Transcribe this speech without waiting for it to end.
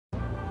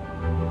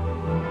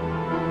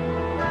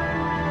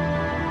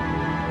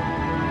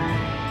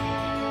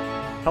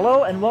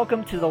Hello and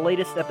welcome to the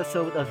latest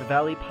episode of the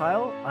Valley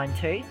Pile. I'm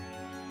Tay.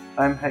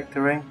 I'm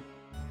Hectoring.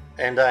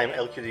 And I'm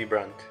LQD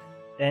Brunt.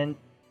 And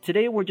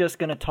today we're just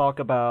going to talk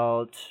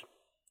about,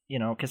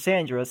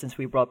 Cassandra, since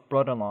we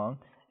brought along,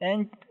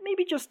 and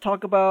maybe just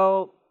talk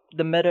about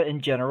the meta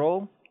in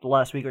general, the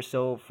last week or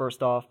so,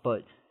 first off.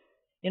 But,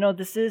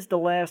 this is the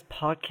last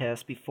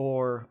podcast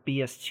before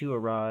BS2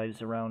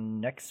 arrives around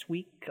next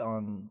week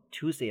on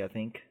Tuesday, I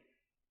think.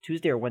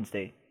 Tuesday or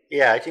Wednesday?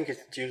 Yeah, I think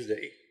it's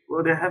Tuesday.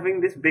 Well, they're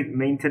having this big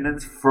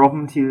maintenance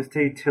from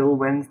Tuesday till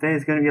Wednesday.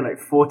 It's going to be like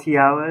 40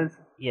 hours.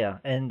 Yeah,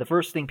 and the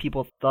first thing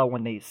people thought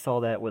when they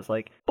saw that was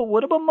like, but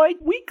what about my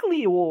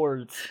weekly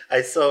awards?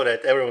 I saw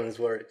that, everyone's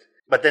worried.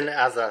 But then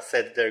Asa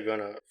said they're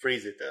gonna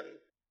freeze it then.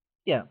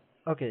 Yeah,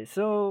 okay,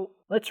 so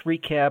let's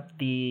recap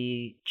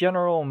the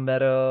general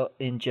meta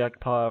in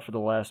Jackpot for the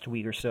last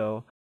week or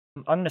so.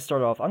 I'm going to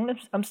start off.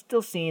 I'm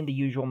still seeing the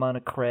usual amount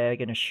of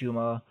Krag and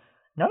Ashuma.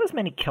 Not as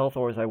many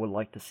Kelthor as I would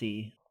like to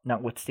see.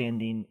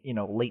 Notwithstanding,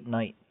 late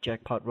night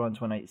jackpot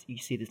runs when you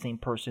see the same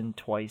person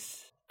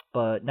twice.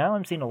 But now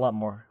I'm seeing a lot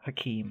more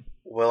Hakim.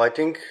 Well, I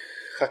think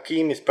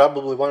Hakim is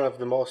probably one of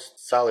the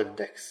most solid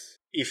decks,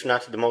 if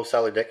not the most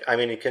solid deck. I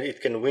mean,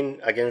 it can win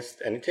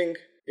against anything.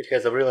 It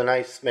has a really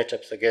nice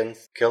matchups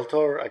against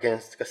Keltor,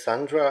 against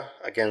Cassandra,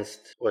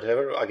 against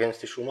whatever,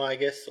 against Ishuma, I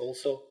guess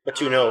also. But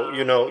you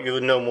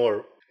would know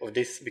more of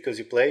this because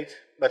you played.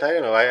 But I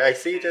don't know. I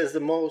see it as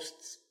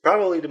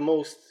probably the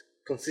most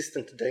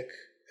consistent deck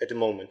at the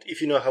moment,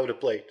 if you know how to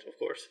play it, of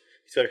course.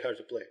 It's very hard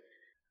to play.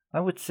 I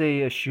would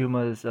say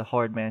Ashuma is a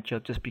hard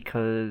matchup just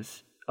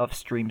because of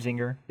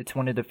Streamsinger. It's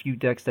one of the few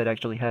decks that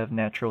actually have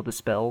natural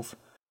dispels.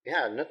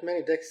 Yeah, not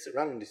many decks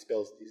run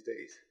dispels these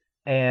days.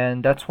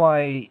 And that's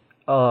why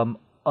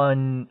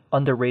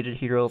underrated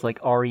heroes like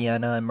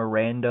Ariana and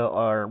Miranda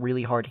are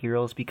really hard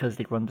heroes because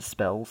they run the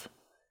spells.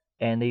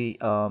 And they,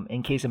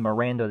 in case of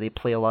Miranda, they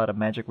play a lot of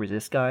magic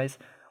resist guys.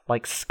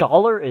 Like,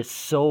 Scholar is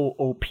so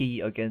OP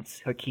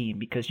against Hakim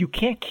because you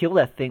can't kill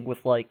that thing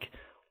with,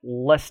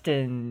 less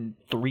than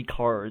 3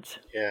 cards.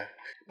 Yeah,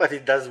 but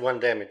it does 1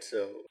 damage,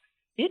 so...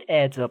 It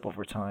adds up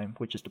over time,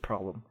 which is the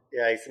problem.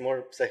 Yeah, it's a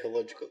more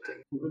psychological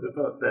thing. What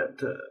about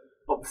that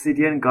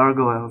Obsidian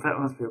Gargoyle? That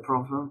must be a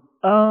problem.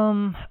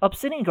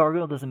 Obsidian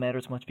Gargoyle doesn't matter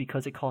as much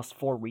because it costs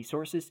 4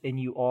 resources, and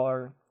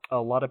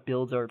a lot of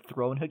builds are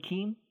throwing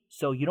Hakim.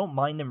 So you don't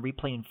mind them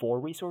replaying 4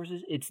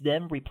 resources, it's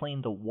them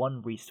replaying the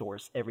 1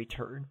 resource every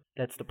turn.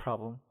 That's the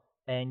problem.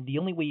 And the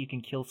only way you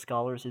can kill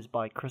Scholars is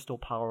by Crystal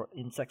Power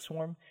Insect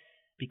Swarm,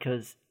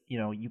 because,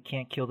 you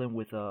can't kill them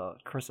with a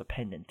Curse of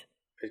Pendant.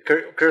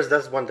 Curse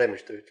does 1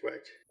 damage to it,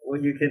 right? Or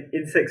you can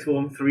Insect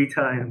Swarm 3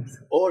 times.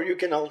 Or you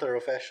can Altar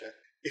of Asha,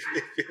 if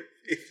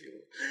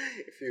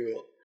you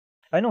will.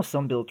 I know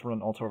some builds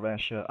run Altar of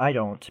Asha. I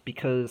don't,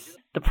 because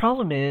the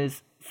problem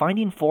is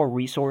finding 4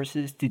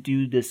 resources to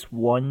do this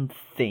one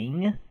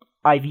thing.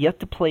 I've yet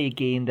to play a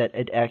game that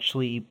it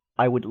actually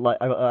I want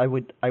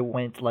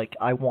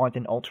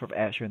an Altar of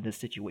Asha in this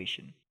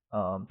situation.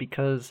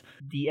 Because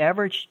the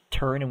average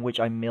turn in which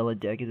I mill a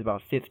deck is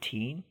about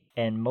 15,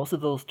 and most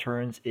of those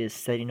turns is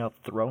setting up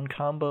throne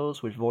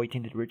combos with Void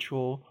Tainted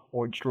Ritual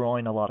or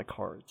drawing a lot of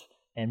cards.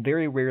 And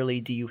very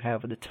rarely do you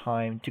have the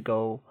time to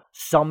go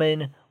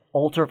summon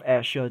Altar of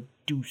Asha,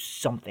 do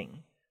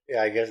something.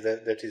 Yeah, I guess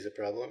that is a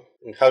problem.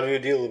 And how do you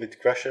deal with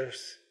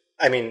Crushers?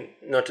 I mean,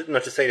 not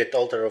to say that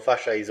Altar of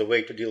Asha is a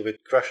way to deal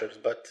with Crushers,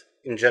 but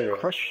in general.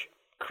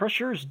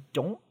 Crushers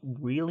don't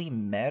really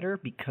matter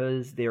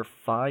because they're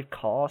 5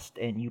 cost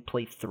and you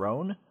play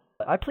Throne.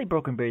 I play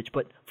Broken Bridge,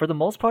 but for the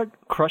most part,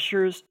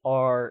 Crushers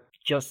are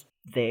just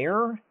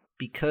there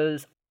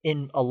because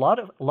in a lot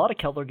of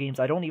Keldor games,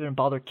 I don't even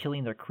bother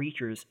killing their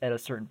creatures at a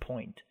certain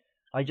point.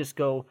 I just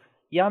go,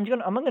 yeah, I'm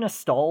gonna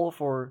stall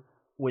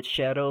with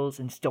Shadows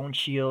and Stone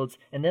Shields,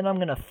 and then I'm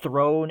gonna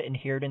Throne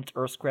Inheritance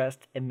Earthcrest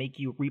and make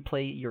you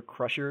replay your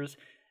Crushers,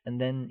 and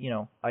then,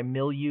 I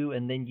mill you,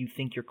 and then you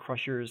think your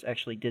Crushers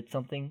actually did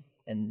something,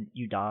 and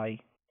you die.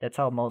 That's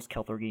how most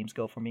Keldor games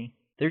go for me.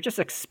 They're just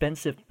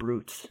expensive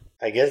brutes.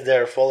 I guess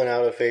they're falling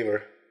out of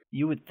favor.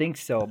 You would think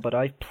so, but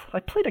I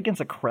played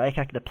against a crack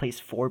hack that plays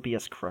 4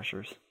 BS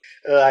Crushers.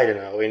 I don't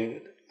know.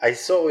 I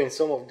saw in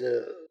some of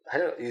the... I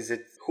don't know, is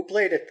it... Who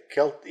played at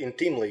in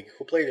Team League?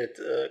 Who played at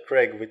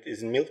Craig with...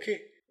 Is Milky?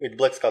 With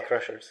Black Skull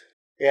Crushers.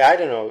 Yeah, I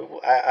don't know.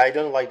 I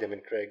don't like them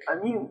in Craig.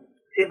 I mean,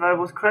 if I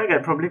was Craig,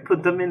 I'd probably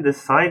put them in the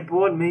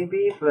sideboard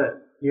maybe,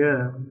 but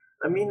yeah.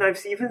 I mean,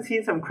 I've even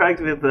seen some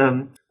Crags with,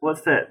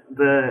 what's that?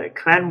 The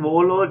Clan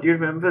Warlord, do you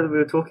remember? We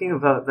were talking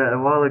about that a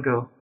while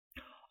ago.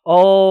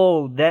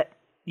 Oh, that...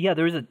 Yeah,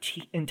 there's an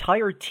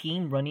entire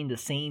team running the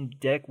same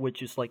deck,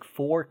 which is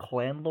 4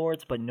 Clan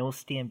Lords, but no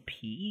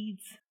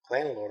Stampedes?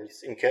 Clan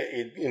Lords in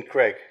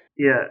Craig.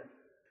 Yeah.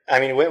 I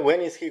mean,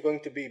 when is he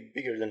going to be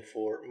bigger than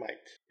 4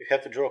 might? You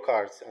have to draw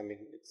cards. I mean,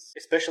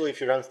 especially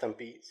if you run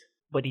Stampedes.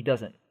 But he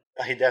doesn't.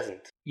 He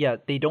doesn't. Yeah,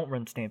 they don't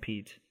run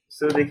Stampedes.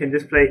 So they can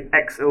just play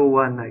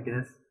X01, I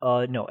guess.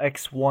 No,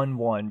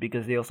 X11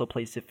 because they also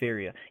play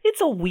Sypheria.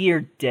 It's a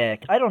weird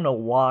deck. I don't know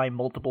why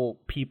multiple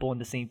people in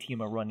the same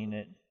team are running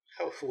it.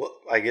 Well,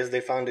 I guess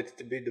they found it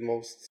to be the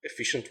most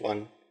efficient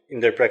one in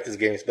their practice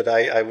games, but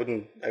I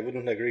wouldn't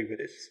agree with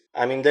this.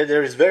 I mean,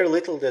 there is very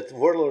little that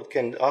Warlord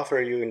can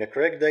offer you in a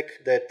Craig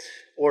deck that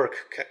Orc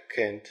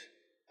can't.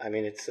 I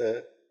mean,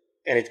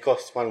 and it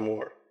costs one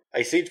more.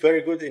 I see it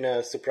very good in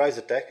a surprise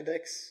attack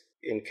decks,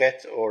 in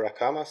Ket or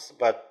Akamas,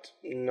 but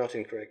not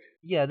in Craig.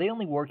 Yeah, they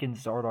only work in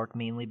Zardark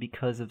mainly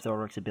because of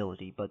Zardark's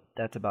ability, but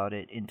that's about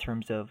it in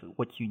terms of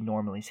what you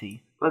normally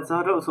see. But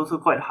Zardark is also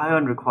quite high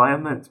on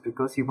requirements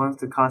because he wants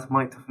to cast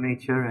Might of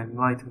Nature and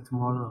Light of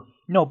Tomorrow.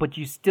 No, but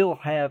you still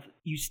have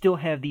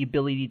the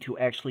ability to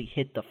actually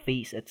hit the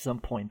face at some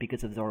point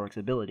because of Zardark's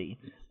ability,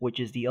 which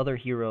is the other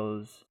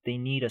heroes, they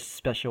need a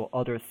special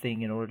other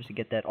thing in order to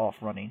get that off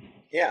running.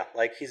 Yeah,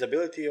 like his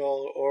ability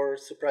or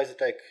surprise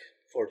attack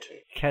fortune.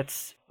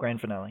 Ket's grand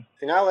finale.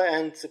 Finale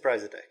and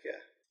surprise attack, yeah.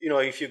 You know,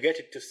 if you get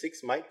it to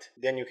 6 might,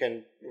 then you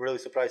can really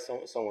surprise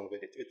someone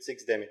with it. With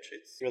 6 damage,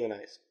 it's really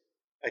nice.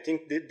 I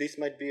think this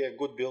might be a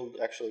good build,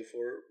 actually,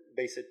 for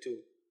base set 2.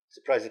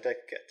 Surprise attack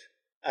Ket.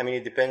 I mean,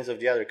 it depends on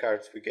the other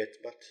cards we get,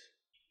 but...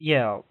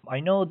 Yeah,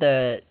 I know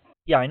that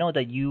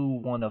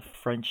you won a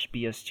French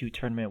BS2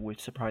 tournament with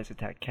Surprise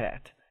Attack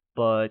Cat,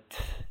 but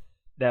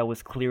that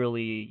was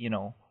clearly,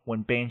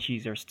 when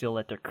Banshees are still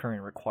at their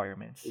current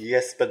requirements.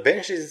 Yes, but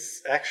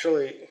Banshees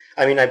actually...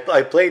 I mean,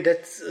 I played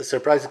that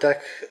Surprise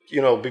Attack,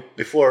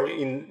 before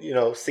in,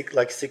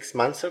 6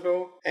 months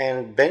ago,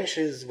 and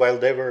Banshees, while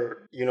they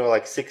were,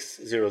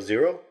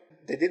 6-0-0,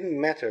 they didn't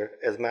matter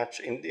as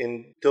much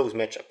in those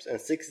matchups, and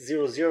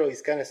 6-0-0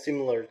 is kind of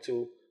similar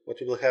to what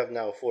we will have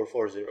now,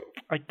 4-4-0.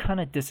 I kind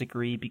of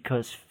disagree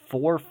because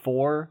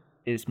 4-4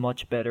 is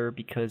much better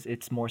because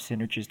it's more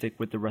synergistic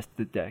with the rest of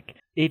the deck.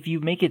 If you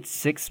make it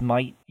 6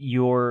 might,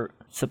 you're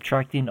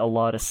subtracting a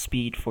lot of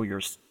speed for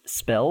your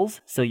spells,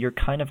 so you're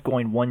kind of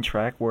going one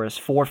track, whereas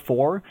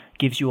 4-4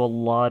 gives you a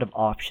lot of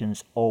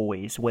options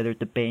always, whether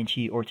to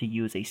Banshee or to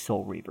use a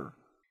Soul Reaver.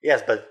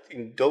 Yes, but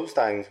in those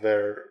times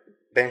where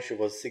Banshee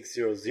was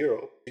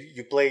 6-0-0,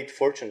 you played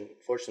fortune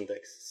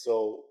decks,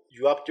 so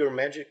you upped your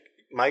magic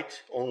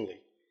might only,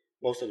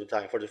 most of the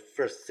time, for the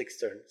first 6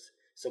 turns.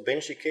 So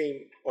Banshee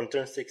came on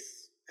turn 6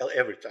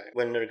 every time.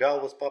 When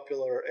Nergal was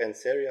popular and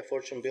Seria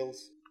fortune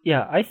builds.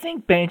 Yeah, I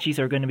think Banshees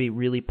are going to be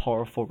really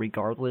powerful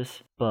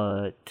regardless,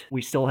 but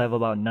we still have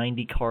about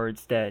 90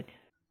 cards that,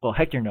 well,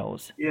 Hector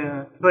knows.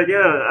 Yeah, but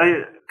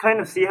I kind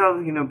of see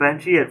how,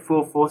 Banshee at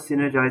 4-4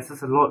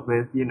 synergizes a lot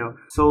with,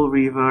 Soul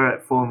Reaver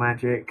at 4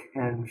 magic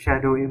and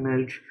Shadow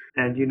Image.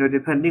 And,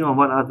 depending on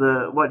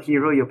what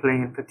hero you're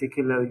playing in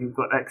particular, you've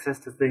got access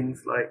to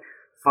things like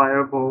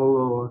Fireball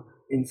or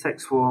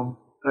Insect Swarm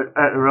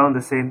at around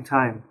the same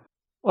time.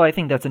 Well, I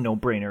think that's a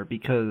no-brainer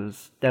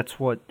because that's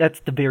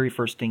the very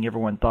first thing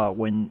everyone thought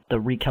when the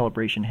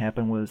recalibration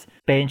happened was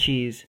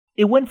Banshees.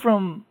 It went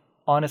from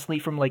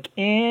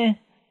in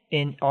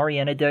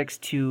Ariana decks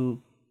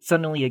to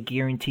suddenly a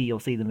guarantee you'll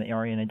see them in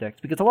Ariana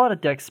decks because a lot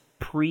of decks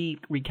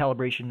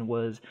pre-recalibration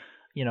was,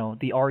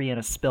 the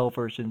Ariana spell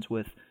versions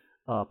with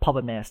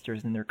Puppet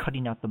Masters and they're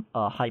cutting out the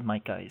high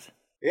might guys.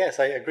 Yes,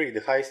 I agree.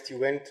 The highest you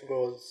went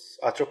was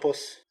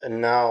Atropos, and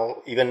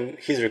now even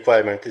his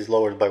requirement is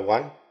lowered by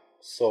 1.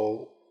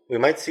 So we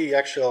might see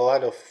actually a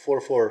lot of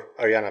 4-4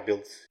 Ariana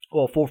builds.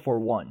 Well,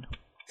 4-4-1.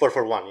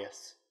 4-4-1,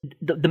 yes.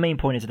 The main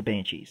point is the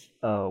Banshees,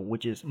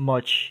 which is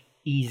much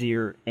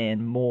easier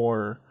and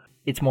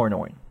it's more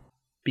annoying.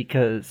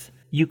 Because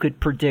you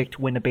could predict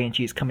when the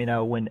Banshee is coming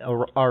out when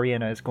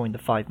Ariana is going to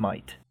 5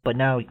 might. But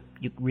now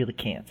you really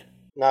can't.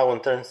 Now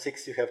on turn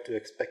 6 you have to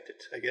expect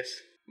it, I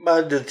guess.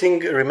 But the thing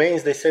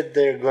remains, they said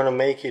they're gonna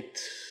make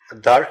it a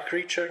dark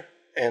creature,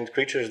 and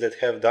creatures that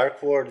have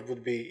Dark Ward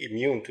would be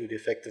immune to the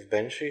effect of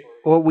Banshee.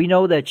 Well, we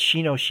know that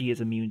Shinoshi is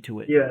immune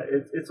to it. Yeah,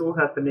 it's all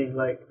happening.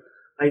 Like,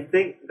 I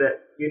think that,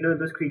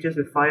 those creatures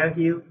with Fire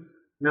Heal,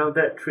 now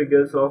that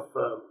triggers off...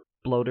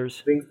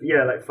 bloaters. Things,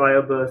 yeah, like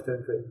Fire Burst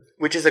and things.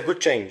 Which is a good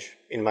change,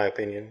 in my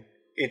opinion.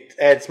 It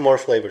adds more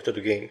flavor to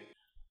the game.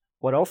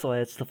 What also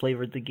adds the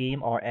flavor of the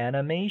game are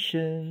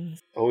animations.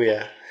 Oh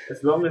yeah.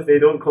 As long as they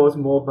don't cause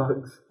more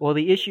bugs. Well,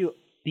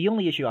 the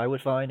only issue I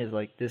would find is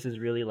this is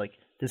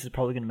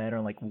probably going to matter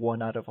in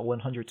 1 out of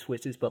 100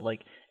 switches, but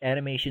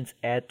animations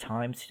add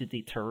times to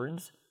the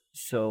turns.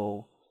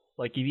 So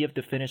if you have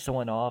to finish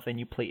someone off and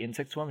you play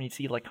Insect Swarm and you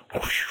see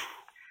whoosh.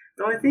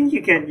 No, I think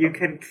you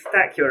can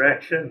stack your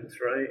actions,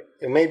 right?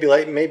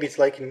 Maybe it's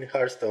like in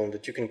Hearthstone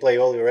that you can play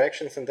all your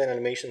actions and then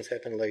animations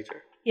happen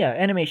later. Yeah,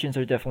 animations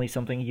are definitely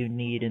something you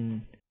need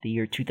in the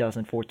year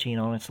 2014,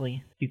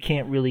 honestly. You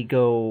can't really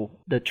go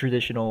the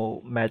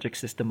traditional Magic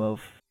system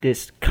of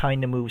this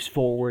kind of moves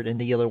forward and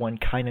the other one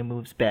kind of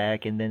moves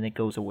back and then it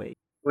goes away.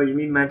 Well, you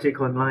mean Magic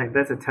Online?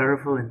 That's a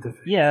terrible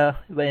interface. Yeah,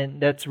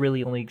 and that's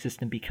really only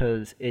existent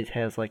because it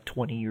has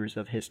 20 years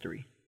of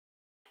history.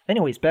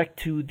 Anyways, back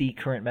to the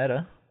current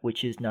meta,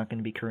 which is not going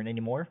to be current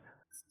anymore.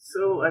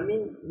 So, I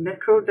mean,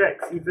 Necro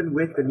decks, even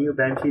with the new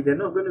Banshee, they're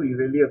not going to be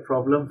really a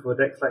problem for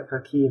decks like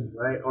Hakim,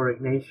 right, or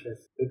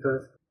Ignatius,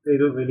 because they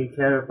don't really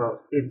care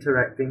about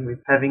interacting with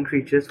having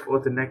creatures for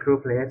the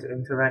Necro player to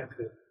interact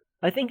with.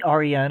 I think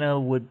Ariana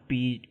would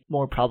be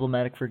more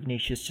problematic for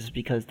Ignatius just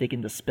because they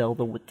can dispel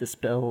the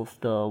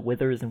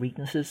withers and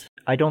weaknesses.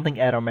 I don't think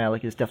Adam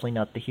Malik is definitely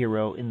not the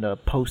hero in the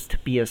post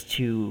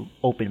BS2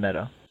 open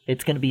meta.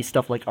 It's going to be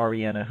stuff like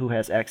Ariana who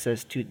has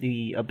access to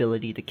the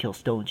ability to kill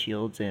stone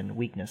shields and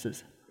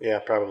weaknesses. Yeah,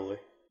 probably.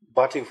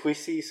 But if we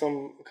see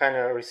some kind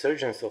of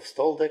resurgence of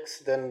stall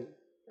decks, then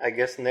I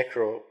guess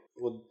Necro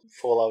would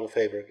fall out of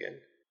favor again.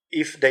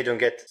 If they don't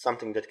get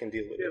something that can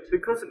deal with it.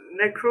 Because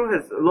Necro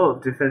has a lot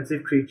of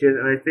defensive creatures,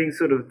 and I think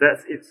sort of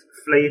that's its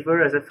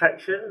flavor as a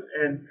faction.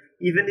 And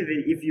even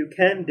if you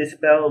can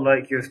dispel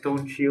like your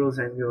stone shields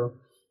and your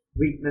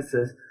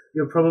weaknesses,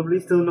 you're probably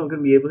still not going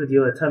to be able to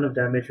deal a ton of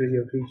damage with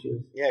your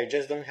creatures. Yeah, you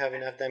just don't have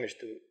enough damage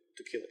to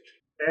kill it.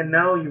 And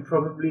now you're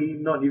probably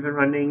not even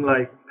running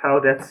like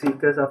Power Death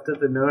Seekers after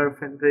the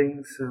nerf and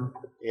things. So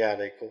yeah,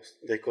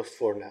 they cost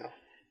 4 now.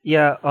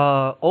 Yeah,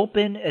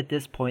 open at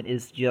this point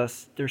is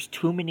just there's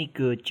too many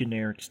good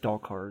generic stall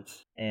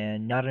cards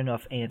and not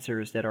enough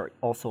answers that are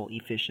also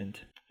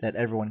efficient that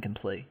everyone can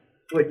play.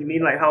 What you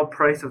mean, like how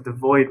Price of the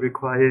Void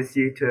requires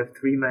you to have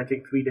 3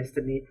 Magic, 3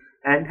 Destiny,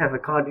 and have a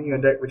card in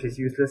your deck which is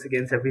useless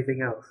against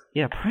everything else?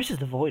 Yeah, Price of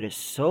the Void is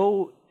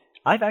so.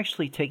 I've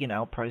actually taken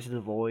out Price of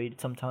the Void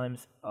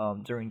sometimes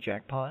during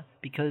Jackpot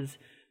because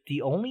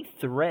the only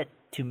threat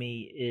to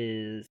me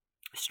is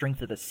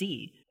Strength of the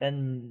Sea,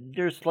 and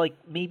there's like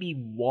maybe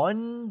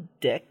one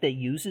deck that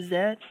uses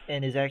that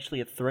and is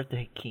actually a threat to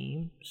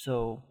Hakim,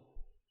 so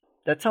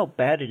that's how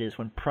bad it is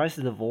when Price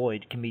of the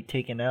Void can be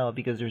taken out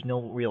because there's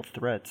no real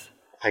threats.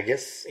 I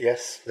guess,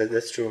 yes,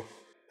 that's true.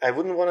 I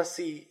wouldn't want to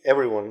see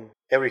every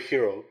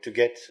hero to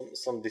get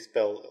some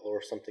Dispel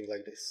or something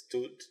like this.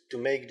 To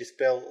make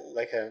Dispel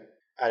like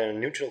a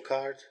neutral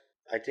card,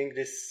 I think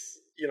this,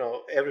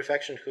 every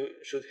faction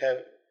should have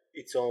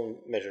its own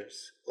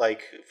measures.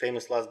 Like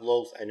Famous Last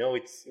Blows, I know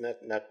it's not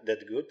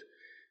that good,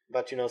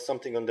 but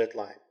something on that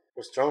line.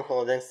 For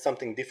Stronghold, then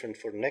something different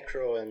for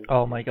Necro and...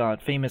 Oh my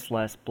god, Famous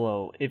Last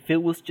Blow. If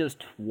it was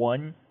just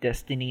one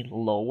Destiny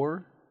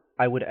lower,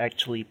 I would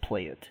actually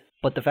play it.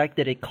 But the fact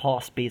that it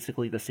costs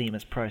basically the same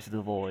as Price of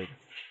the Void,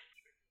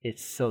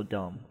 it's so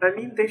dumb. I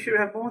mean, they should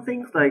have more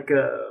things like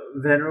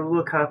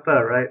Venerable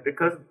Kappa, right?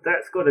 Because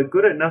that's got a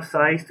good enough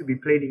size to be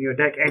played in your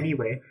deck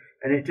anyway,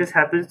 and it just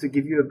happens to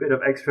give you a bit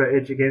of extra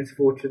edge against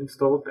Fortune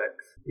stall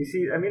decks. You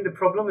see, I mean, the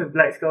problem with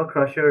Black Skull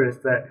Crusher is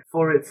that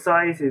for its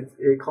size,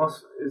 it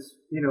costs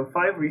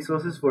 5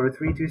 resources for a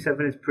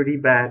 3/2/7 is pretty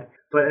bad,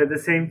 but at the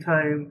same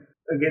time,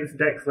 against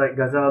decks like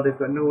Ghazal, they've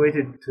got no way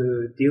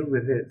to deal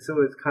with it,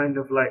 so it's kind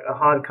of like a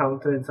hard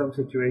counter in some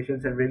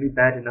situations and really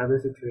bad in other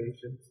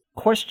situations.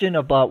 Question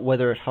about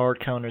whether it hard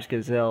counters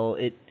Gazelle,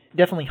 it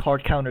definitely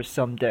hard counters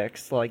some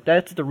decks. Like,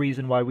 that's the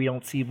reason why we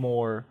don't see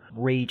more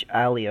Rage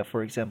Alia,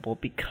 for example,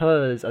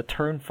 because a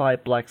turn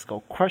 5 Black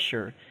Skull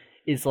Crusher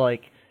is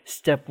like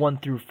step 1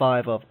 through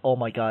 5 of, oh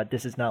my god,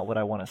 this is not what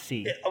I want to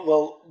see. Yeah,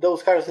 well,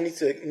 those cards needs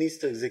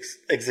to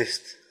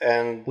exist,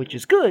 and which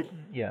is good,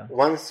 yeah.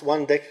 Once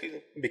one deck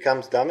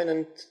becomes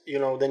dominant,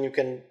 then you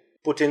can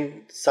put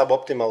in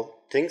suboptimal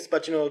things,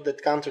 but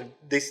that counter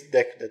this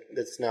deck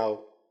that's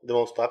now the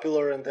most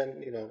popular, and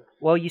then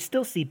Well, you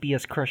still see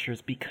BS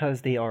Crushers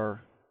because they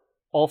are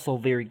also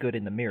very good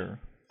in the mirror.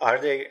 Are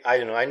they? I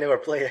don't know. I never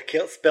play a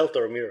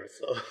Speltor mirror,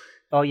 so.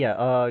 Oh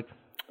yeah,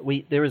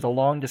 there was a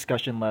long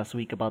discussion last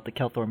week about the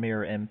Kelthor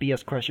mirror, and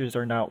BS Crushers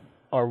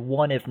are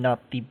one if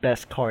not the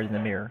best card in the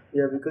mirror.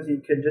 Yeah, because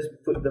you can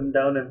just put them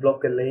down and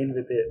block a lane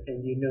with it,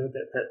 and you know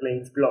that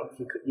lane's blocked.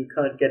 You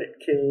can't get it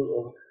killed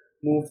or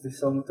move the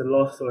song to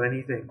loss or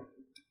anything.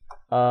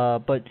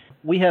 But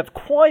we have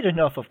quite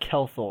enough of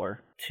Kelthor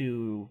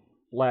to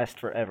last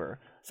forever.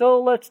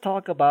 So let's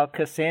talk about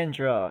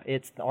Cassandra.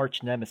 It's the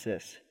arch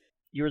nemesis.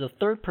 You're the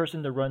third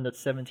person to run the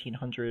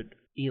 1700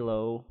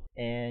 ELO,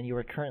 and you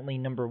are currently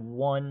number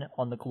 1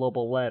 on the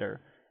global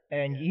ladder.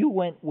 And you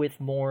went with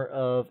more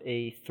of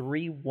a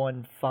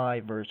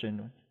 3-1-5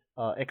 version,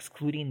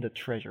 excluding the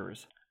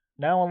treasures.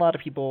 Now a lot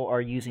of people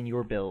are using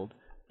your build,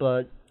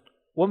 but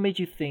what made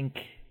you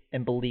think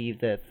and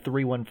believe that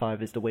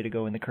 3-1-5 is the way to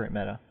go in the current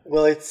meta?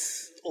 Well,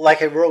 it's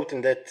like I wrote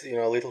in that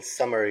little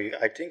summary.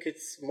 I think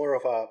it's more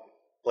of a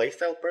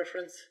playstyle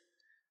preference.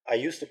 I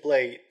used to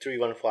play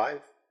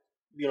 3-1-5,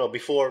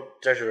 before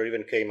Treasurer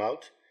even came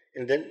out,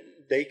 and then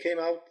they came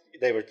out.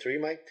 They were 3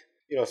 might,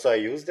 so I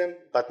used them.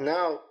 But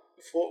now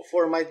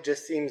 4 might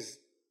just seems,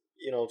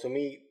 to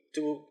me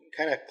too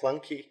kind of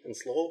clunky and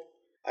slow.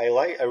 I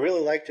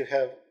really like to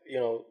have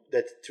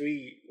that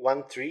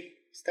 3-1-3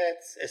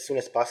 stats as soon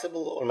as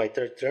possible on my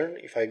third turn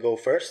if I go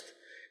first,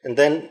 and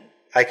then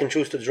I can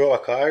choose to draw a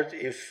card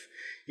if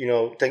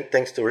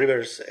thanks to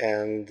rivers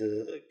and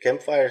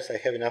campfires I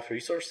have enough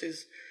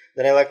resources.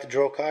 Then I like to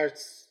draw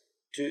cards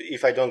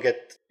if I don't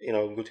get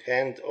good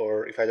hand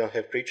or if I don't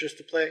have creatures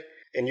to play.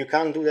 And you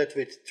can't do that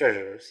with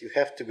treasures. You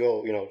have to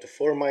go, to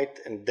Formite,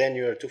 and then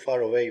you are too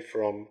far away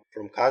from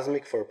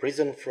Cosmic for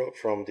Prison,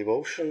 from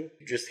Devotion.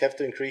 You just have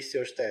to increase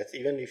your stats,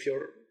 even if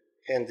your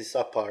hand is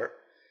subpar.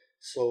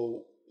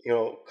 So,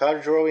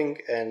 card drawing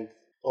and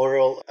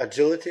overall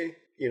agility,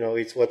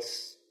 it's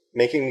what's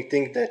making me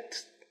think that,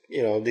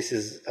 this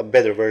is a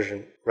better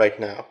version right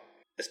now.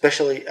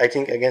 Especially, I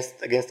think, against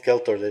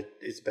Keltor, that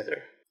is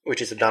better,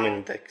 which is a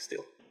dominant deck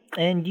still.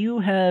 And you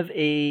have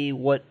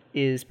what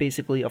is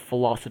basically a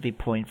philosophy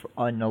point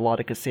on a lot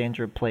of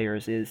Cassandra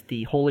players is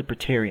the Holy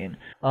Praetorian.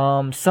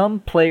 Some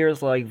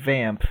players like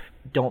Vamp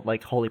don't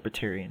like Holy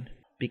Praetorian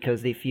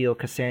because they feel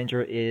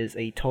Cassandra is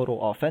a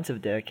total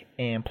offensive deck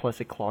and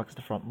plus it clogs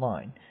the front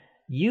line.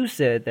 You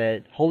said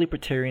that Holy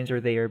Praetorians are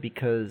there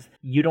because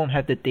you don't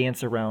have to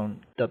dance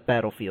around the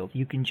battlefield.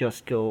 You can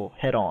just go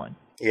head on.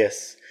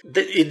 Yes.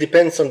 It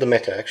depends on the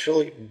meta,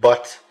 actually,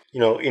 but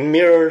in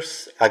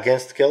mirrors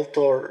against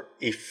Keltor,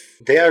 if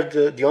they are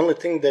the only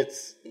thing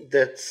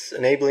that's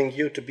enabling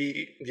you to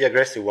be the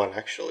aggressive one,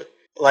 actually.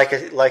 Like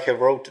I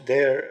wrote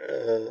there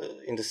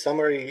in the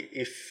summary,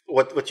 if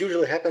what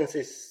usually happens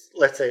is,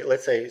 let's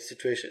say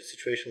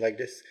situation like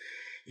this,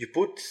 you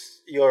put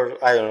your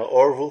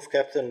or Wolf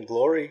Captain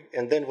Glory,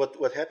 and then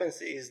what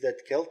happens is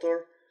that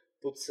Keltor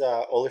puts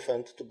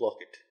Oliphant to block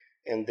it.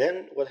 And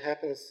then what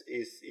happens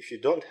is, if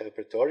you don't have a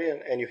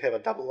Praetorian and you have a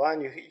double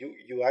line,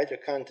 you either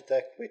can't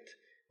attack with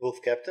Wolf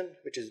Captain,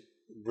 which is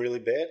really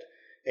bad,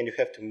 and you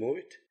have to move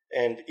it.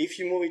 And if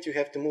you move it, you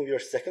have to move your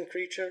second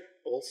creature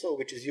also,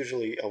 which is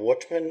usually a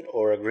Watchman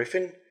or a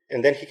Griffin.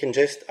 And then he can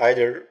just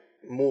either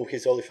move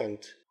his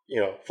Oliphant,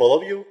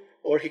 follow you,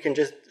 or he can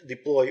just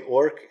deploy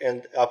Orc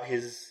and up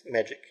his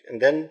magic. And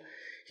then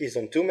he's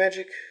on 2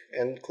 magic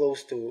and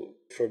close to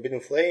Forbidden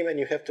Flame, and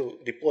you have to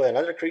deploy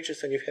another creature,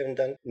 and you haven't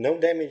done no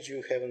damage,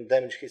 you haven't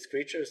damaged his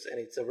creatures, and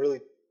it's a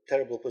really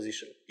terrible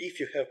position. If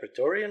you have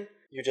Praetorian,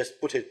 you just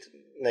put it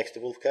next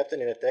to Wolf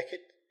Captain and attack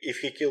it. If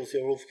he kills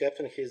your Wolf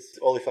Captain, his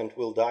Oliphant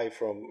will die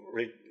from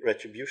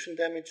retribution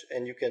damage,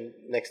 and you can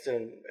next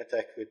turn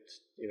attack with,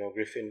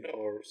 Griffin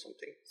or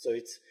something. So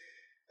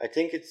I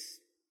think it's,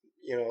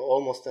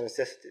 almost a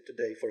necessity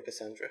today for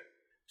Cassandra.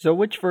 So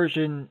which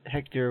version,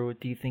 Hector,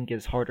 do you think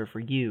is harder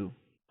for you?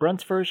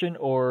 Brunt's version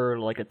or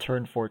like a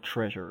turn 4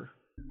 treasure?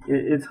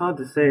 It's hard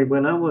to say.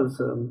 When I was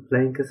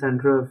playing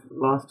Cassandra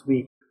last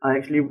week, I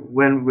actually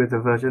went with a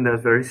version that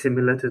was very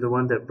similar to the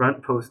one that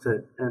Brunt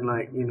posted, and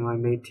I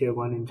made tier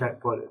 1 in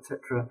Jackpot,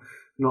 etc.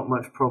 Not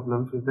much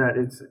problems with that.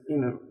 It's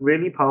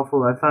really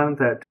powerful. I found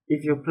that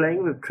if you're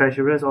playing with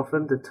treasurers,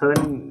 often the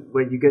turn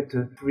where you get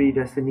to 3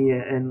 destiny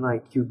and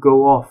you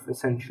go off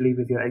essentially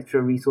with your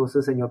extra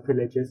resources and your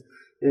pillages,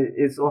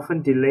 it's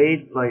often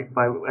delayed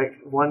by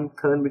one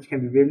turn, which can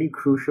be really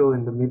crucial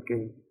in the mid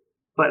game.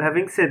 But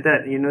having said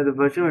that, the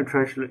version of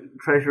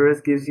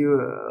treasurers gives you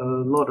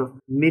a lot of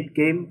mid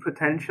game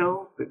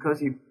potential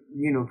because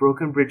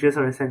broken bridges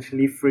are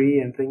essentially free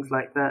and things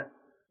like that.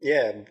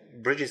 Yeah,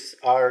 bridges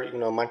are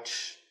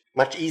much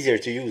easier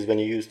to use when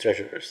you use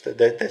treasurers.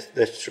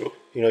 That's true.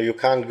 You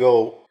can't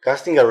go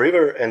casting a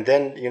river and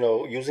then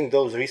using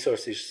those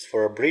resources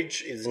for a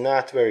bridge is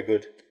not very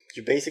good.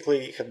 You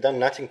basically have done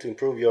nothing to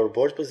improve your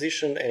board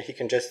position, and he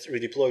can just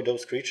redeploy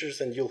those creatures,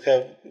 and you'll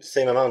have the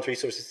same amount of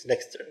resources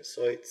next turn.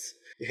 So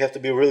you have to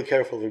be really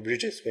careful with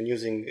bridges when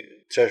using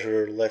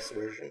treasurer-less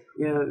version.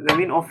 Yeah,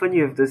 often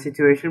you have the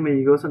situation where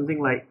you go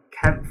something like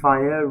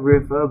campfire,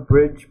 river,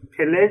 bridge,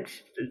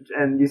 pillage,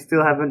 and you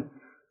still haven't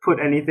put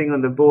anything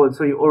on the board,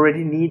 so you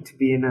already need to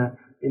be in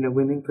a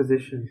winning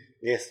position.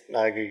 Yes,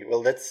 I agree.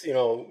 Well, that's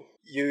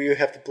you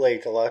have to play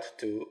it a lot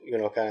to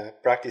kind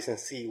of practice and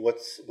see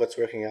what's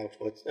working out,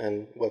 what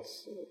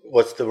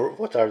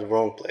are the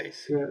wrong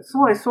plays. Yeah.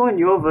 So I saw in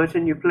your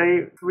version you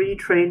play 3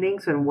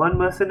 trainings and 1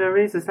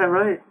 mercenaries. Is that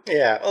right?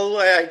 Yeah. Although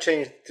I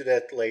changed to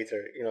that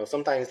later.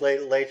 Sometimes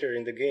later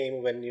in the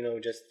game when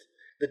just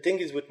the thing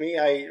is with me,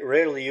 I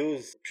rarely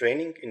use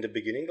training in the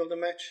beginning of the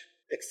match,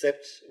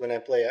 except when I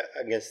play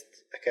against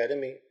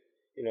Academy.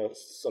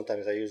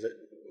 Sometimes I use it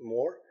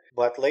more.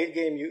 But late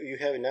game, you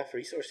have enough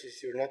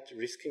resources. You're not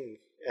risking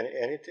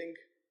anything.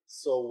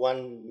 So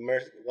one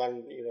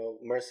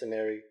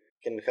mercenary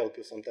can help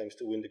you sometimes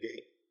to win the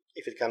game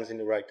if it comes in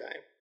the right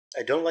time.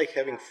 I don't like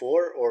having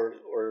 4 or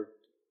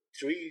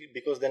 3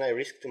 because then I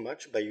risk too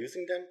much by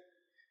using them,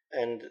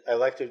 and I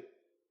like to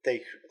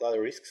take a lot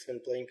of risks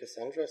when playing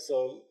Cassandra.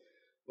 So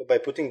by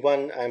putting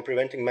 1, I'm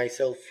preventing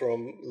myself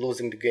from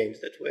losing the games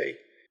that way.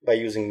 By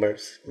using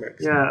mercs.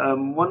 Yeah,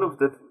 one of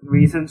the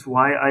reasons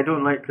why I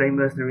don't like playing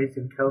mercenaries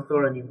in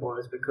Keltor anymore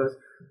is because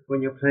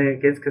when you're playing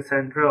against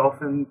Cassandra,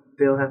 often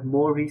they'll have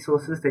more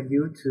resources than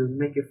you to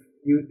make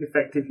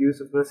effective use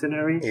of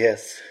mercenaries.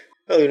 Yes.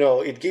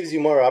 Well, it gives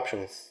you more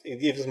options. It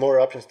gives more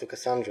options to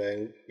Cassandra,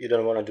 and you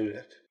don't want to do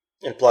that.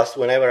 And plus,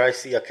 whenever I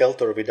see a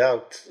Keltor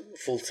without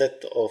full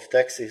set of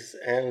taxes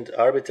and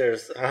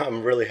arbiters,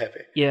 I'm really happy.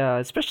 Yeah,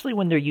 especially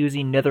when they're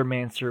using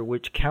Nethermancer,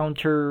 which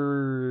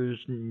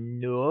counters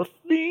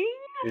nothing?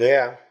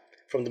 Yeah,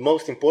 from the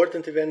most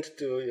important event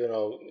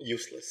to,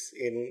 useless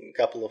in a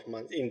couple of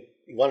months, in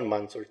 1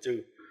 month or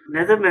 2.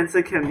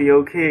 Nethermancer can be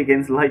okay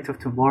against Light of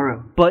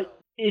Tomorrow. But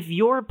if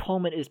your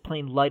opponent is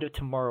playing Light of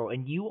Tomorrow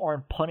and you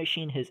aren't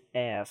punishing his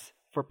ass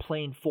for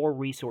playing 4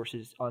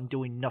 resources on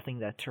doing nothing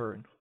that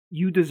turn,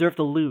 you deserve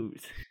to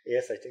lose.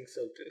 Yes, I think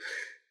so too.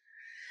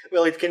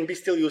 Well, it can be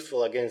still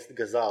useful against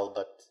Ghazal,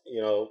 but,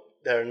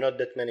 there are not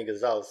that many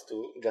Ghazals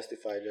to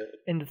justify the...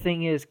 And the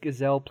thing is,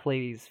 Gazelle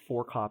plays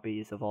 4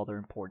 copies of all their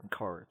important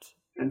cards.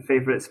 And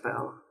favorite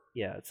spell.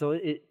 Yeah, so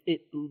it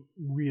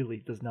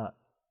really does not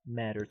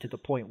matter to the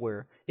point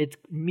where it's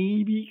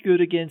maybe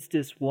good against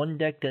this one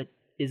deck that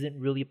isn't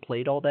really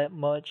played all that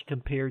much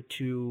compared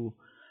to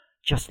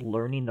just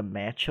learning the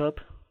matchup.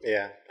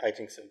 Yeah, I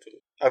think so too.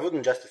 I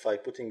wouldn't justify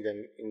putting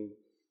them in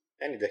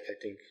any deck, I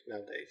think,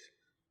 nowadays.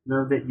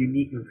 Now that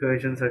unique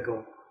recursions are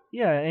gone.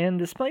 Yeah, and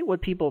despite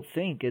what people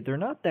think, they're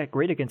not that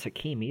great against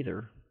Hakim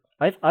either.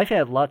 I've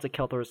had lots of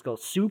Kelthors go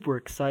super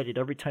excited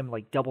every time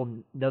like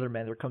double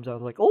Nethermancer comes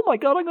out, like, oh my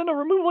god, I'm gonna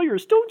remove all your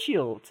stone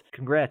shields!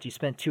 Congrats, you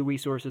spent 2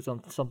 resources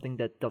on something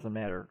that doesn't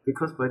matter.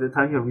 Because by the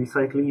time you're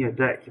recycling your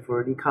deck, you've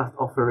already cast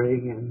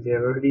Offering and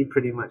they're already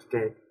pretty much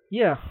dead.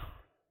 Yeah.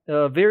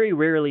 Very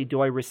rarely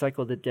do I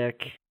recycle the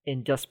deck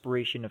in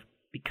desperation of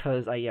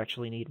because I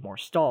actually need more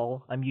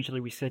stall. I'm usually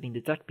resetting the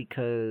deck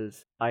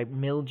because I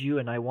milled you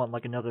and I want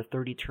like another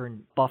 30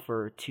 turn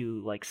buffer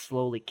to like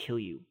slowly kill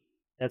you.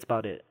 That's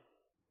about it.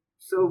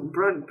 So,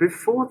 Brunt,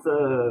 before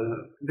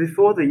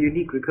the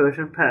unique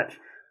recursion patch,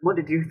 what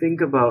did you think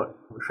about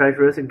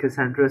Treasurers in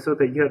Cassandra so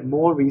that you had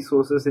more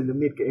resources in the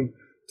mid game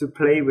to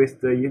play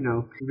with the,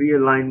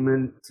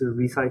 realignment to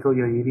recycle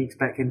your uniques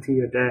back into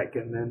your deck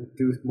and then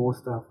do more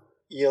stuff?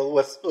 Yeah,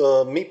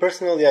 me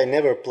personally, I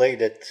never played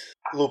that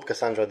Loop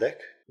Cassandra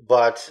deck,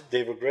 but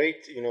they were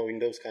great, in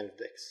those kind of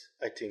decks,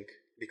 I think,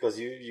 because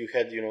you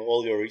had,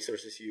 all your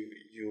resources you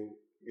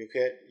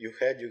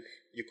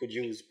could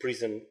use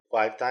Prison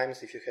 5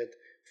 times if you had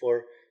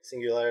 4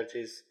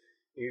 singularities.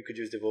 You could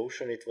use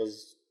Devotion. It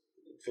was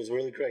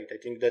really great. I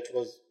think that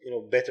was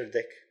better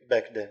deck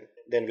back then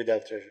than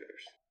without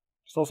Treasurers.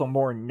 It's also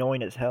more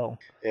annoying as hell.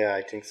 Yeah,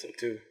 I think so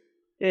too.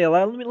 Yeah,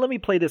 let me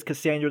play this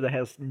Cassandra that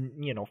has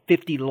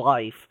 50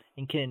 life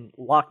and can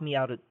lock me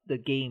out of the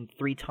game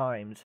 3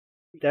 times.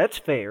 That's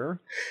fair.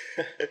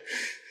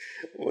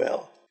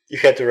 Well, you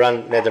had to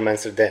run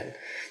Nethermancer then.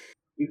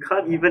 You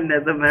can't even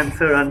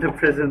Nethermancer under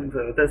Prison,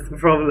 though. That's the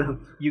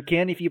problem. You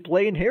can if you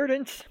play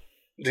Inheritance.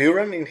 Do you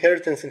run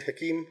Inheritance in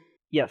Hakim?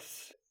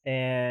 Yes,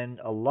 and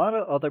a lot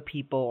of other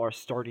people are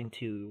starting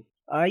to.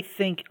 I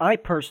think I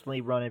personally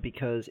run it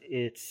because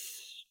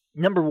it's...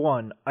 Number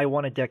 1, I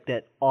want a deck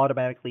that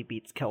automatically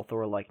beats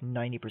Kelthor like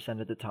 90%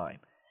 of the time.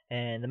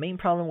 And the main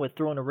problem with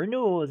Throne of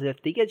Renewal is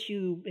if they get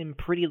you in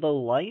pretty low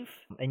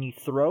life and you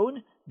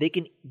Throne, they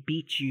can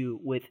beat you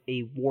with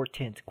a War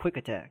Tint quick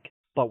attack.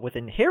 But with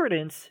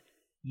Inheritance,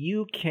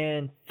 you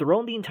can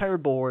Throne the entire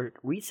board,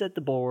 reset the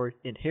board,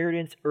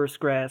 Inheritance, Earth's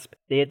Grasp,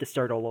 they have to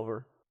start all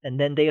over. And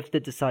then they have to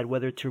decide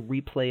whether to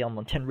replay on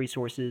the 10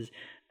 resources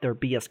their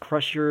BS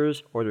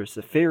Crushers, or their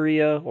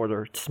Zephyria, or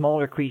their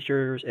smaller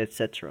creatures,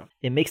 etc.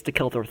 It makes the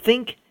Kelthor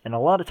think, and a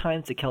lot of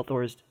times the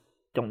Kelthors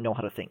don't know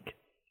how to think.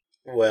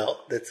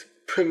 Well, that's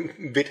a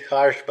bit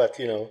harsh, but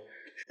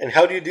And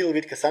how do you deal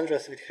with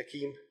Cassandras with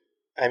Hakim?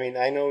 I mean,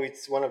 I know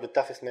it's one of the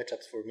toughest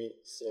matchups for me,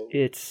 so...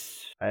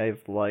 I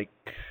have like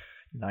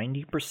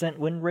 90%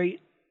 win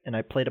rate, and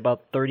I played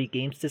about 30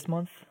 games this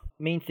month.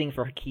 Main thing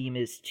for Hakim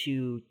is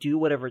to do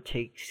whatever it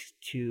takes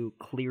to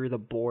clear the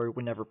board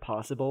whenever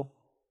possible.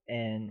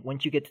 And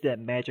once you get to that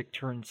magic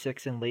turn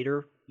 6 and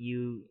later,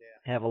 you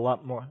have a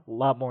lot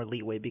more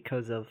leeway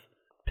because of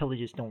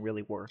pillages don't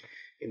really work.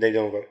 They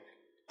don't work.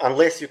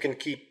 Unless you can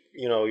keep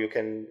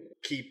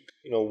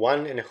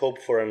one and hope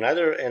for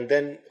another, and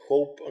then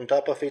hope on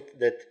top of it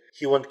that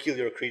he won't kill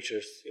your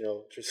creatures,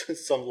 through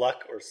some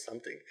luck or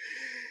something.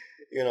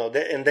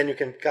 And then you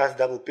can cast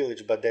double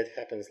pillage, but that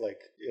happens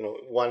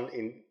 1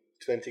 in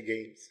 20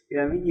 games.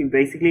 Yeah, I mean, you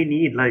basically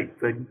need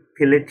the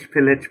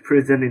pillage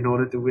prison in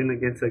order to win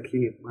against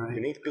Hakim, right?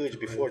 You need pillage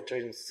before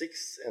turn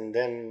 6 and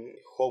then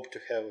hope to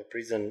have a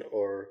prison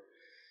or,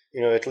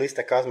 at least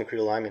a cosmic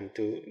realignment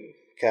to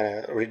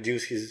kind of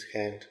reduce his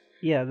hand.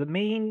 Yeah, the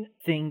main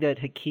thing that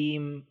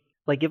Hakim...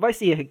 if I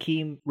see a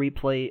Hakim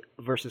replay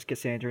versus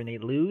Cassandra and they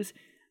lose,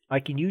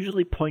 I can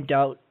usually point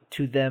out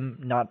to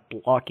them not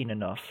blocking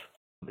enough.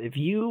 If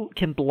you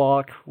can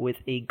block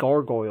with a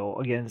Gargoyle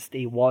against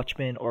a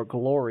Watchman or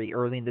Glory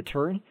early in the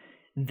turn,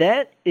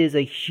 that is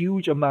a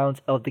huge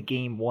amount of the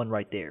game won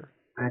right there.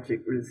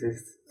 Magic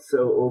resist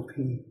so OP.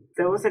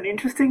 There was an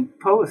interesting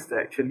post,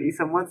 actually.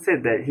 Someone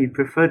said that he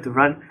preferred to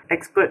run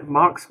Expert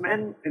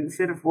Marksmen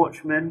instead of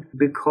Watchmen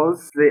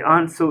because they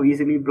aren't so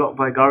easily blocked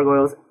by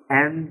Gargoyles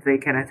and they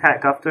can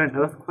attack after an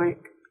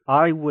Earthquake.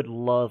 I would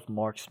love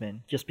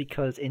Marksman, just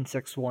because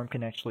Insect Swarm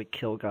can actually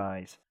kill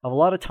guys. A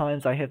lot of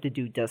times I have to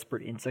do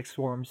Desperate Insect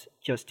Swarms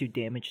just to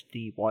damage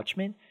the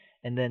Watchmen,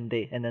 and then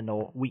the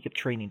Week of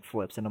Training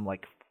flips, and I'm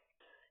like,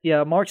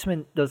 Yeah,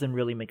 marksman doesn't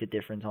really make a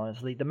difference,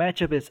 honestly. The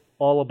matchup is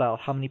all about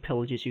how many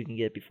pillages you can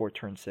get before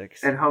turn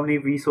 6. And how many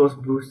resource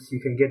boosts you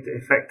can get to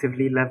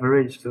effectively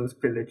leverage those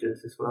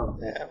pillages as well.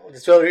 Yeah,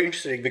 it's very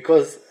interesting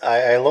because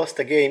I lost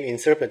a game in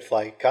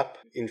Serpentfly Cup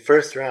in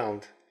first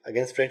round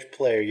against French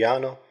player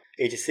Yano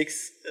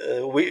 86.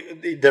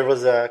 There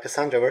was a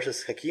Cassandra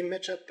versus Hakim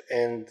matchup,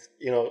 and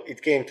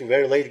it came to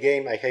very late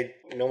game. I had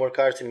no more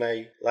cards in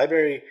my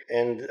library,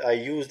 and I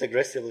used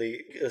aggressively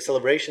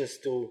celebrations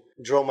to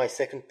draw my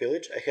second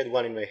pillage. I had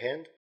one in my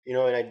hand,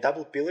 and I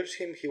double pillaged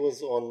him. He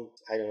was on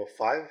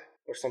 5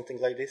 or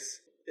something like this.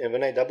 And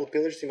when I double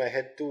pillaged him, I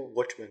had 2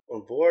 watchmen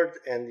on board,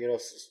 and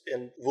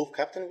and Wolf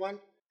Captain one,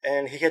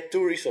 and he had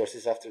 2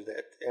 resources after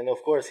that. And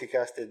of course, he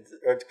casted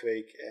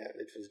Earthquake,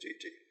 and it was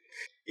GG.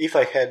 If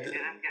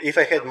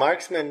I had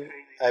marksman,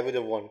 I would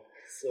have won.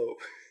 So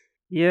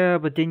Yeah,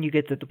 but then you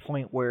get to the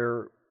point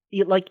where,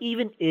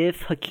 even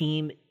if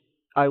Hakim,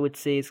 I would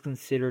say, is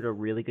considered a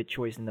really good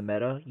choice in the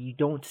meta, you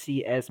don't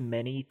see as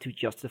many to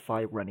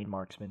justify running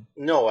marksman.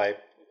 no,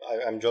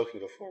 I'm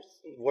joking, of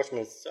course.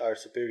 Watchmen are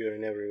superior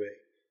in every way.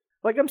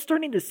 Like, I'm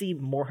starting to see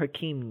more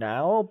Hakim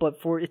now, but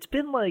it's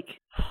been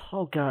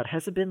oh god,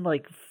 has it been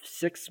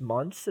 6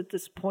 months at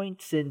this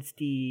point since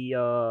the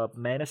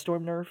Mana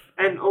Storm nerf?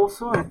 And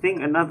also, I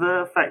think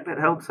another fact that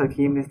helps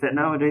Hakim is that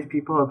nowadays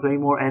people are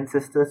playing more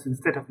Ancestors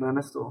instead of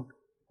Mana Storm.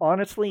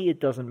 Honestly, it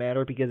doesn't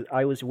matter because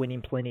I was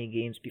winning plenty of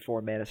games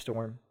before Mana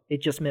Storm.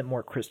 It just meant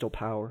more crystal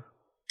power.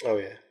 Oh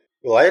yeah.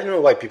 Well, I don't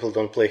know why people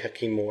don't play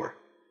Hakim more.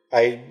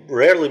 I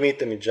rarely meet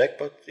them in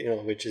jackpot,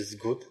 which is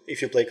good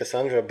if you play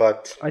Cassandra,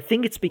 but I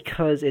think it's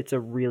because it's a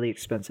really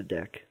expensive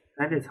deck.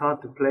 And it's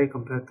hard to play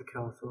compared to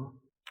Kelso.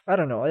 I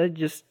don't know.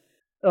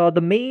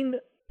 The main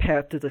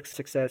path to the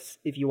success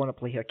if you want to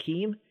play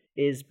Hakim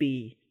is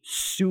be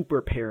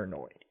super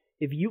paranoid.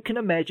 If you can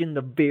imagine the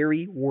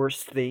very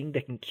worst thing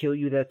that can kill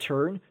you that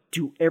turn,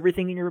 do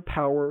everything in your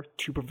power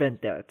to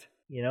prevent that,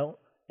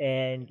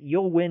 and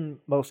you'll win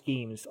most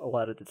games a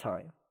lot of the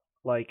time.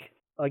 Like,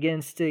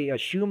 against a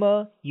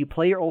Shuma, you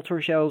play your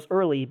Altar Shadows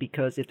early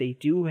because if they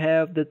do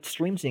have the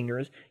Stream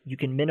Singers, you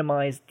can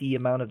minimize the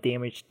amount of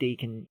damage they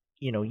can,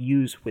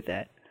 use with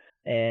that.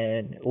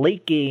 And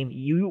late game,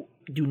 you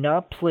do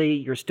not play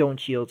your Stone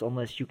Shields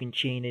unless you can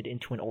chain it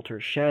into an Altar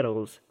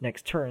Shadows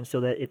next turn, so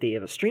that if they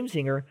have a Stream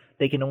Singer,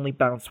 they can only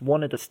bounce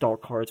one of the stall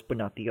cards but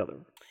not the other.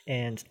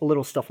 And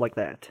little stuff like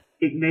that.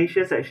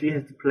 Ignatius actually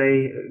has to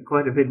play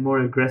quite a bit more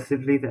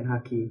aggressively than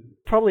Hakim.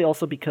 Probably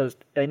also because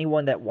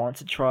anyone that wants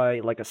to try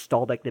a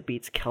stall deck that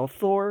beats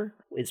Kelthor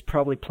is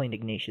probably playing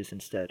Ignatius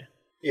instead.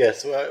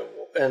 yes,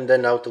 and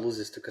then now to lose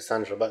is to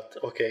Cassandra. But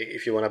okay,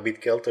 if you want to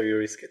beat Keltor, you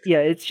risk it. Yeah,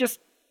 it's just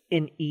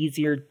an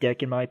easier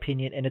deck in my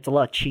opinion, and it's a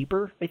lot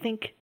cheaper, I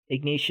think.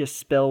 Ignatius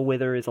Spell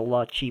Wither is a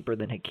lot cheaper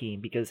than Hakim,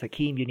 because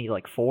Hakim you need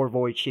 4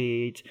 Void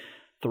Shades,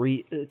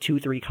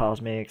 2-3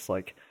 Cosmics,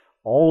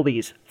 all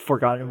these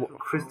Forgotten...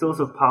 Crystals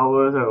of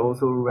Powers are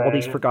also rare. All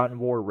these Forgotten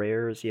War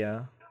rares,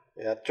 yeah.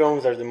 Yeah,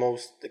 Thrones are the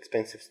most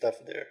expensive stuff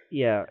there.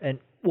 Yeah, and,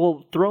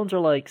 Thrones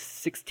are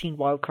 16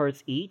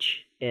 wildcards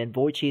each, and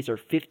Void Shades are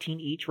 15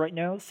 each right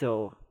now,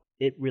 so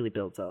it really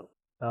builds up.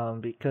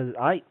 Because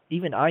I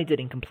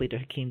didn't complete a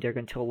Hakim deck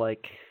until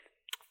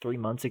 3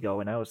 months ago,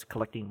 and I was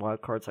collecting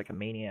wildcards like a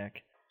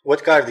maniac.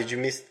 What card did you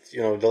miss,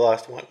 the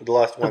last one?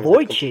 The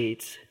Void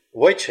Shades.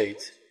 Void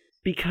Shades?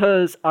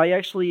 Because I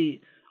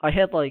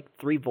had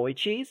 3 Void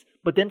Shades,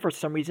 but then for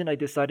some reason I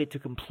decided to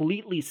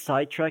completely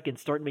sidetrack and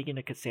start making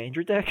a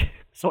Cassandra deck,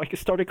 so I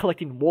started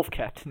collecting Wolf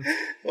Captains.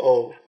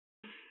 Oh.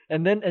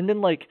 And then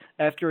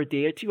after a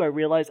day or two, I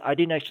realized I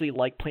didn't actually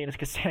like playing as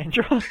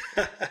Cassandra.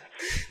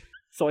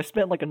 So I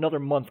spent another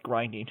month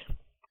grinding.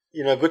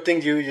 Good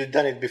thing you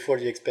done it before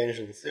the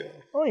expansions.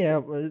 Oh yeah,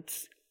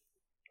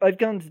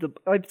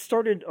 I've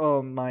started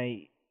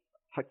my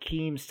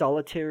Hakim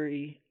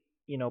solitary,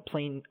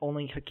 playing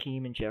only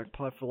Hakim and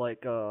Jackpot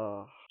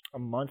for a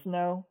month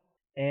now,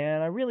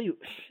 and I really,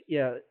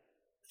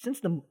 since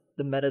the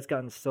meta's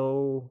gotten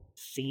so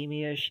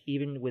samey-ish,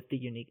 even with the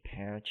unique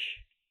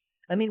patch.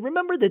 I mean,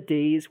 remember the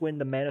days when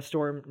the Mana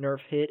Storm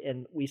nerf hit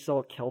and we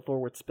saw Kelthor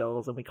with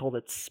spells and we called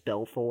it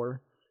Spellthor?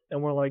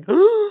 And we're like,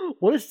 oh,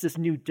 what is this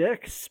new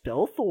deck,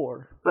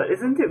 Spellthor? But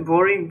isn't it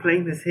boring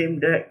playing the same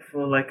deck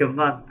for a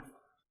month?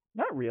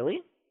 Not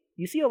really.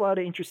 You see a lot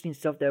of interesting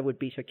stuff that would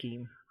beat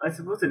Hakim. I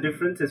suppose the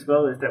difference as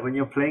well is that when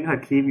you're playing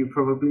Hakim, you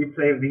probably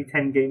play only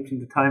 10 games in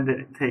the time that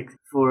it takes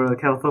for a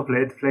Kelthor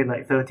player to play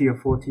 30 or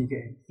 40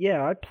 games.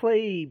 Yeah, I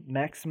play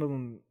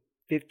maximum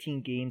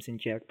 15 games in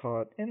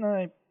Jackpot, and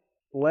the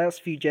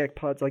last few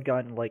Jackpots I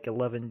got in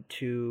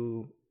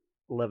 11-2,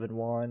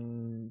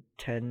 11-1,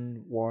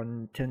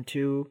 10-1,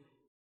 10-2.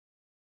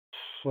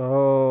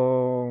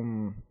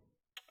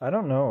 I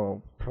don't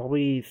know,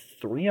 probably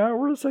 3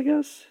 hours, I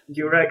guess?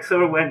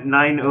 Juraxor went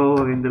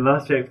 9-0 in the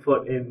last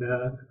jackpot in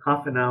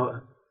half an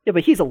hour. Yeah,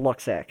 but he's a luck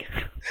sack.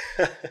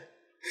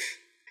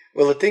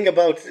 Well, the thing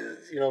about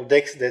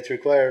decks that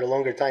require a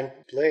longer time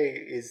to play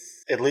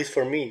is, at least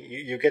for me,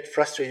 you get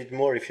frustrated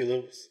more if you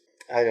lose.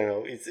 I don't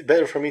know. It's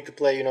better for me to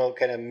play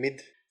kind of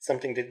mid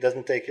something that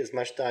doesn't take as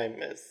much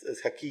time as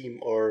Hakim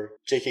or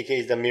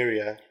JKK's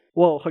Damiria.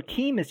 Well,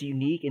 Hakim is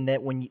unique in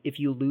that if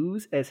you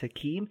lose as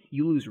Hakim,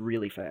 you lose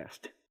really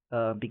fast.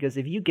 Because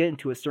if you get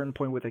into a certain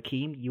point with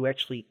Hakim, you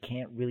actually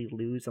can't really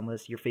lose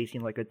unless you're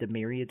facing like a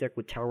Demiria deck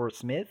with Tower of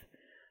Smith.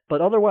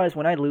 But otherwise,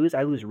 when I lose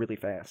really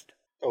fast.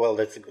 Oh, well,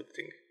 that's a good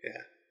thing.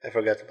 Yeah, I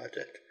forgot about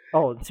that.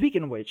 Oh,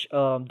 speaking of which,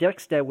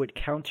 decks that would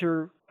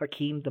counter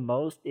Hakim the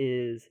most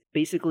is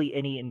basically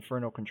any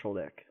Inferno control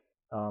deck.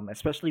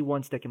 Especially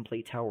ones that can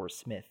play Tower of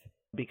Smith.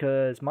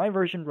 Because my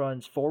version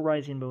runs 4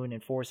 Rising Moon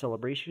and 4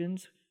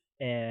 Celebrations,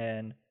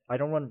 and I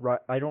don't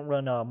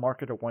run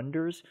Market of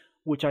Wonders,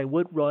 which I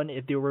would run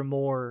if there were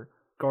more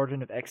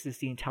Garden of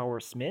Ecstasy and Tower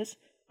of Smiths.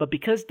 But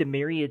because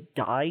Demiria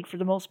died for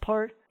the most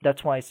part,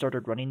 that's why I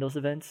started running those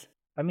events.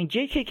 I mean,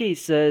 JKK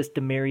says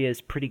Demiria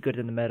is pretty good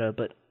in the meta,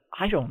 but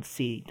I don't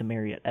see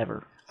Demiria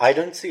ever. I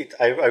don't see it.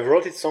 I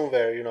wrote it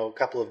somewhere, a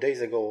couple of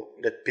days ago,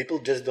 that people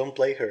just don't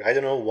play her. I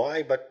don't know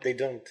why, but they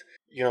don't.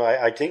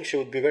 I think she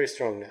would be very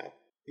strong now.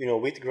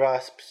 With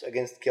Grasps,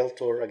 against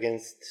Keltor,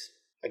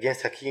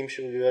 against Hakim,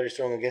 she would be very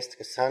strong. Against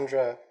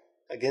Cassandra,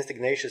 against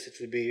Ignatius, it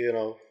would be,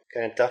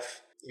 kind of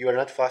tough. You are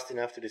not fast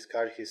enough to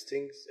discard his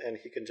things, and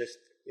he can just,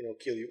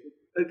 kill you.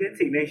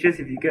 Against Ignatius,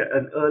 if you get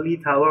an early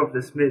Tower of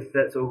the Smith,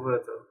 that's over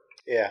though.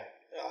 Yeah,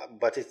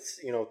 but it's,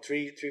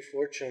 3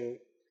 fortune.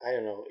 I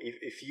don't know.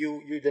 If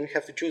you then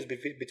have to choose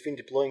between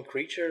deploying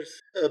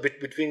creatures,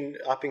 between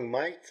upping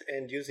might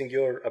and using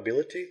your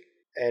ability.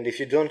 And if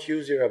you don't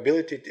use your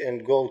ability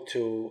and go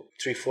to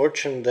 3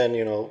 fortune, then,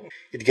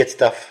 it gets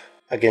tough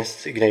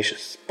against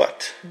Ignatius.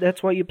 But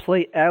that's why you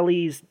play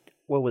Ali's,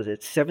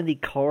 70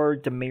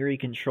 card Demiri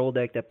control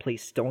deck that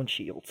plays Stone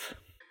Shields.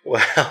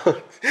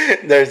 Well,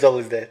 there's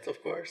always that,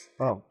 of course.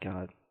 Oh,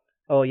 God.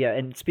 Oh, yeah,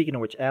 and speaking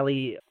of which,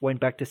 Ali went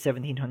back to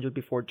 1700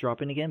 before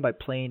dropping again by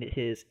playing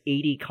his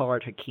 80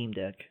 card Hakim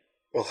deck.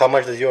 Well, how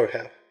much does yours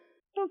have?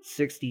 About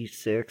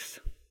 66.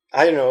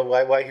 I don't know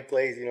why he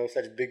plays,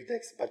 such big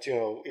decks, but,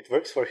 it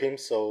works for him,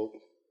 so...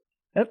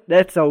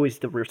 That's always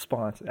the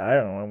response. I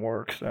don't know, it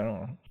works. I don't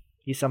know.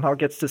 He somehow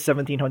gets to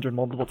 1700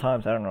 multiple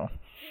times, I don't know.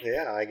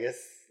 Yeah, I guess,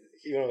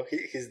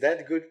 he's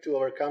that good to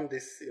overcome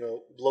this,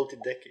 bloated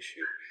deck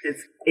issue.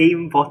 It's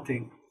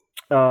aimbotting.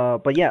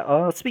 But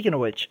yeah, speaking of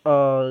which,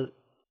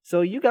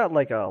 so you got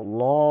like a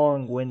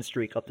long win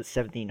streak up to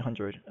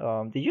 1700.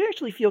 Did you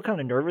actually feel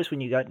kind of nervous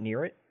when you got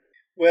near it?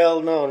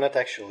 Well, no, not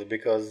actually,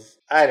 because,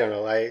 I don't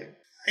know,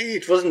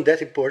 it wasn't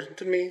that important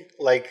to me,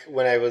 like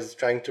when I was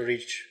trying to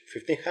reach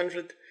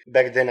 1500.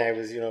 Back then I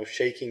was,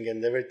 shaking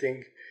and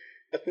everything.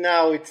 But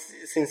now,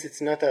 since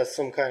it's not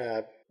some kind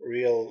of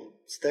real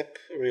step,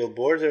 real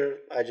border,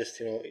 I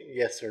just,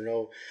 yes or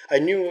no. I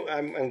knew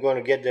I'm going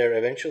to get there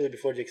eventually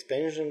before the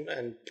expansion,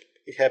 and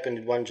it happened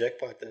in one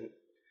jackpot, and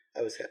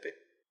I was happy.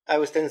 I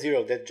was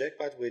 10-0 that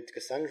jackpot with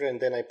Cassandra, and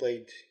then I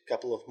played a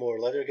couple of more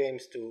ladder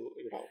games to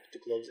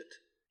close it.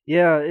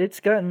 Yeah, it's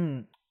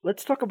gotten...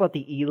 Let's talk about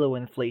the ELO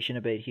inflation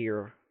a bit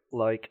here.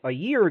 Like, a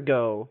year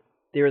ago,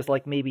 there was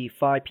like maybe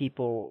 5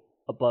 people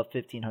above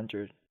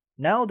 1500.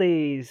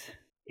 Nowadays,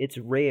 it's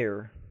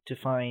rare to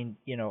find,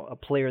 a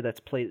player that's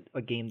played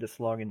a game this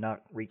long and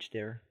not reach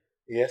there.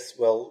 Yes,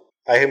 well,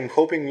 I am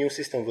hoping new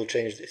system will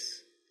change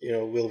this.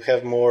 We'll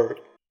have more...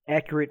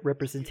 accurate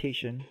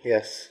representation.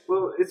 Yes.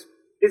 Well,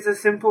 it's a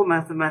simple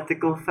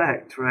mathematical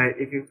fact, right?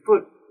 If you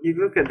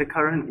look at the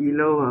current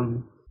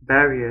ELO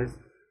barriers,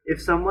 if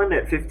someone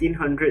at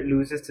 1500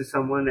 loses to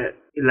someone at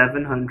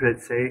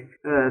 1100, say,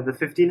 the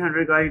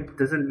 1500 guy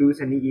doesn't lose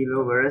any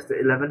ELO, whereas the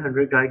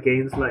 1100 guy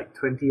gains like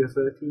 20 or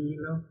 30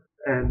 ELO.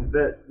 And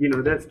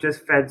that's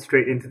just fed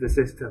straight into the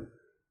system.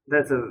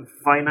 That's a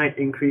finite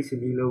increase in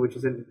ELO which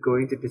isn't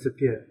going to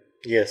disappear.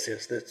 Yes,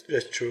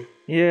 that's true.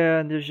 Yeah,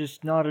 and there's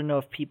just not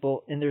enough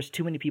people, and there's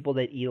too many people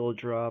that ELO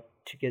drop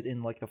to get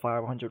in like the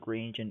 500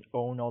 range and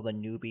own all the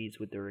newbies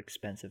with their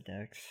expensive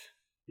decks.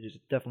 It is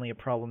definitely a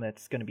problem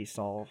that's going to be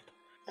solved.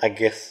 I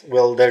guess.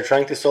 Well, they're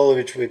trying to solve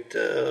it with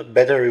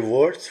better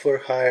rewards for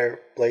higher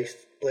placed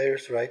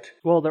players, right?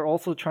 Well, they're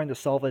also trying to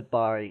solve it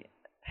by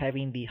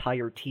having the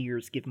higher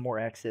tiers give more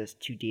access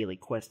to daily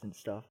quests and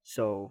stuff.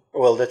 So.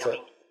 Well,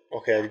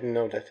 okay. I didn't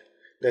know that.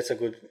 That's a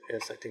good,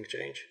 yes, I think,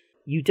 change.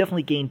 You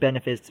definitely gain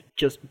benefits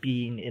just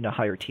being in a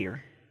higher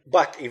tier.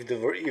 But if the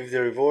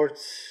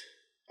rewards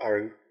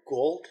are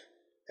gold,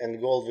 and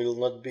gold will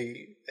not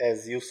be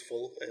as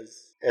useful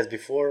as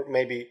before,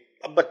 maybe.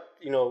 But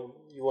you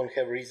won't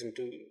have reason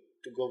to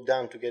go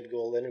down to get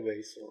gold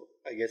anyway. So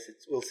I guess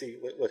we'll see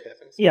what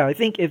happens. Yeah, I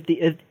think if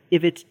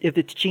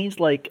it's changed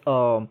like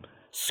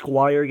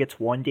Squire gets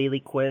 1 daily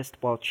quest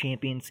while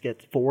Champions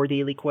gets 4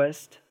 daily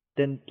quests,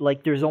 then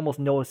like there's almost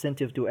no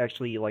incentive to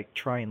actually like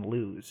try and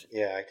lose.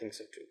 Yeah, I think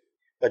so too.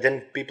 But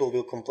then people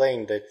will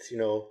complain that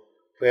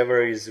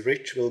whoever is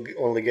rich will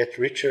only get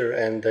richer,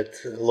 and that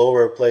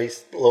lower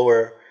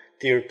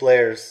tier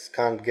players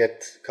can't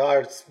get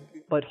cards.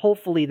 But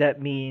hopefully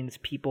that means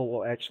people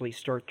will actually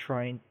start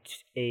trying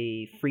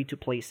a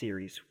free-to-play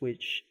series,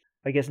 which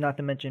I guess not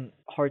to mention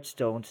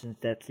Hearthstone, since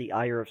that's the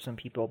ire of some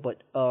people.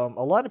 But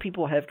a lot of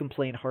people have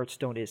complained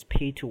Hearthstone is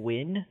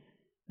pay-to-win.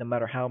 no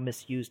matter how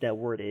misused that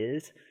word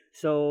is.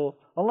 So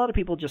a lot of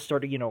people just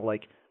started,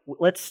 like,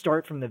 let's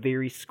start from the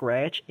very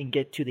scratch and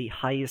get to the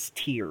highest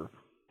tier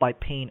by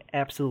paying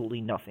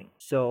absolutely nothing.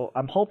 So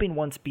I'm hoping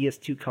once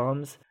BS2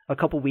 comes, a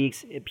couple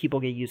weeks, people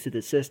get used to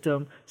the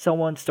system,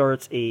 someone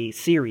starts a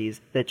series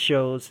that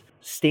shows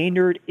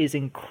standard is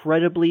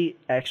incredibly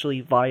actually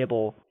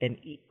viable and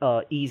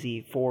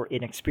easy for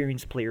an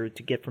experienced player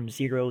to get from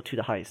 0 to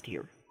the highest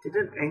tier.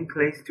 Didn't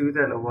Enclaves do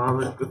that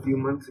a few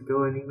months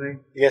ago anyway?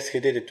 Yes,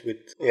 he did it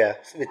with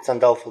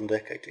Sandalphon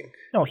deck, I think.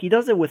 No, he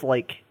does it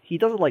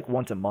like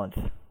once a month.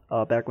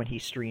 Back when he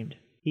streamed,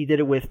 he did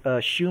it with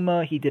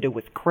Shuma. He did it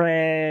with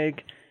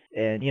Craig,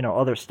 and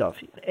other stuff.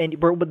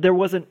 But there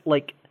wasn't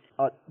like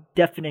a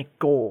definite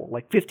goal.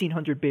 Like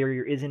 1500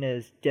 barrier isn't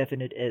as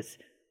definite as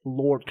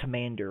Lord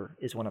Commander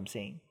is what I'm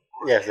saying.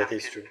 Yes, that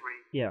is true.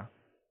 Yeah.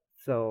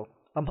 So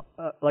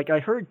I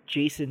heard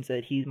Jason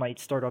said he might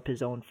start up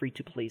his own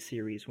free-to-play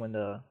series when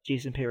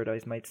Jason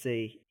Paradise might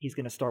say he's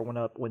gonna start one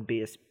up when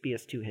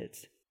BS2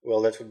 hits.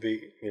 Well, that would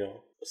be,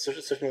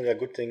 certainly a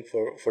good thing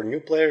for new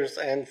players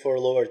and for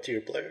lower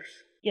tier players.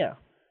 Yeah.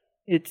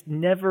 It's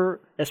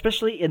never,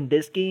 especially in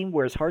this game,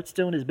 whereas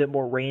Hearthstone is a bit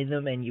more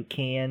random and you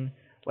can,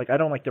 I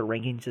don't like the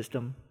ranking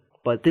system,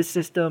 but this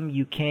system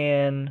you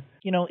can,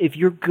 if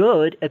you're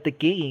good at the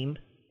game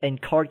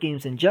and card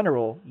games in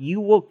general, you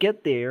will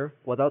get there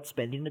without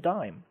spending a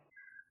dime.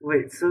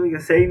 Wait, so you're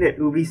saying that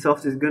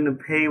Ubisoft is going to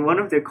pay one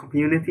of their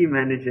community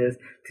managers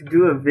to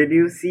do a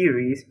video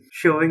series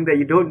showing that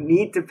you don't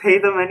need to pay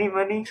them any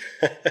money?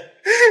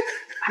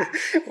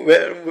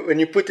 Well, when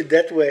you put it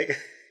that way.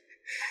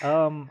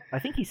 I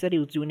think he said he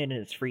was doing it in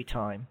his free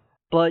time.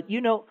 But,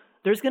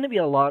 there's going to be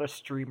a lot of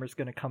streamers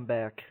going to come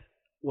back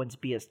once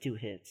BS2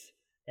 hits.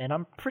 And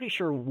I'm pretty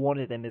sure one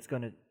of them is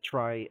going to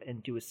try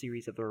and do a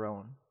series of their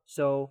own.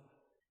 So,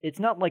 it's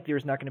not like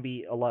there's not going to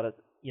be a lot of,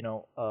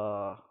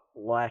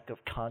 lack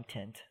of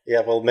content.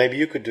 Yeah, well, maybe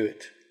you could do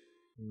it.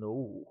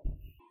 No.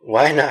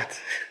 Why not?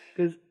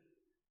 Because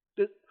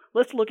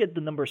let's look at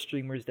the number of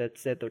streamers that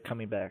said they're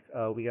coming back.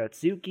 We got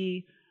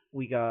Zuki,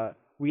 we got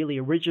Really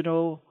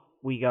Original,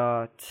 we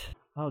got,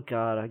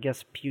 I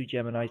guess Pew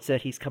Gemini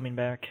said he's coming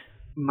back.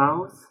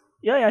 Mouse?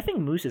 Yeah, I think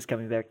Moose is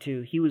coming back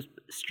too. He was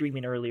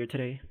streaming earlier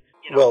today.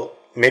 Well,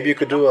 maybe you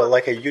could do a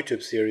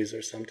YouTube series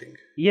or something.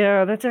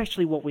 Yeah, that's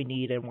actually what we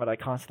need, and what I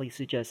constantly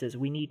suggest is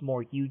we need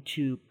more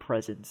YouTube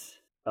presence.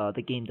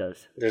 The game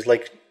does. There's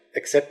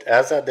except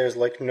Azza, there's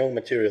no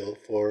material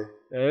for...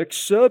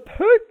 Except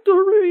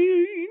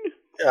Hectorine!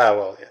 Ah,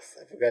 well, yes,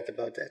 I forgot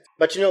about that.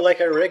 But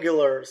a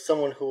regular,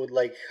 someone who would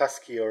like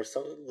Husky or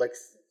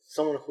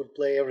someone who would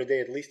play every day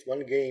at least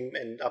one game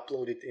and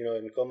upload it,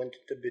 and comment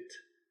it a bit.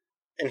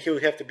 And he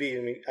would have to be,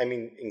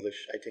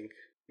 English, I think.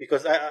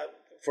 Because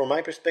from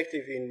my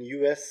perspective, in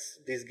US,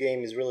 this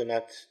game is really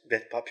not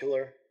that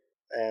popular.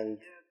 And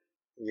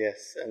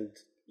yes, and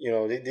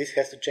this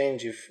has to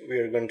change if we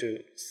are going to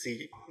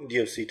see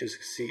DOC to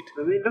succeed.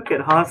 I mean, look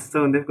at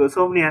Hearthstone. They've got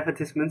so many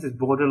advertisements, it's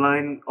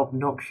borderline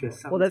obnoxious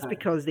sometimes. Well, that's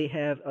because they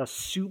have a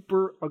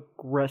super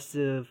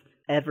aggressive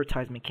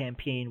advertisement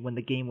campaign when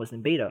the game was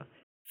in beta.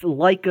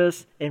 Like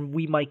us, and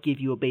we might give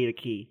you a beta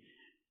key.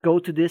 Go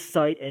to this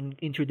site and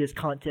enter this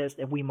contest,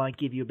 and we might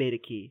give you a beta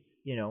key.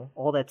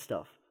 All that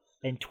stuff.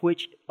 And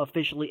Twitch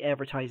officially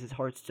advertises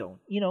Hearthstone.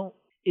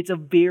 It's a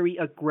very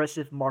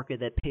aggressive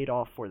market that paid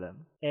off for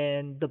them.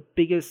 And the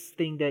biggest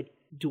thing that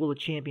Duel of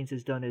Champions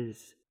has done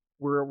is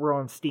we're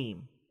on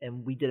Steam,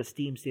 and we did a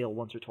Steam sale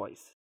once or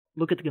twice.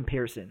 Look at the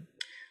comparison.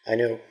 I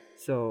know.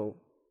 So,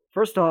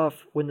 first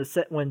off, when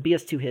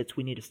BS2 hits,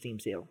 we need a Steam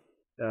sale.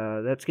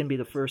 That's going to be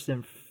the first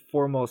and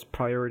foremost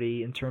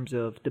priority in terms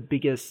of the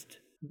biggest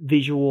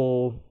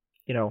visual,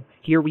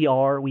 here we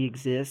are, we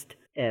exist,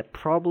 at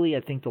probably,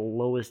 I think, the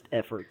lowest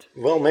effort.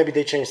 Well, maybe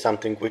they changed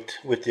something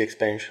with the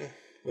expansion.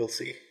 We'll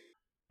see.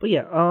 But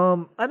yeah,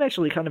 I'm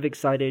actually kind of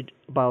excited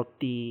about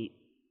the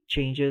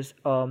changes.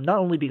 Not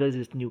only because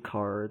it's new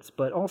cards,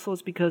 but also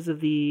it's because of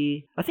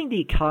I think the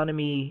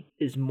economy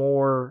is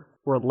more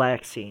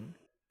relaxing.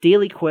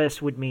 Daily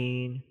quests would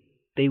mean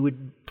they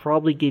would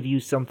probably give you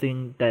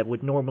something that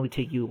would normally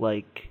take you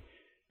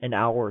an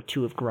hour or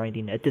two of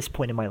grinding at this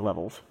point in my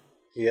levels.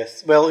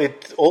 Yes, well,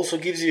 it also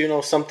gives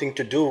you, something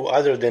to do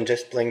other than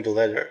just playing the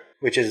ladder,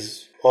 which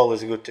is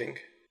always a good thing.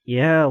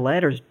 Yeah,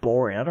 ladder's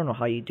boring. I don't know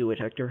how you do it,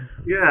 Hector.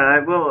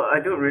 Yeah, I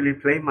don't really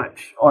play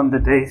much on the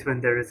days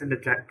when there isn't a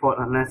jackpot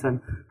unless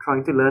I'm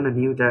trying to learn a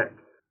new deck.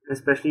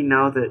 Especially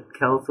now that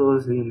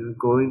Kelthor's been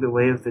going the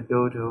way of the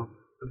dodo.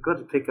 I've got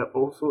to pick up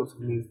all sorts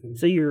of new things.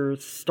 So you're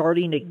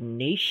starting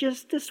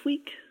Ignatius this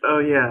week? Oh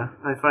yeah,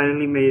 I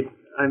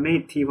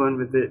made T1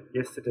 with it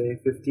yesterday,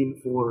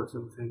 15-4 or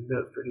something.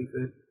 That's pretty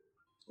good.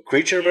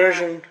 Creature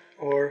version,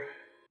 or?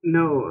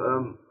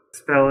 No,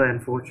 Spell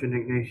and Fortune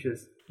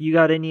Ignatius. You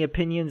got any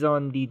opinions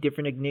on the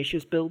different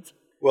Ignatius builds?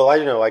 Well, I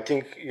don't know. I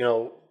think,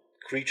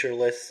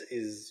 creature-less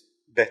is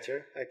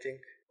better, I think.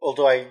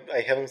 Although I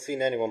haven't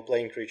seen anyone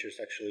playing creatures,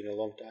 actually, in a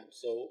long time.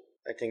 So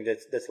I think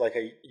that's like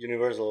a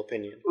universal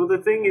opinion. Well, the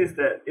thing is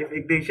that if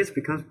Ignatius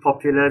becomes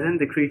popular, then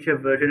the creature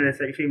version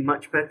is actually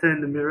much better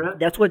in the mirror.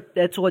 That's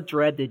what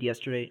Drab did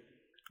yesterday.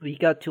 He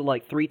got to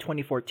like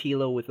 324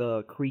 Tilo with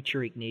a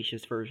creature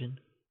Ignatius version.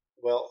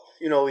 Well,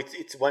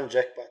 it's one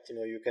jackpot.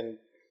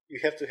 You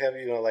have to have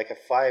like a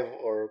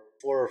 4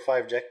 or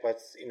 5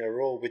 jackpots in a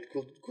row with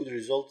good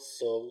results.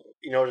 So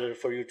in order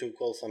for you to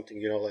call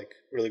something like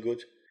really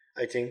good,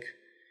 I think.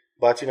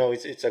 But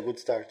it's a good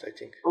start, I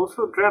think.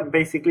 Also, Drab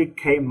basically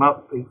came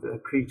up with the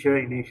creature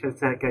Ignatius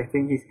deck. I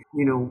think he's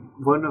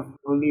one of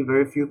only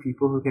very few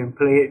people who can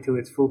play it to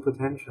its full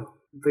potential.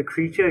 The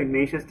creature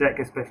Ignatius deck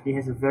especially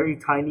has a very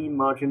tiny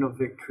margin of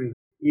victory,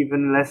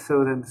 even less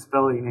so than the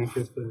spell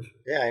Ignatius version.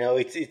 Yeah, I know.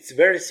 It's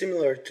very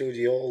similar to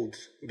the old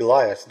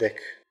Belias deck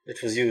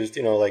that was used,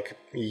 like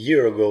a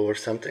year ago or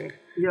something.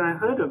 Yeah, I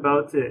heard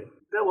about it.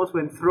 That was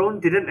when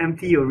Throne didn't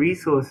empty your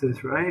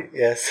resources, right?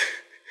 Yes.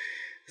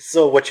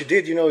 So what you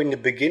did, in the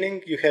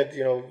beginning, you had,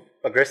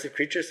 aggressive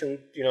creatures and,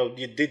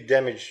 you did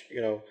damage,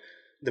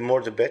 the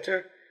more the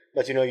better.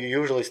 But, you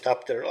usually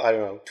stopped there,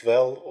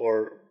 12,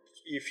 or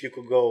if you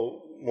could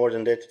go more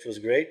than that, it was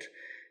great.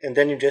 And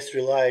then you just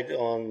relied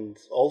on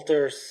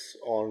altars,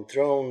 on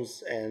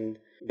thrones, and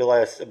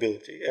Belias'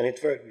 ability. And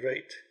it worked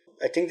great.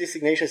 I think this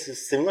Ignatius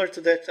is similar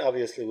to that.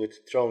 Obviously,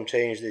 with Throne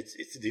changed,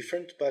 it's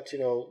different. But,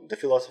 the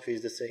philosophy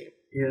is the same.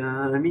 Yeah,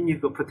 I mean, you've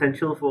got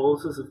potential for all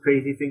sorts of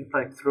crazy things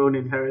like Throne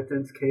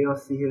Inheritance,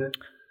 Chaos Seer.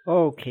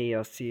 Oh,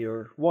 Chaos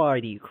Seer, why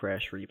do you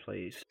crash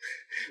replays?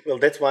 Well,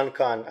 that's one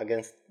con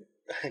against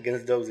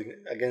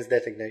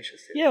that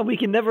Ignatius. Yeah, we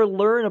can never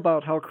learn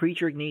about how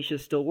creature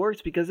Ignatius still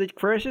works because it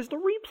crashes the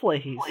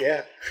replays.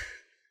 Yeah.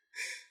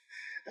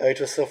 It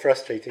was so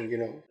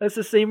frustrating, That's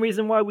the same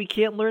reason why we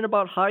can't learn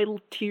about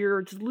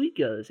high-tier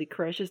Ligas. It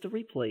crashes the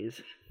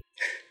replays.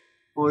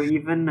 Or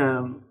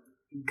even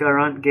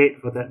Garant Gate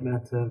for that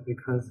matter,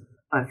 because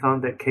I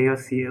found that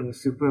Chaos Seer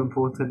was super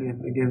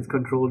important against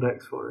control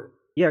decks for it.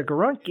 Yeah,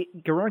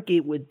 Garant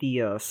Gate with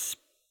the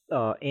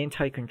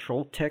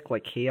anti-control tech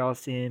like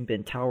Chaos Imp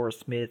and Tower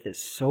Smith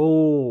is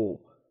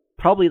so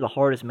probably the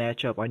hardest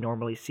matchup I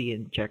normally see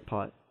in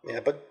Jackpot.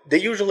 Yeah, but they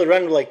usually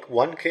run like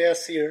one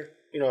Chaos Seer,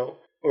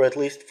 or at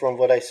least from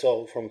what I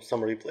saw from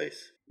some replays.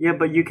 Yeah,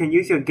 but you can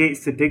use your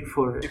gates to dig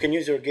for it. You can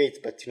use your gates,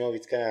 but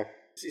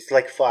it's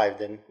like 5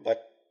 then,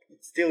 but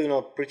it's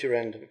still pretty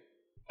random.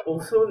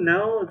 Also,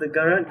 now the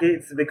Garant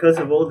Gates, because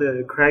of all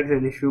the Crags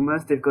and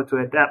Ishumas, they've got to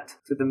adapt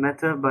to the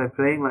meta by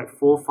playing like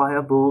 4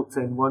 Firebolts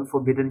and 1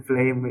 Forbidden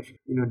Flame, which,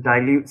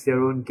 dilutes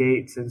their own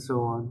gates and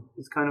so on.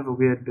 It's kind of a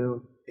weird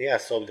build. Yeah, I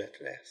saw that,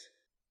 yes.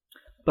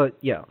 But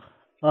yeah.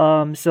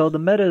 So the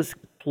meta's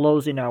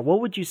closing out.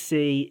 What would you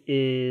say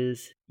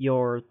is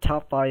your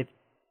top 5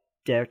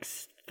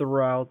 decks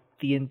throughout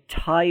the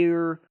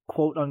entire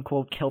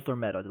quote-unquote Kelthor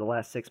meta, the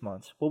last 6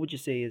 months? What would you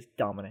say is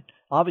dominant?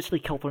 Obviously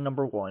Kelthor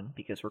number 1,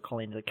 because we're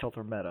calling it the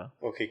Kelthor meta.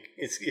 Okay,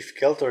 if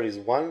Kelthor is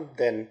 1,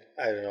 then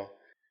I don't know.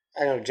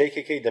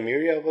 JKK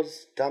Damiria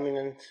was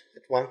dominant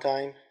at one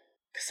time.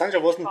 Cassandra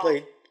wasn't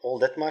played all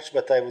that much,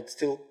 but I would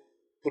still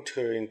put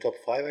her in top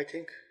 5, I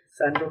think.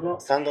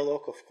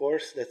 Sandalok, of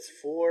course, that's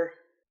 4.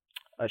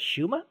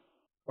 Ashuma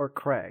or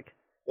Crag?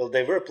 Well,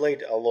 they were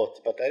played a lot,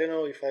 but I don't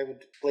know if I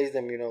would place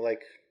them,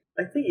 like...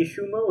 I think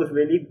Ishuma was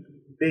really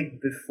big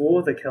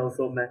before the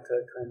Kelthor meta,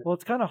 kind of. Well,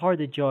 it's kind of hard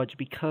to judge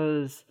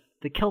because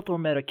the Kelthor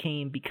meta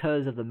came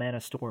because of the Mana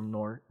Storm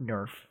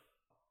nerf,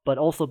 but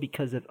also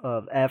because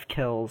of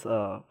Avkel's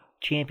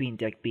champion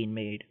deck being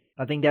made.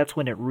 I think that's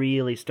when it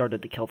really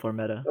started the Kelthor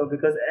meta. Oh,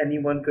 because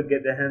anyone could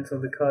get their hands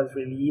on the cards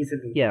really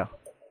easily. Yeah,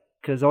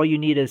 because all you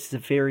need is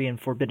Zephyri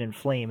and Forbidden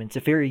Flame, and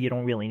Zephyri you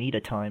don't really need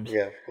at times.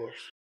 Yeah, of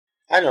course.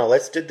 I don't know,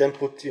 let's then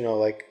put,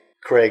 like,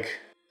 Craig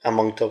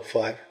among top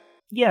 5.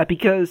 Yeah,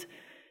 because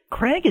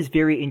Crag is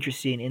very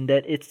interesting in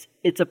that it's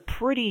a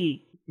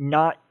pretty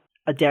not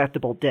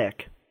adaptable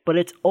deck, but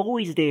it's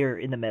always there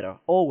in the meta.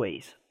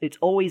 Always. It's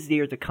always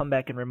there to come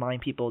back and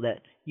remind people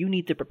that you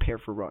need to prepare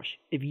for Rush.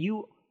 If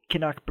you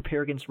cannot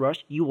prepare against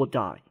Rush, you will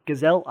die.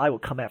 Gazelle, I will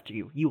come after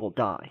you. You will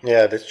die.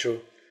 Yeah, that's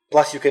true.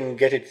 Plus, you can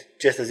get it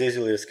just as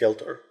easily as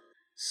Keltor.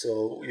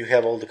 So you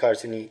have all the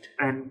cards you need.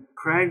 And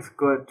Crag's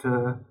got,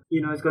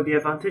 it's got the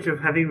advantage of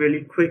having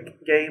really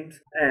quick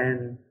games,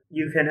 and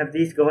you can have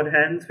these god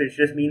hands, which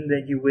just mean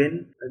that you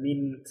win. I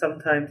mean,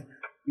 sometimes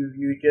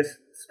you just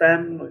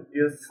spam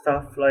your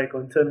stuff like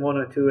on turn 1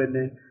 or 2, and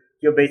then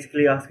you're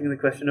basically asking the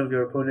question of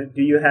your opponent,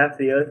 do you have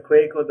the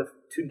Earthquake or the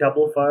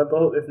double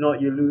Firebolt? If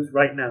not, you lose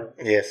right now.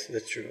 Yes,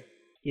 that's true.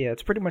 Yeah,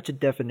 it's pretty much a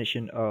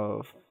definition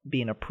of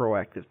being a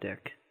proactive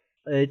deck.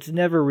 It's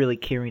never really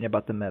caring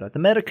about the meta. The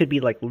meta could be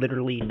like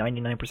literally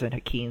 99%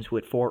 Hakeems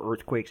with 4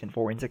 Earthquakes and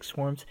 4 Insect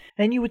Swarms,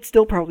 and you would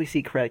still probably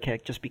see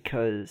Kratkack just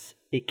because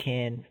it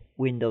can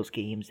win those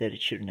games that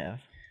it shouldn't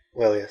have.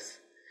 Well, yes.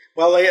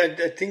 Well,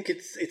 I think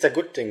it's a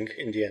good thing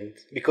in the end,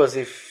 because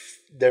if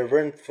there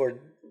weren't for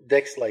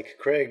decks like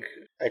Craig,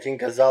 I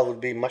think Ghazal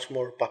would be much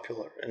more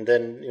popular, and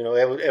then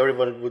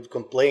everyone would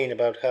complain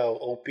about how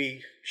OP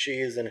she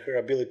is and her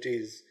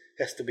abilities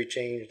has to be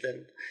changed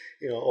and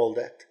all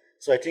that.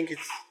 So I think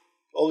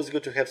Always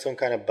good to have some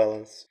kind of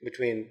balance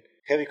between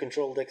heavy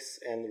control decks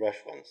and rush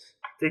ones.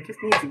 They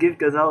just need to give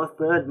Gazelle a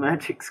third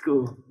magic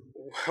school.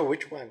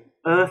 Which one?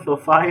 Earth or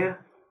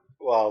fire?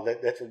 Wow,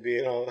 that would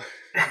be,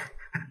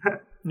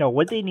 No,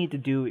 what they need to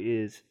do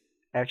is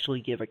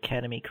actually give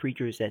Academy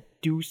creatures that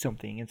do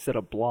something instead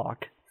of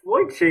block.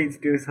 Void Shades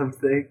do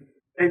something.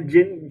 And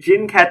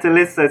Jin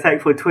Catalysts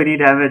attack for 20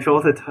 damage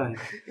all the time.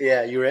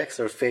 Yeah, your ex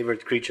our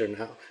favorite creature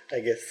now, I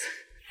guess.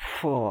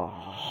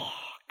 Oh,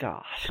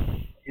 God.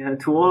 Yeah,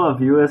 to all our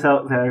viewers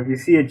out there, if you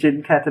see a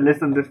Jin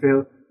Catalyst on the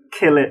field,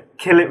 kill it.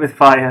 Kill it with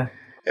fire.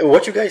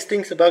 What you guys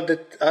think about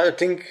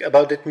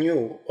that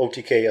new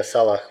OTK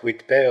Asala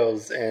with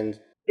Peos and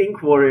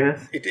Ink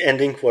Warriors.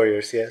 Ink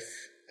Warriors? Yes,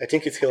 I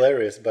think it's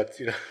hilarious, but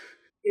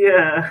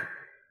Yeah.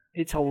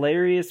 It's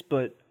hilarious,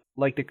 but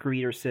like the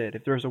creator said,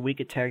 if there's a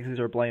weak attacks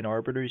or blind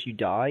arbiters, you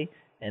die,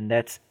 and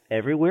that's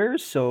everywhere,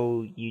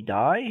 so you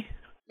die?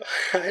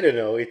 I don't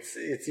know. It's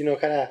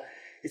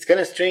kind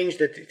of strange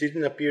that it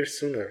didn't appear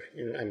sooner.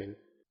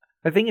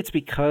 I think it's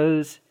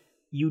because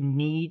you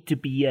need to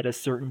be at a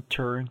certain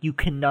turn. You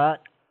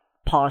cannot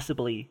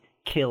possibly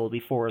kill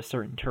before a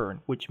certain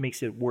turn, which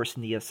makes it worse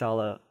than the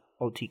Asala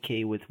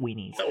OTK with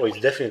weenies. Oh,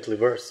 it's definitely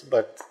worse,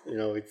 but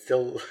it's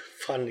still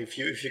fun if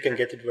you can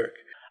get it work.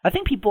 I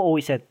think people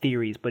always had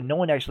theories, but no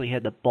one actually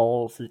had the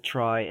balls to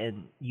try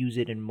and use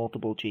it in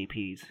multiple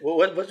JPs. Well,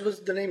 what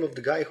was the name of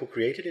the guy who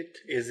created it?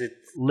 Is it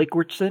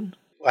Liquidson?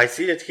 I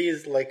see that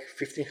he's like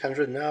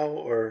 1500 now,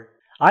 or...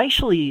 I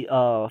actually,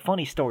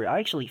 funny story, I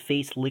actually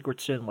faced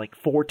Liquidson like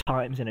 4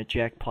 times in a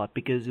jackpot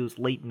because it was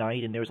late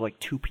night and there was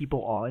like 2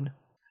 people on.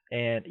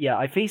 And yeah,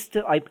 I faced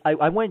him,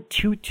 I went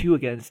 2-2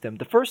 against him.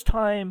 The first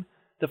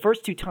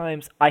 2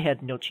 times, I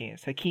had no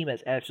chance. Hakeem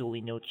has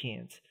absolutely no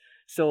chance.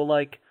 So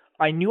like,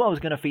 I knew I was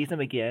going to face him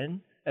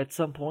again at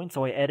some point,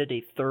 so I added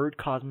a 3rd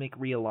Cosmic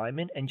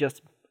Realignment and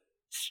just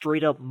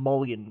straight up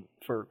mulligan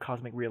for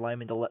Cosmic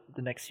Realignment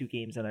the next 2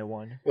 games, and I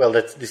won. Well,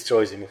 that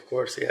destroys him, of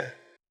course, yeah.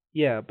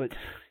 Yeah, but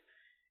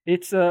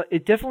it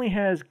definitely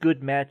has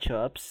good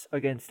matchups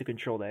against the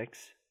control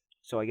decks,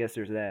 so I guess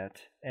there's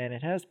that. And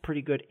it has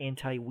pretty good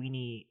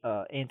anti-weenie,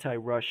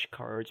 anti-rush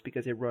cards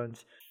because it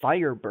runs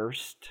Fire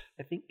Burst,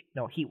 I think?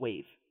 No, Heat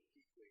Wave.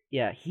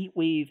 Yeah, Heat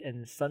Wave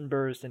and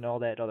Sunburst and all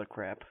that other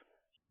crap.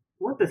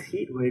 What does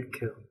Heat Wave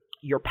kill?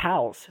 Your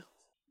pals.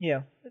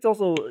 Yeah, it's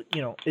also,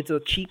 it's a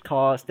cheap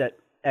cost that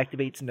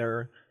activates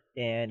Ner,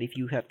 and if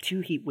you have 2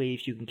 Heat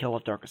Waves, you can kill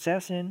off Dark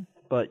Assassin,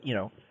 but,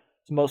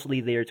 it's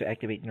mostly there to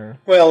activate Ner.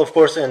 Well, of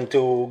course, and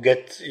to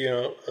get,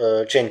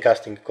 chain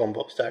casting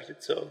combo started,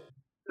 so...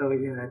 Oh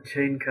yeah,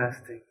 chain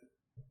casting.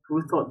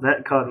 Who thought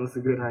that card was a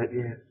good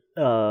idea?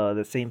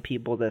 The same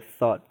people that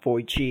thought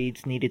Void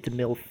Shades needed to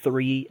mill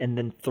 3 and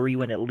then 3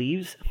 when it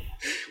leaves.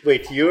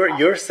 Wait,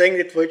 you're saying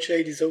that Void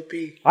Shade is OP?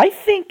 I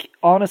think,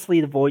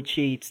 honestly, the Void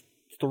Shades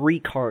 3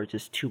 cards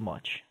is too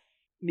much.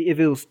 If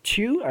it was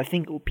 2, I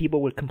think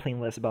people would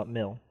complain less about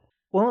mill.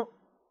 Well,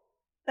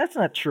 that's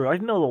not true.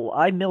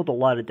 I milled a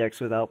lot of decks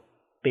without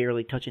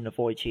barely touching the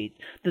Void Shades.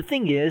 The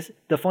thing is,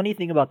 the funny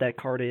thing about that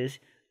card is,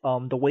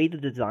 the way they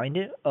designed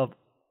it, of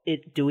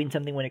it doing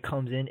something when it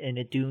comes in and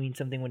it doing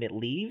something when it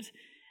leaves,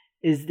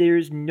 is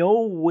there's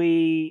no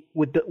way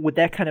with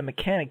that kind of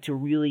mechanic to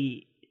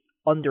really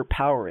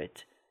underpower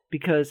it,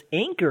 because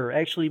Anchor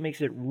actually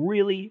makes it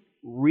really,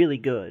 really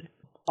good.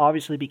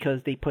 Obviously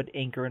because they put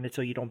Anchor in it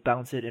so you don't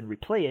bounce it and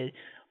replay it,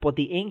 but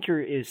the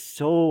Anchor is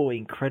so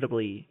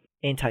incredibly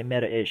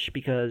anti-meta-ish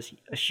because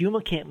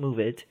Ashuma can't move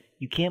it,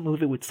 you can't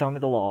move it with Song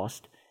of the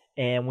Lost,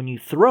 and when you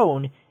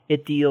thrown,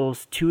 it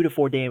deals 2 to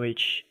 4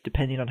 damage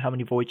depending on how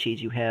many Void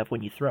Shades you have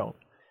when you thrown.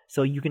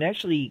 So you can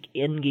actually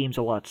end games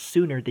a lot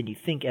sooner than you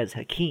think as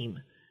Hakeem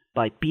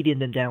by beating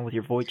them down with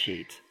your Void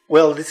Shades.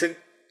 Well,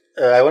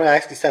 I want to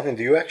ask you something.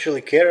 Do you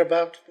actually care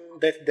about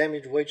that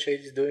damage Void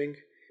Shade is doing?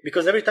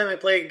 Because every time I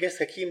play against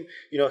Hakeem,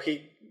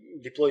 he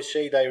deploys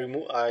Shade, I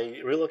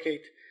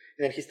relocate,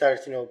 and then he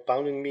starts,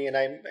 pounding me, and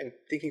I'm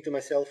thinking to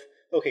myself,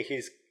 okay,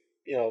 he's,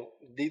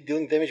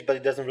 dealing damage, but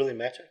it doesn't really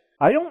matter.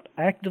 I don't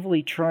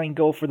actively try and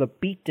go for the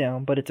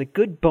beatdown, but it's a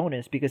good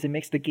bonus because it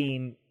makes the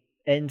game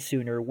end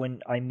sooner when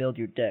I milled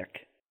your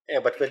deck. Yeah,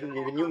 but when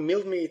you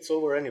milled me, it's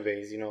over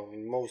anyways,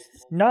 in most...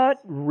 Not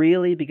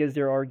really, because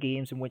there are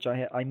games in which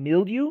I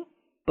milled you,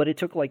 but it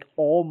took like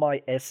all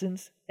my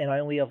essence, and I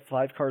only have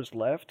 5 cards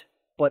left,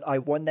 but I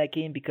won that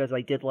game because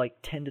I did like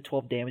 10 to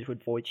 12 damage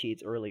with Void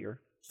Shades earlier,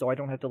 so I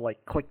don't have to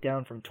like click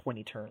down from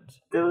 20 turns.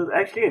 There was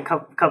actually a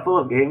couple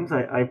of games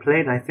I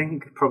played, I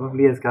think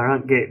probably as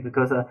Garant Gate,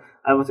 because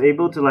I was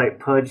able to like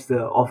purge the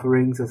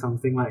offerings or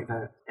something like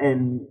that,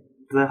 and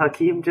the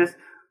Hakeem just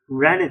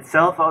ran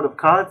itself out of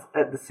cards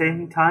at the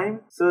same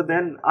time. So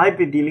then I'd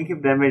be dealing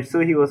him damage, so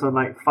he was on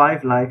like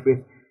 5 life with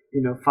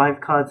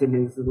 5 cards in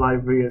his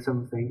library or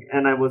something,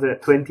 and I was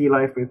at 20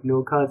 life with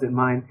no cards in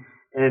mine,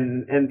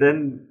 and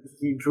then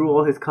he drew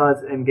all his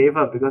cards and gave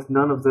up because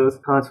none of those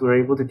cards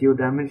were able to deal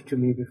damage to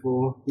me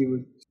before he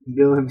would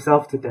deal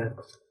himself to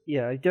death.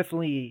 Yeah, I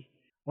definitely,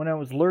 when I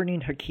was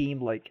learning Hakeem,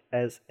 like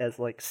as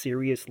like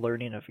serious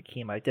learning of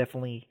Hakeem, I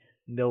definitely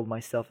milled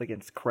myself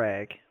against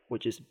Crag,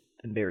 which is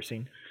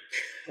embarrassing.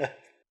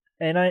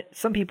 And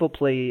some people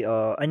play.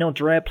 I know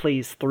Drab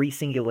plays 3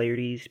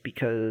 singularities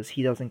because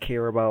he doesn't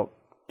care about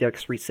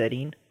decks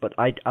resetting. But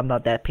I'm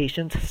not that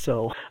patient,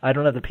 so I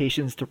don't have the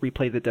patience to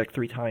replay the deck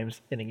 3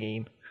 times in a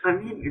game. I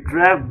mean,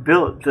 Drab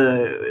built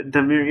the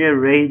Demiria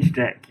Rage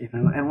deck,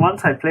 and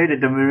once I played a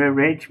Demiria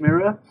Rage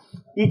mirror,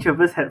 each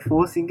of us had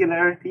 4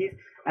 singularities,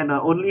 and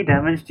our only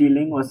damage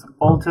dealing was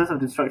Altars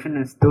of Destruction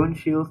and Stone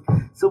Shields,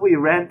 so we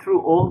ran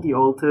through all the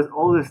altars,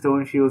 all the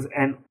stone shields,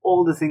 and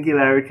all the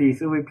singularities,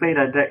 so we played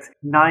our decks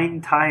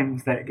 9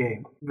 times that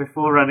game,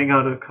 before running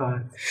out of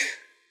cards.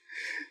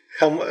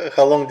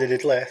 How long did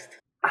it last?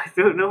 I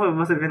don't know, it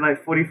must have been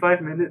like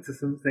 45 minutes or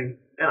something.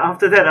 And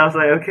after that, I was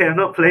like, okay, I'm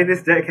not playing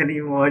this deck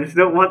anymore. I just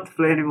don't want to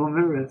play any more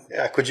mirrors.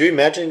 Yeah, could you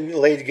imagine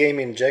late game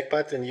in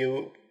Jackpot and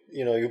you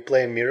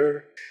play a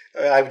mirror?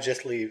 I would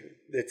just leave.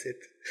 That's it.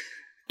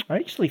 I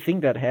actually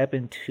think that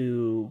happened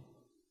to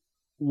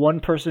one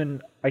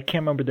person. I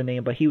can't remember the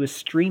name, but he was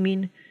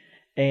streaming,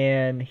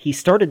 and he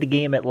started the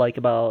game at like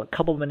about a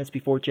couple minutes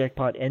before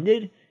Jackpot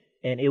ended,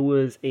 and it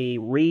was a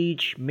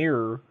Rage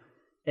mirror.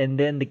 And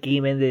then the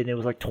game ended, and it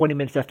was like 20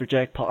 minutes after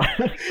Jackpot,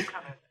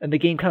 and the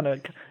game kind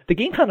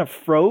of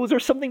froze or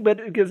something, but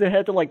because it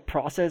had to like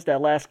process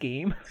that last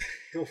game.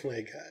 Oh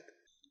my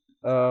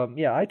god.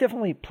 Yeah, I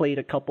definitely played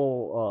a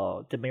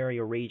couple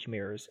Demiria Rage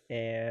mirrors,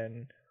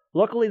 and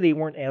luckily they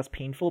weren't as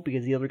painful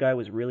because the other guy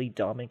was really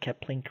dumb and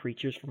kept playing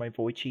creatures for my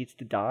void cheats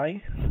to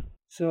die.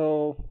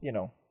 So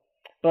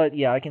but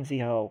yeah, I can see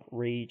how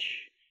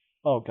Rage.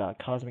 Oh god,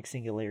 Cosmic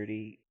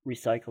Singularity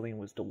recycling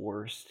was the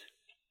worst.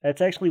 That's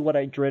actually what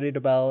I dreaded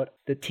about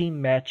the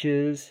team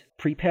matches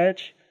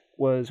pre-patch,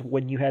 was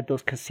when you had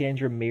those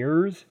Cassandra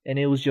mirrors, and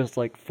it was just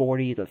like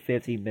 40 to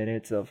 50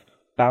 minutes of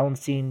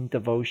bouncing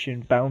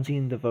devotion,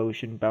 bouncing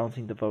devotion,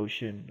 bouncing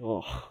devotion.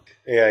 Ugh.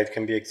 Yeah, it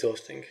can be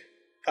exhausting.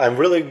 I'm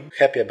really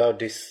happy about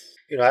this.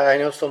 I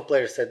know some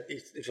players said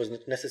it was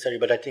not necessary,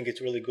 but I think it's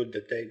really good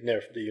that they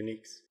nerfed the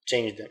uniques,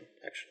 changed them,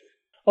 actually.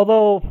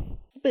 Although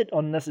a bit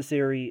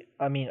unnecessary.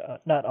 I mean,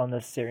 not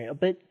unnecessary. A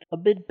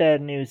bit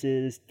bad news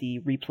is the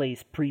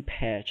replays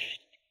pre-patch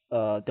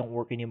don't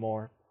work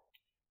anymore.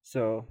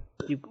 So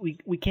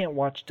we can't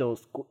watch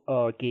those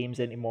games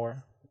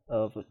anymore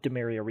of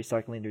Demiria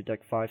recycling their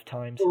deck 5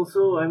 times.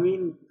 Also, I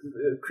mean,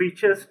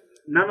 creatures.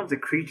 None of the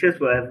creatures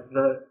were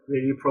ever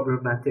really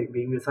problematic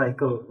being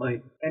recycled.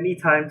 Like,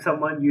 anytime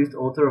someone used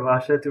Altar of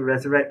Asha to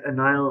resurrect a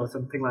Nile or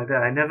something like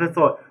that, I never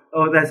thought,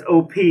 oh, that's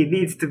OP,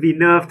 needs to be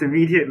nerfed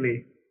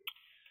immediately.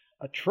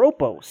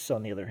 Atropos,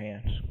 on the other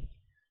hand.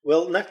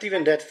 Well, not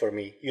even that for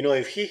me.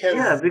 If he has...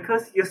 Yeah,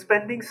 because you're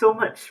spending so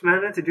much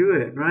mana to do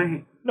it,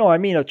 right? No, I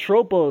mean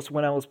Atropos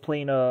when I was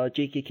playing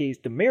JKK's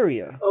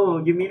Demiria.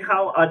 Oh, you mean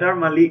how Adar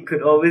Malik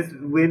could always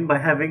win by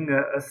having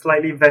a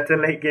slightly better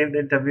late game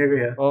than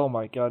Demiria? Oh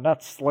my god,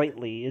 not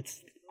slightly.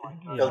 It's...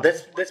 Well,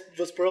 that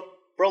was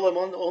problem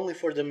only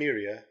for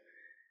Demiria.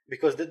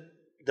 Because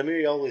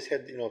Demiria always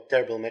had,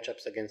 terrible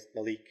matchups against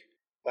Malik.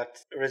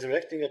 But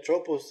resurrecting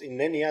Atropos in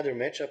any other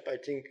matchup, I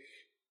think,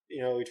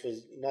 it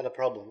was not a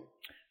problem.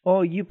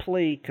 Oh, you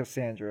play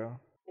Cassandra.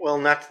 Well,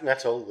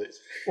 not always.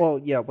 Well,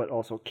 yeah, but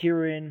also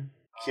Kirin.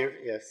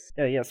 Yes.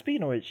 Yeah,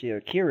 speaking of which,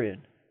 Kirin.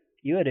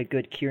 You had a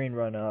good Kirin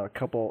run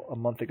a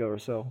month ago or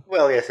so.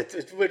 Well, yes,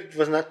 it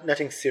was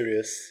nothing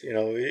serious.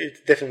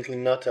 It's definitely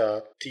not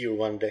a tier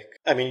 1 deck.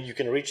 I mean, you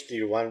can reach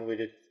tier 1 with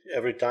it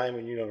every time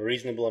in, a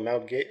reasonable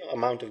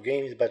amount of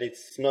games, but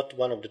it's not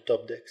one of the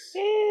top decks.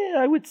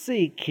 I would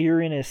say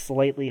Kirin is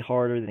slightly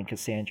harder than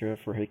Cassandra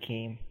for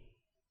Hakeem.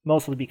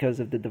 Mostly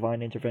because of the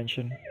Divine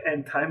Intervention.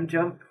 And Time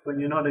Jump when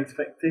you're not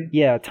expecting.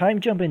 Yeah,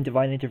 Time Jump and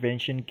Divine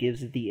Intervention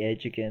gives it the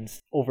edge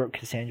over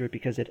Cassandra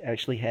because it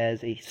actually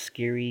has a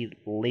scary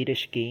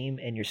late-ish game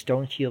and your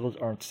Stone Shields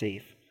aren't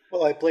safe.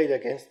 Well, I played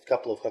against a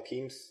couple of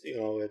Hakeems.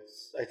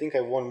 I think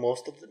I won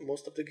most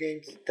of the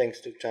games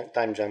thanks to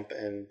Time Jump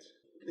and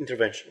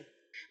Intervention.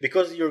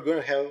 Because you're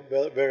going to have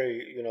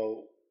very,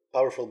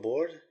 powerful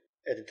board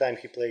at the time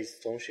he plays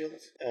Stone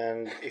Shields,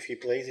 and if he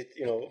plays it,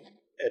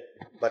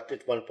 but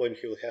at one point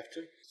he will have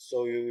to.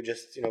 So you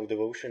just,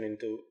 devotion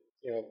into,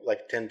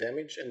 like 10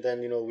 damage, and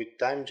then, with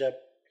time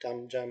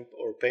jump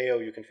or Peo,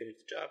 you can finish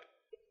the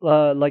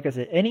job. Like I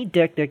said, any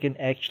deck that can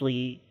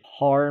actually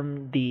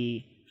harm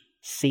the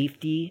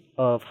safety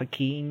of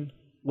Hakeem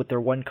with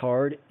their one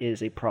card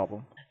is a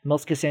problem.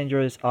 Most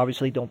Cassandras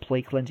obviously don't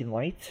play Cleansing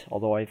Light,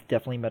 although I've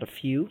definitely met a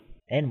few,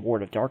 and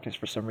Ward of Darkness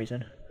for some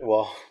reason.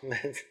 Wow.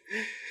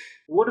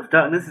 Ward of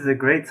Darkness is a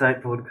great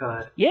sideboard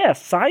card. Yeah,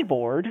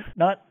 sideboard,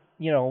 not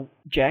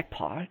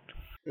Jackpot.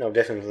 No,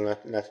 definitely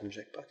not in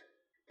Jackpot.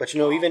 But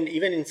even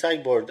in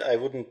sideboard, I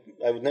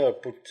would never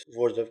put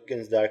Ward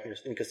Against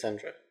Darkness in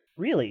Cassandra.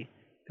 Really?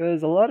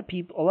 Because a lot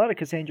of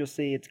Cassandras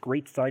say it's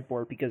great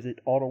sideboard because it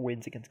auto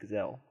wins against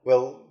Gazelle.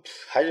 Well,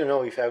 I don't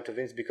know if auto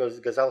wins because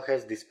Gazelle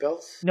has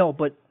dispels. No,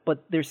 but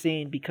they're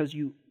saying because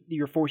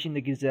you're forcing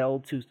the Gazelle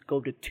to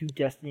go to 2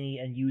 Destiny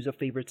and use a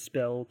favorite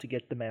spell to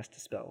get the Master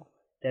Spell.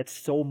 That's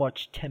so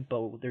much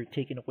tempo they're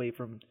taking away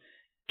from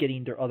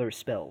getting their other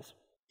spells.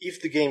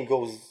 If the game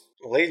goes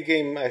Late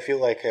game, I feel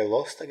like I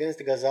lost against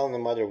the Gazelle no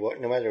matter what.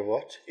 No matter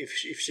what, if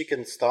she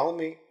can stall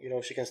me,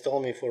 she can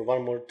stall me for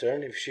one more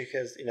turn. If she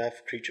has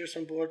enough creatures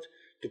on board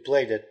to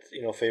play that,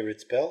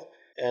 favorite spell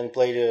and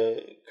play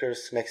the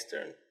curse next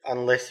turn,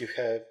 unless you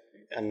have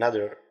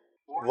another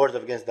Ward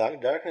of Against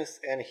Darkness,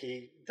 and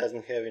he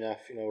doesn't have enough,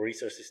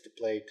 resources to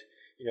play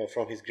it,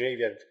 from his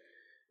graveyard.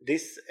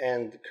 This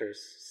and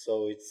curse.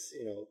 So it's,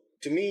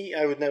 to me,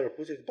 I would never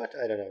put it, but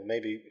I don't know.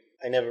 Maybe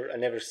I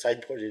never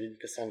sideboarded in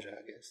Cassandra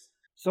against.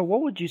 So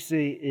what would you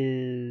say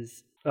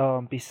is,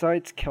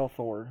 besides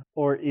Kelthor,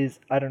 or is,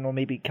 I don't know,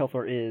 maybe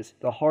Kelthor is,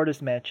 the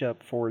hardest matchup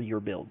for your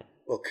build?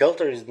 Well,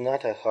 Kelthor is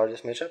not a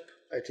hardest matchup.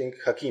 I think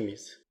Hakim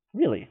is.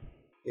 Really?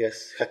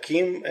 Yes,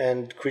 Hakim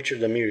and Creature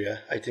Damiria.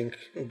 I think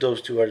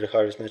those two are the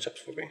hardest matchups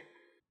for me.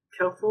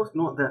 Kelthor's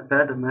not that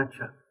bad a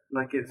matchup.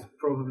 Like, it's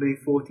probably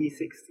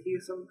 40-60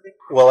 or something.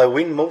 Well, I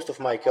win most of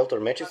my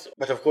Kelthor matches,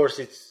 but of course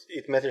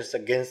it matters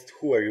against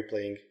who are you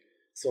playing.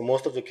 So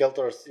most of the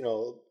Kelthors,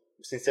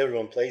 since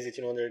everyone plays it,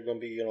 there are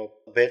going to be,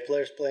 bad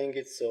players playing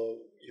it, so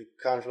you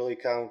can't really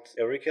count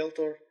every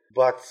Kelthor.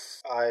 But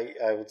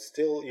I would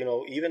still,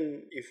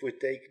 even if we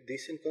take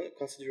this in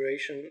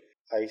consideration,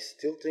 I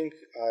still think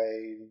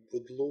I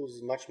would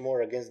lose much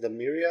more against the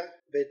Myria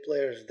bad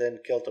players than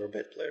Kelthor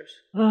bad players.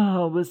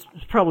 Oh, it's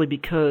probably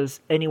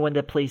because anyone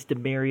that plays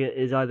Demaria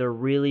is either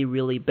really,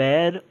 really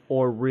bad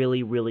or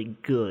really, really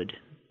good.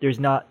 There's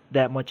not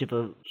that much of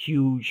a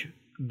huge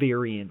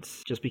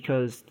variance just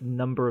because the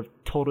number of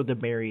total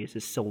Demarias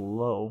is so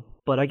low.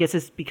 But I guess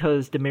it's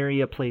because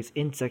Demaria plays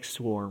Insect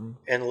Swarm.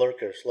 And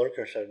Lurkers.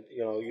 Lurkers are,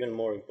 even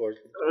more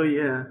important. Oh,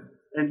 yeah.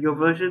 And your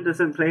version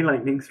doesn't play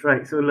Lightning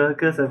Strike, so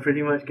Lurkers are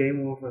pretty much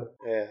game over.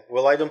 Yeah.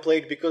 Well, I don't play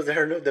it because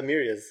there are no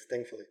Demirias,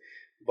 thankfully.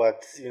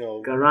 But,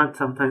 Garant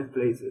sometimes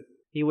plays it.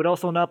 He would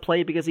also not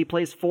play because he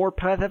plays 4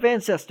 Path of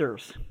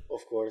Ancestors.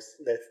 Of course,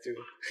 that's true.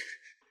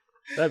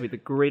 That'd be the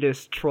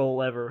greatest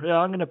troll ever. Yeah,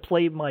 I'm gonna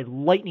play my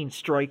Lightning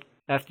Strike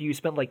after you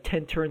spent like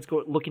 10 turns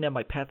looking at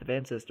my Path of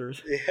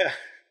Ancestors. Yeah.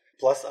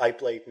 Plus, I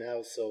play it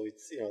now, so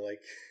it's,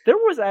 There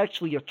was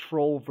actually a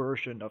troll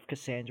version of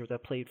Cassandra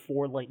that played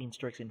 4 Lightning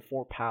Strikes and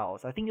 4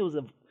 POWs. I think it was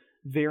a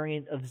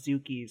variant of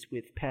Zuki's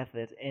with Path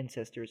of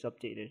Ancestors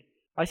updated.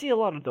 I see a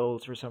lot of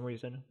those for some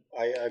reason.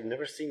 I've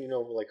never seen,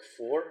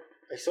 4.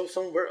 I saw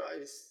somewhere,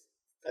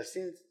 I've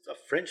seen a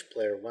French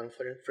player, one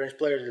French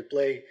player that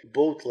play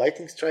both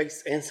Lightning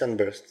Strikes and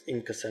Sunburst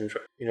in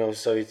Cassandra.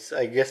 So it's,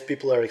 I guess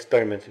people are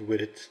experimenting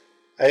with it.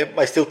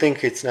 I still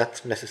think it's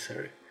not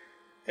necessary,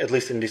 at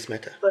least in this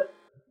meta. But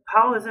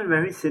POW isn't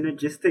very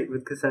synergistic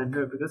with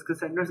Cassandra because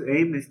Cassandra's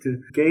aim is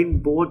to gain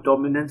board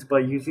dominance by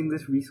using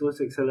this resource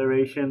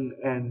acceleration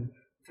and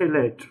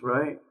tillage,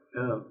 right?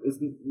 It's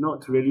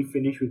not to really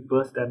finish with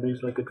burst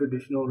damage like a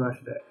traditional rush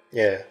deck.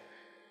 Yeah.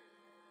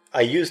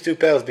 I use 2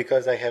 pals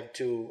because I have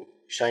 2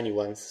 shiny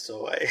ones,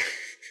 so I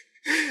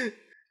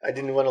I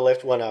didn't want to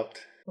left one out.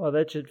 Well,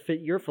 that should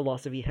fit your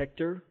philosophy,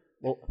 Hector.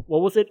 Well,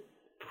 what was it?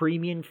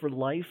 Premium for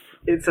life?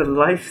 It's a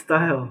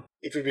lifestyle.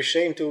 It would be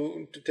shame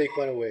to take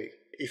one away.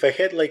 If I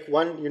had like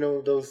one,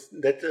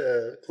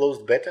 that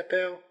closed beta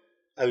pal,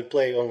 I would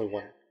play only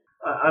one.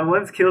 I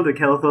once killed a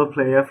Kelthor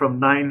player from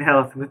 9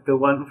 health with the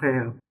 1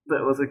 fail.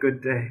 That was a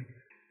good day.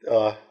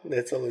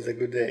 That's always a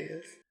good day,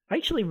 yes. I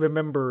actually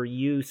remember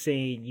you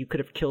saying you could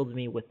have killed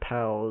me with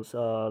pals.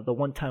 The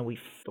one time we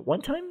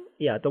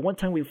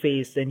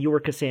faced, and you were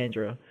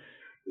Cassandra.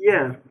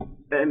 Yeah,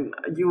 and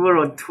you were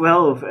on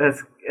 12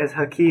 as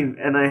Hakim,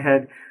 and I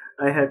had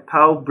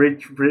POW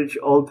bridge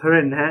altar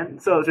in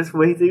hand, so I was just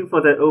waiting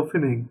for that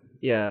opening.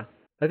 Yeah,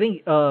 I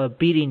think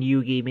beating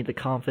you gave me the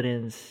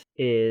confidence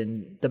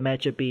in the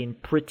matchup being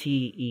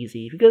pretty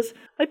easy because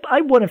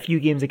I won a few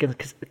games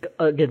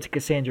against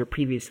Cassandra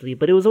previously,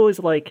 but it was always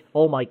like,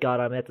 oh my god,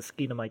 I'm at the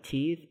skin of my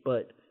teeth.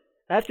 But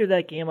after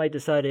that game, I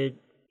decided,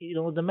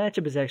 the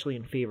matchup is actually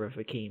in favor of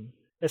Hakim.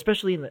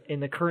 Especially in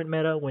the current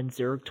meta when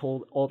Zerg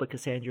told all the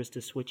Cassandras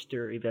to switch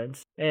their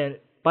events. And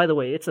by the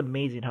way, it's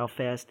amazing how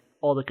fast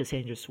all the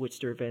Cassandras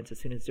switched their events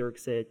as soon as Zerg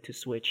said to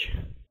switch.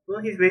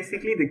 Well, he's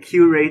basically the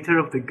curator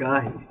of the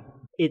guide.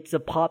 It's a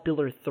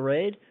popular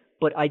thread,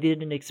 but I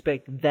didn't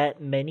expect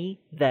that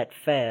many that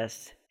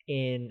fast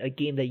in a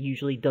game that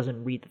usually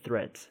doesn't read the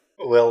threads.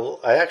 Well,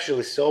 I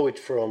actually saw it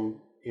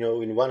from,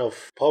 in one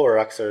of Power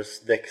Axer's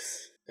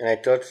decks. And I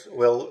thought,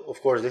 well,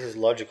 of course, this is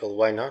logical,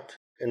 why not?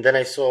 And then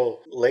I saw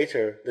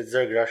later that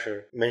Zerg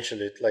Rusher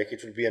mentioned it, like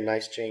it would be a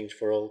nice change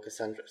for all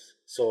Cassandras.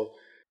 So,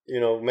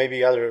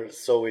 maybe others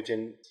saw it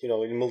in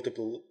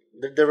multiple...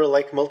 There were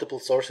like multiple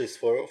sources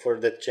for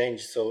that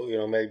change, so,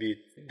 maybe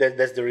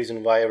that's the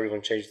reason why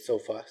everyone changed so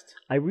fast.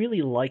 I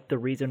really like the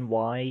reason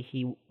why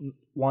he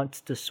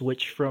wants to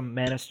switch from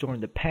Mana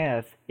Storm to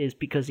Path is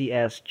because he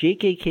asked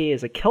JKK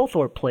as a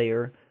Kelthor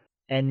player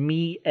and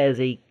me as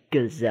a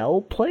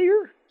Gazelle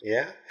player?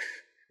 Yeah?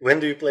 When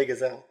do you play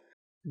Gazelle?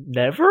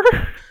 Never?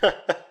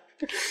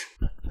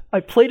 I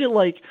played it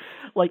like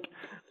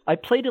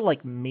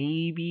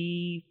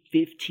maybe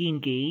 15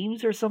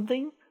 games or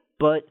something,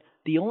 but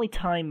the only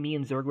time me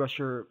and Zerg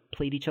Rusher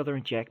played each other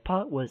in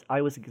Jackpot was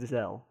I was a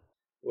Gazelle.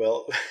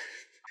 Well,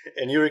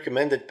 And you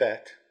recommended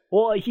Pat.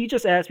 Well, he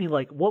just asked me,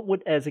 like, what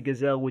would, as a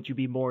Gazelle, would you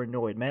be more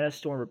annoyed, Mana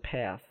Storm or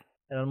Path?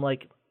 And I'm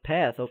like,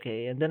 Path,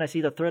 okay. And then I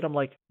see the thread, I'm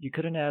like, you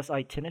couldn't ask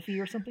Itinify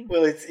or something?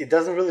 Well, it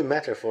doesn't really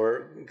matter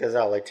for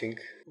Gazal, I think.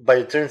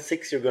 By turn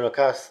 6, you're gonna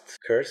cast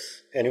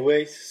Curse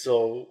anyways,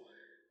 so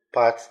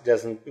Path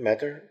doesn't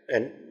matter.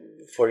 And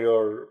for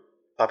your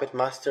Puppet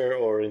Master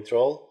or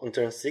Enthrall on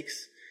turn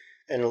 6,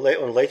 and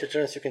on later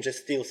turns, you can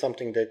just steal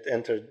something that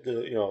entered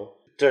the,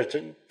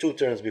 2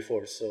 turns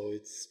before, so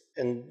it's...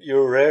 And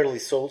you're rarely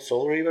Soul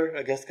Reaver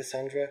against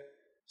Cassandra,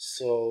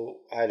 so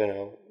I don't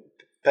know.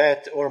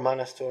 Pat or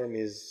Mana Storm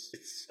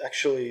it's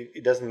actually,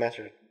 it doesn't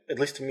matter, at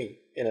least to me.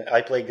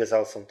 I play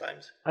Gazal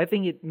sometimes. I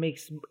think it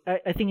makes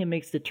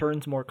the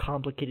turns more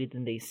complicated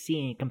than they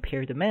seem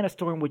compared to Mana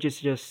Storm, which is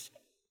just,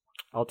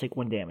 I'll take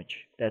 1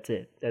 damage. That's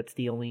it. That's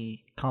the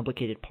only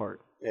complicated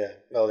part. Yeah,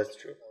 well, that's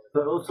true.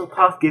 But also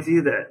Path gives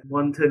you that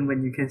 1 turn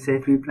when you can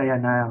safely play a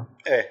Nile.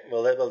 That's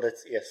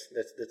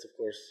of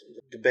course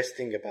the best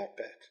thing about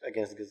Pat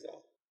against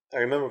Gazal. I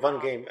remember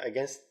one game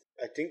against,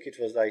 I think it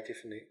was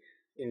Itinify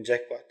in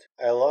Jackpot.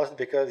 I lost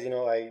because,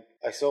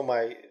 I saw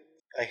I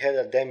had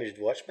a damaged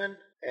Watchman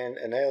and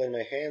a nail in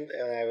my hand,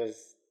 and I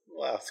was,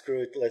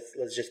 screw it,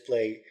 let's just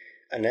play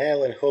a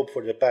nail and hope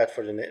for the Pat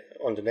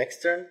on the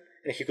next turn,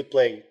 and he could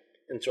play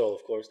Enthrall,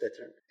 of course, that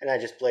turn. And I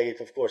just played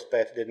it, of course,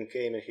 Pat didn't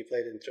came and he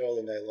played Enthrall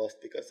and I lost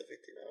because of it,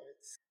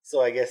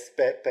 So I guess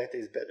Pat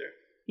is better.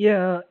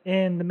 Yeah,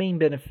 and the main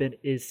benefit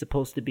is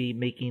supposed to be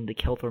making the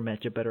Kelthor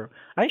matchup better.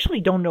 I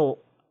actually don't know,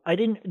 I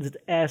didn't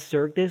ask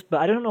Zerg this, but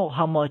I don't know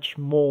how much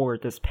more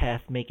does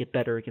Path make it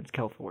better against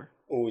Kelthor.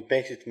 Oh, it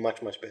makes it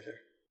much, much better.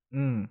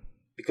 Mm.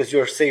 Because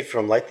you're safe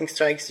from lightning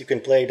strikes, you can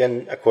play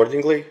then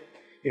accordingly.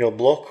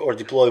 Block or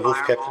deploy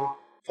Wolf Captain.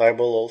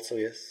 Fireball also,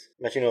 yes.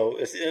 But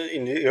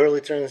in the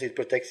early turns, it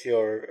protects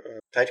your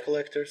Tide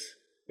Collectors,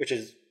 which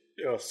is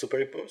super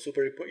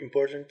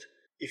important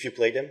if you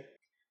play them.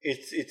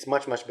 It's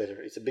much, much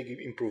better. It's a big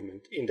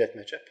improvement in that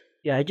matchup.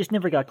 Yeah, I just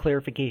never got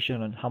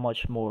clarification on how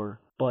much more,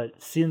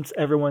 but since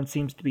everyone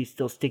seems to be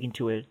still sticking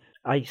to it,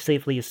 I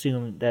safely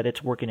assume that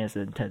it's working as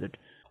intended.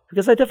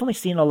 Because I've definitely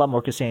seen a lot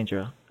more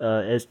Cassandra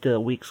as the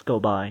weeks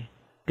go by.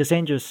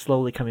 Cassandra's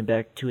slowly coming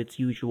back to its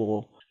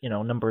usual,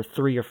 number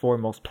 3 or 4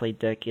 most played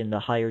deck in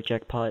the higher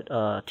jackpot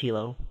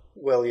Tilo.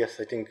 Well,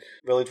 yes, I think,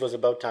 it was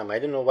about time. I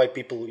don't know why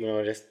people,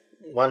 just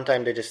one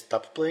time they just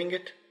stopped playing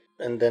it,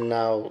 and then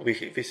now we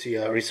see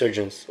a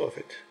resurgence of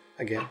it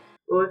again.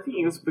 Well, I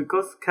think it's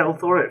because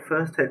Kelthor at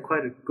first had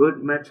quite a good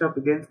matchup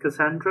against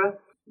Cassandra,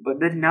 but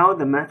then now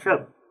the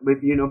matchup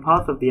with,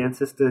 Path of the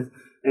Ancestors,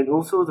 and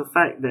also the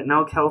fact that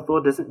now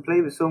Kelthor doesn't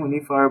play with so many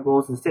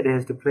fireballs, instead it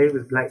has to play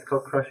with Black Skull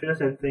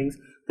Crushers and things,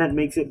 that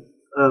makes it,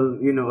 a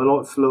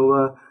lot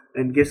slower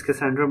and gives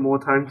Cassandra more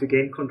time to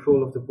gain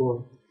control of the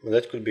board. Well,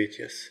 that could be it,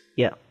 yes.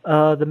 Yeah,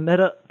 the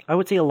meta, I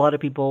would say a lot of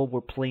people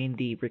were playing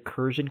the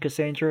Recursion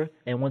Cassandra,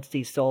 and once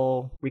they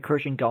saw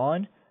Recursion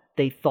gone,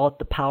 they thought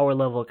the power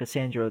level of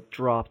Cassandra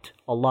dropped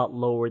a lot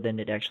lower than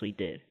it actually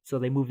did. So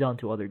they moved on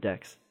to other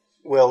decks.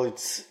 Well,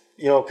 it's,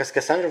 because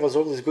Cassandra was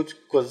always good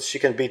because she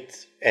can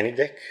beat any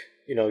deck.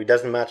 It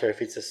doesn't matter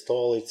if it's a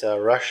stall, it's a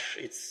rush,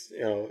 it's,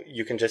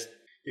 you can just,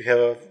 you have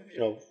a,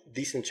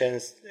 decent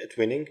chance at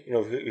winning.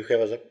 You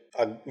have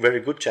a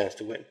very good chance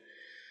to win.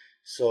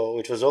 So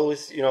it was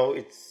always,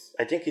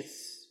 I think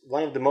it's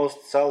one of the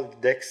most solid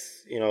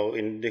decks,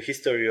 in the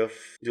history of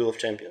Duel of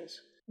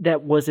Champions.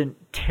 That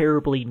wasn't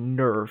terribly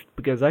nerfed,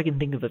 because I can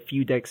think of a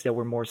few decks that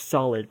were more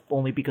solid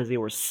only because they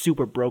were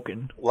super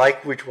broken.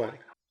 Like which one?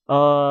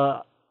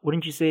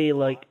 Wouldn't you see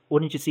like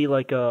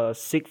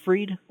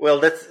Siegfried? Well,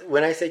 that's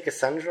when I say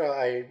Cassandra,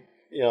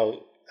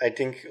 I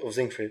think of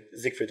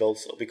Siegfried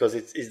also, because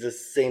it's the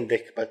same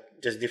deck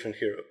but just different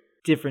hero.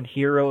 Different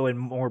hero and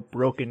more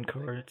broken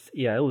cards.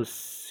 Yeah, it was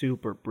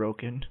super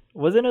broken.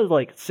 Wasn't it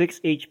like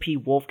 6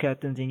 HP Wolf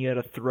Captains and you had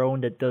a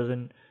throne that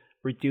doesn't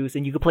reduce,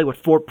 and you could play with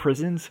 4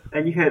 prisons?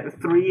 And you had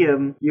 3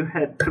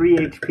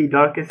 HP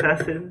Dark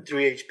Assassin,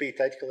 3 HP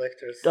Tide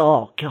Collectors.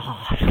 Oh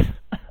god.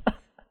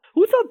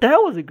 Who thought that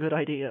was a good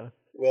idea?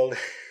 Well,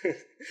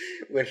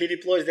 when he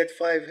deploys that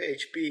 5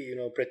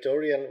 HP,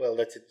 Praetorian, well,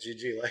 that's it,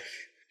 GG, like.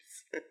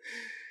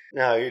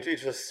 No,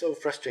 it was so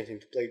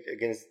frustrating to play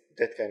against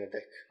that kind of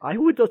deck. I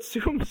would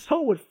assume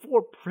so with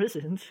 4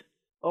 prisons.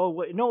 Oh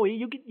wait, no,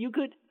 you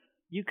could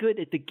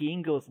if the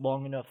game goes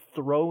long enough,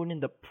 thrown in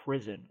the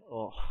prison.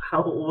 Oh,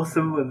 how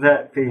awesome would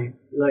that be?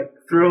 Like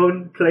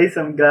throne, play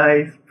some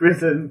guys,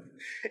 prison,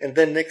 and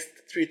then next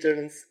 3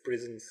 turns,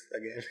 prisons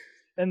again.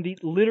 And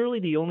literally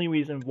the only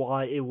reason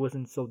why it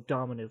wasn't so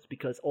dominant is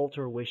because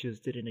Altar Wishes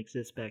didn't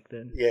exist back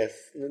then. Yes,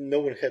 no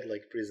one had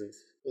like prisons.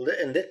 Well,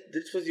 and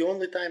this was the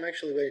only time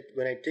actually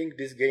when I think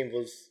this game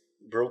was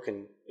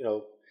broken.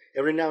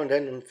 Every now and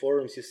then on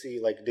forums you see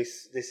like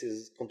this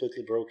is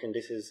completely broken.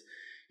 This is,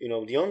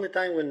 the only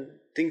time when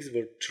things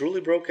were truly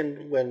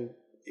broken when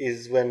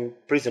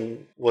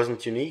prison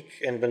wasn't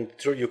unique and when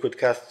you could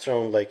cast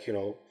throne like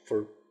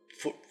for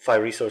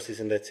 5 resources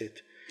and that's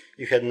it.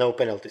 You had no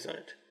penalties on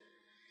it.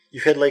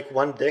 You had like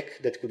one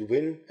deck that could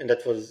win, and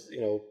that was,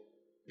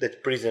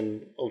 that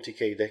prison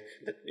OTK deck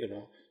that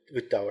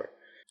with tower.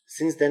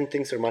 Since then,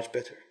 things are much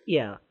better.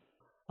 Yeah.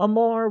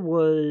 Ammar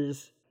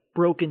was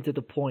broken to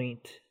the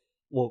point,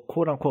 well,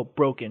 quote unquote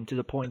broken to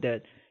the point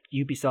that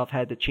Ubisoft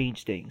had to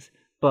change things.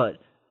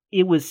 But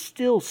it was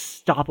still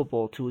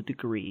stoppable to a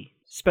degree,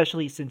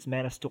 especially since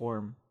Mana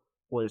Storm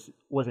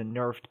wasn't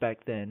nerfed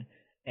back then,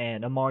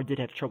 and Ammar did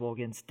have trouble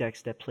against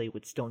decks that play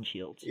with Stone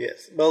Shields.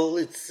 Yes, well,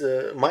 it's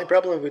my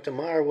problem with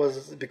Ammar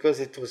was because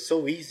it was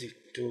so easy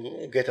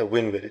to get a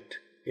win with it.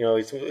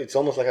 It's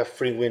almost like a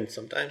free win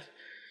sometimes,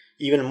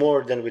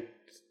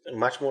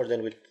 much more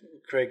than with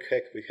Craig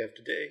Heck we have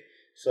today.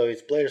 So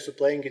it's players who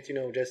playing it,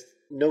 just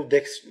no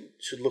decks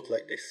should look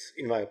like this,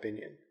 in my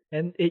opinion.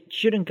 And it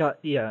shouldn't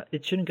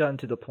gotten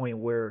to the point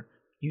where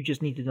you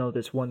just need to know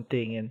this one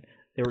thing, and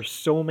there were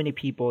so many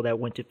people that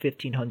went to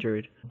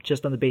 1500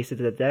 just on the basis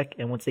of the deck,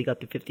 and once they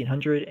got to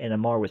 1500 and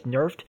Ammar was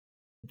nerfed,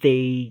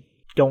 they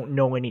don't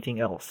know anything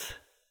else.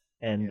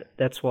 And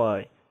that's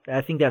why, I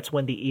think that's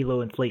when the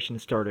ELO inflation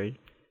started.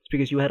 It's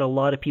because you had a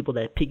lot of people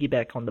that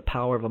piggyback on the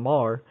power of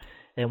Ammar,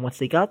 and once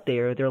they got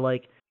there, they're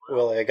like,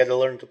 well, I gotta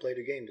learn to play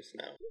the game just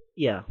now.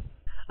 Yeah.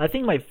 I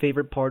think my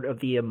favorite part of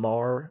the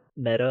Ammar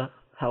meta,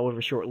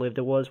 however short-lived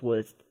it was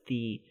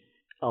the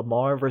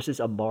Ammar versus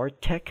Ammar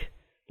tech.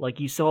 Like,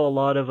 you saw a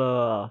lot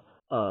of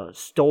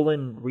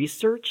stolen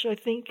research, I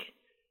think,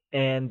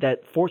 and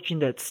that fortune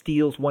that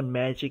steals one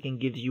magic and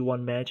gives you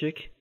one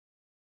magic.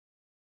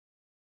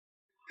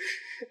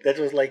 That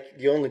was like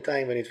the only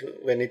time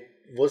when it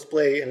was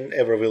play and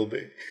ever will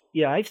be.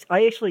 Yeah,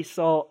 I actually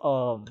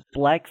saw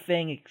Black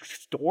Fang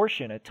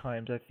Extortion at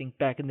times, I think,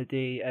 back in the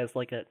day as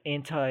like an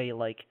anti,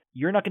 like,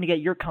 you're not going to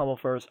get your combo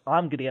first,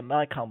 I'm going to get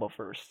my combo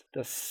first.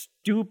 The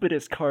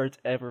stupidest cards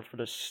ever for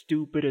the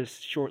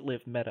stupidest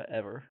short-lived meta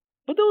ever.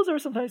 But those are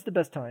sometimes the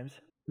best times.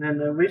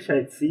 Man, I wish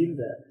I'd seen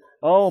that.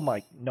 Oh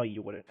my, no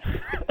you wouldn't.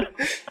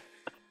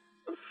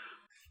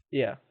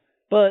 Yeah,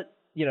 but,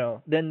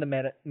 then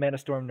the Mana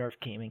Storm nerf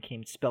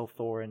came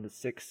Spellthor and the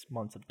 6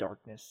 months of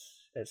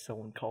darkness, as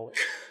someone call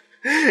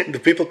it. Do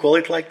people call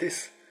it like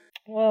this?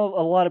 Well,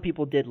 a lot of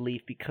people did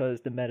leave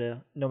because the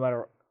meta, no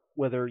matter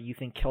whether you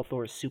think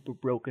Kelthor is super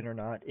broken or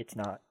not, it's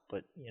not.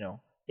 But,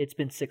 it's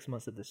been 6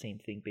 months of the same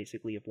thing,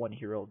 basically, of one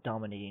hero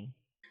dominating.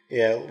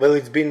 Yeah, well,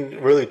 it's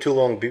been really too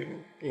long,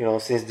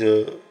 since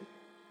the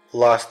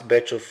last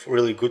batch of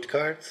really good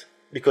cards,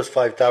 because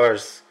 5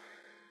 Towers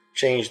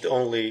changed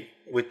only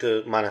with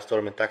the Mana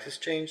Storm and Taxes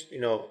changed,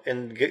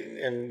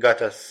 and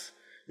got us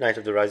Night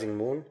of the Rising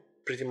Moon,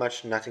 pretty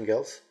much nothing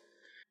else.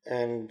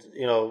 And,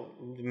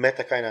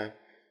 meta kinda,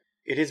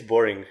 it is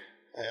boring,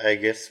 I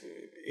guess,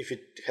 if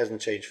it hasn't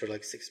changed for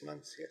like 6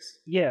 months, yes.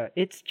 Yeah,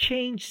 it's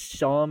changed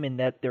some in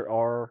that there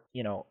are,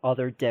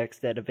 other decks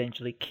that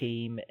eventually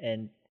came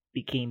and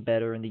became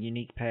better in the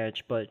unique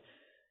patch, but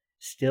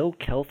still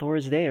Kelthor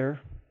is there,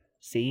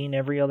 seeing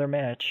every other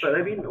match. But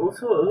I mean,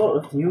 also a lot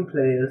of new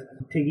players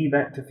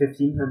piggyback to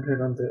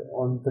 1500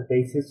 on the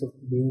basis of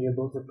being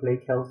able to play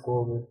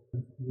Kelthor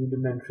with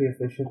rudimentary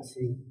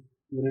efficiency,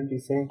 wouldn't you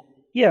say?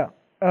 Yeah,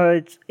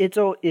 it's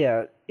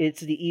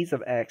the ease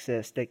of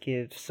access that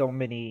gives so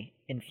many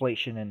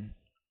inflation, and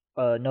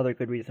another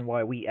good reason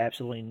why we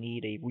absolutely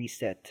need a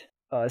reset.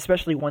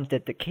 Especially one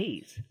that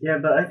decays. Yeah,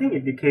 but I think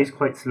it decays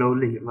quite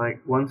slowly,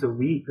 like once a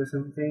week or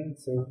something.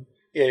 So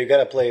yeah, you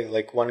gotta play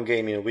like one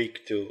game in a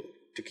week to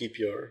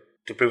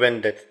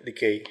prevent that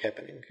decay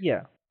happening.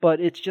 Yeah,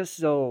 but it's just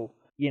so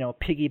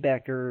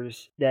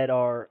piggybackers that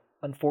are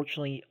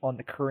unfortunately on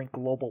the current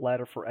global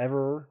ladder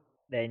forever,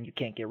 then you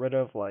can't get rid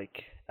of,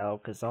 like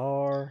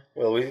Alcazar.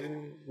 Well,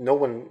 no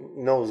one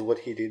knows what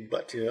he did,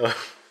 but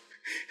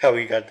how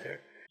he got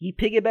there. He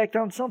piggybacked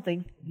on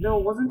something. No,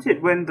 wasn't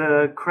it when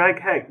the Crag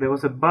hack, there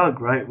was a bug,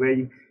 right, where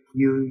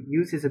you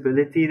use his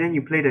ability, then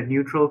you played a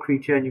neutral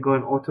creature and you got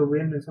an auto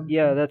win or something?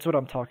 Yeah, that's what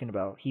I'm talking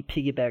about. He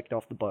piggybacked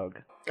off the bug.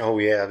 Oh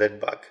yeah,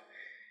 that bug.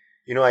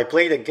 I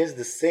played against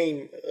the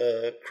same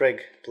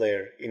Craig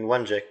player in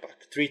one jackpot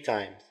 3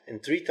 times,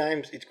 and 3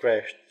 times it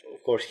crashed.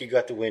 Of course, he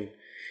got the win,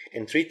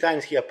 and 3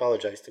 times he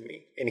apologized to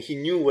me, and he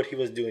knew what he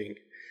was doing.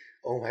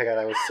 Oh my god,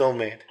 I was so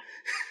mad.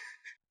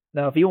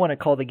 Now, if you want to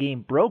call the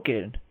game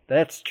broken,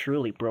 that's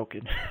truly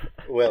broken.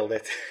 Well,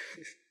 that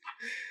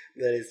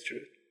is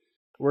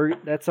true.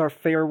 That's our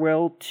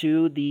farewell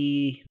to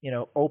the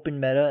open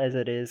meta as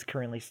it is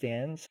currently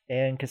stands,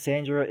 and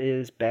Cassandra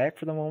is back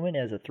for the moment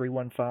as a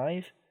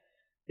 3/15.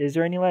 Is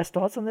there any last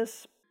thoughts on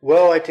this?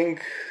 Well, I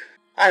think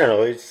I don't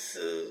know.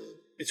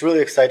 It's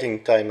really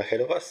exciting time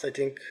ahead of us. I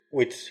think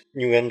with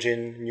new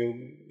engine,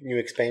 new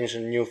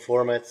expansion, new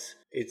formats.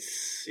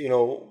 It's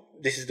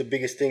this is the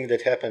biggest thing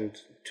that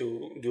happened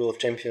to Duel of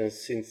Champions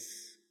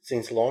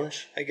since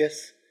launch, I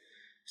guess.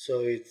 So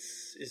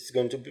it's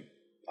going to be.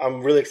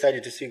 I'm really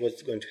excited to see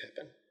what's going to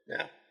happen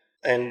now,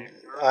 and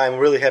I'm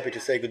really happy to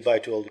say goodbye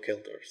to all the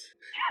Keltors.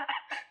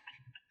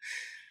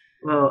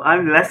 Well,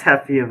 I'm less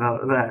happy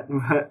about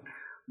that,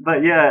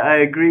 but yeah, I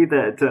agree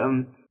that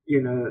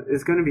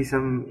it's going to be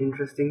some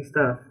interesting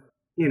stuff.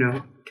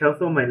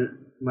 Kelthor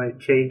might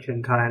change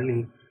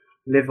entirely,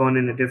 live on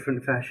in a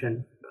different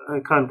fashion. I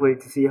can't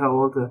wait to see how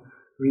all the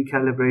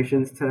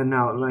recalibrations turn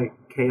out, like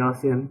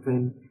Chaos Imp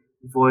and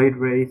Void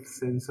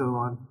Wraiths and so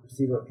on.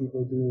 See what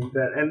people do with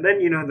that. And then,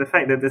 the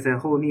fact that there's a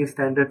whole new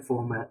standard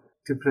format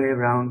to play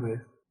around with.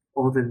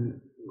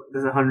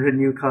 There's 100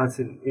 new cards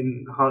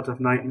in Heart of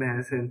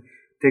Nightmares, and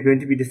they're going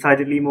to be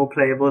decidedly more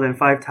playable than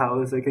Five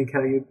Towers. I can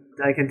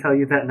tell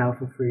you that now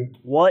for free.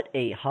 What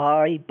a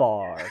high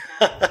bar.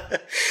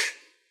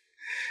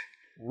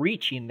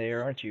 Reaching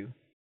there, aren't you?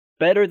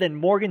 Better than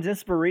Morgan's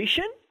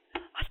Inspiration?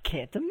 I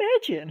can't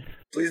imagine.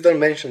 Please don't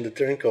mention the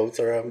turncoats,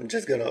 or I'm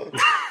just gonna,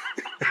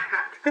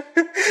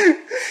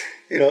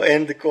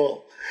 end the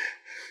call.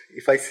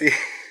 If I see.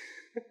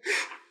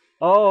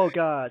 Oh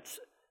God.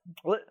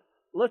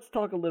 Let's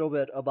talk a little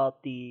bit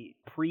about the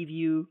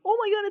preview. Oh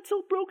my God, it's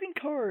so broken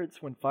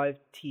cards when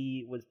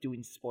 5T was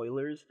doing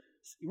spoilers.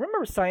 You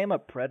remember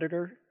Sayama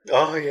Predator?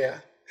 Oh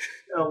yeah.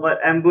 Oh, what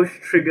ambush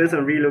triggers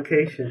on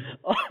relocation?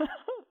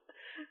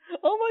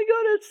 Oh my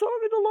God, it's Song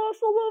of the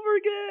Lost all over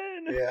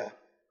again. Yeah.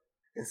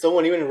 And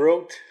someone even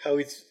wrote how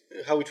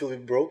it will be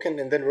broken,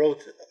 and then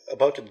wrote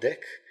about a deck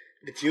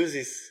that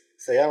uses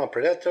Sayama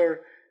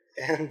Predator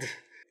and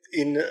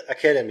in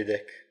Academy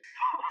deck.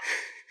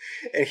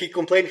 And he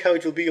complained how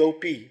it will be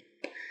OP.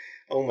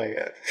 Oh my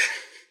God.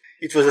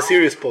 It was a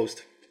serious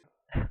post.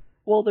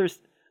 Well, there's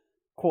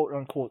quote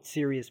unquote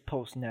serious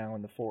posts now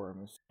in the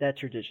forums. That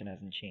tradition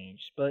hasn't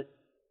changed. But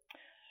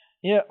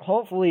yeah,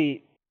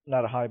 hopefully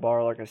not a high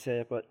bar like I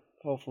said, but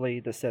hopefully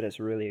the set is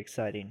really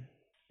exciting.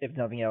 If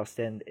nothing else,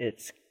 then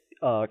it's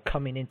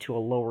coming into a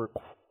lower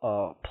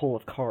pool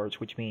of cards,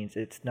 which means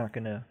it's not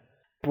gonna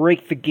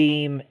break the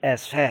game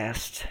as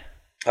fast.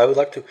 I would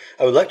like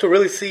to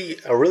really see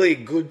a really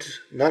good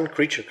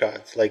non-creature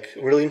cards, like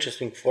really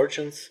interesting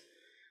fortunes.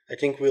 I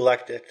think we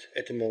lack that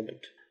at the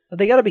moment.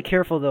 They gotta be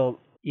careful though.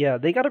 Yeah,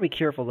 they gotta be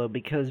careful though,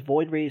 because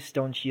Void Rays,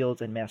 Stone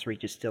Shields, and Mass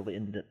Reach is still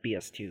in the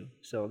BS2,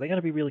 so they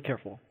gotta be really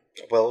careful.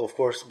 Well, of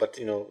course, but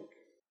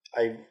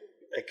I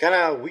kind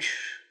of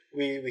wish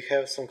we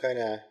have some kind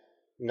of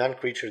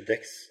non-creature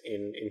decks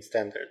in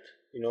standard.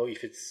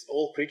 If it's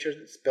all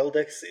creature spell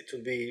decks, it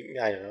would be,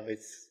 I don't know,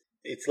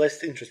 it's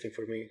less interesting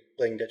for me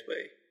playing that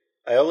way.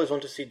 I always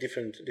want to see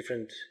different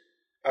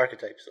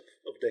archetypes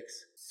of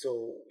decks.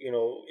 So,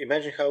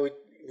 imagine how it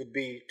would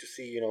be to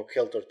see,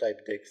 Keltor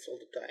type decks all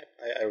the time.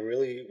 I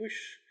really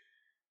wish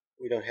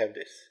we don't have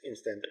this in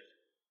standard.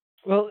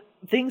 Well,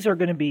 things are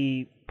going to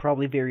be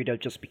probably varied out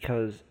just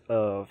because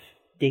of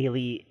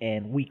daily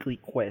and weekly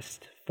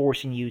quests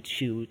forcing you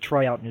to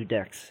try out new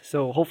decks.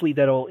 So hopefully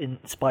that'll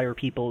inspire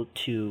people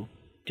to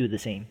do the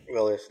same.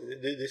 Well, yes,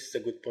 this is a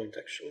good point,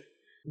 actually.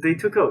 They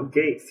took out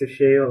Gates to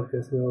Sheol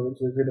as well,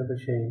 which is a bit of a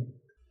shame.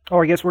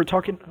 Oh, I guess we're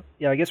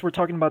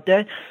talking about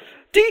that.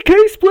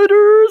 DK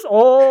Splitters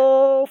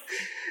off!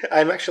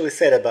 I'm actually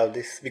sad about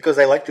this, because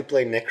I like to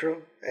play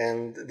Necro,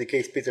 and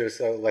DK Splitters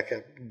are like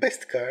a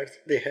best card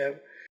they have.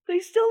 They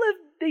still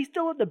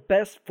have the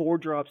best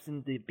 4-drops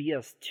in the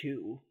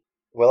BS2.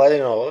 Well, I don't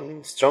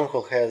know.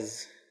 Stronghold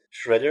has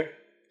Shredder.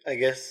 I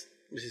guess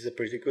this is a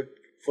pretty good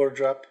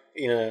 4-drop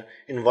in an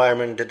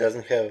environment that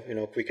doesn't have,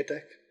 quick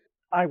attack.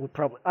 I would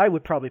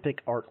probably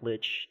pick Arc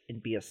Lich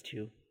in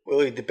BS2.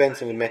 Well, it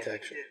depends on the meta,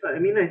 actually. I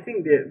mean, I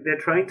think they're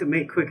trying to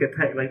make quick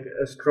attack like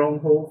a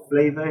Stronghold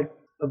flavored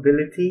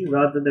ability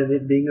rather than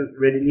it being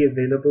readily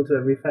available to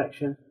every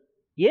faction.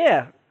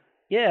 Yeah,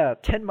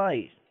 10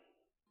 might.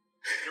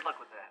 Good luck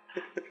with that.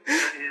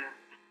 Yeah.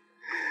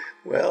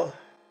 Well,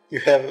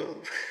 you have.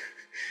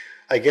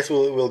 I guess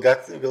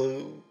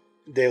they'll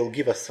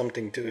give us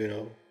something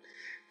to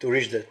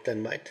reach that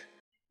 10 might.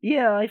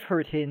 Yeah, I've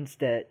heard hints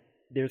that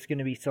there's going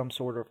to be some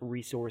sort of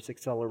resource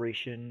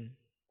acceleration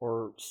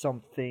or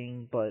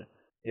something, but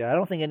yeah, I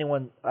don't think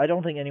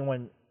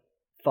anyone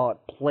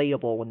thought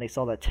playable when they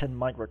saw that 10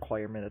 might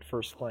requirement at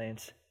first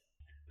glance.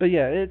 But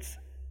yeah,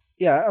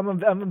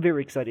 I'm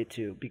very excited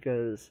too,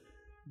 because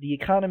the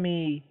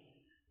economy,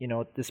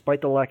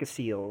 despite the lack of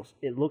seals,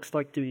 it looks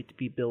like to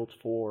be built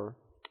for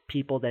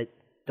people that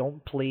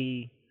don't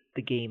play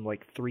the game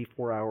like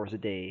 3-4 hours a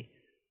day.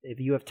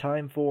 If you have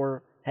time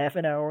for half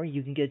an hour,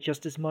 you can get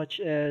just as much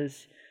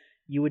as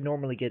you would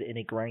normally get in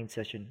a grind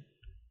session.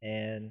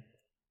 And,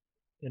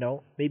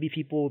 maybe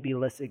people will be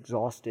less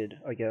exhausted,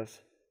 I guess.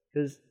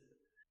 Because,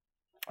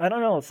 I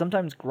don't know,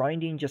 sometimes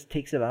grinding just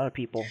takes it out of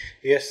people.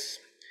 Yes.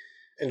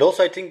 And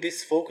also I think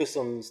this focus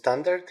on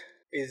standard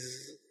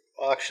is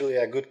actually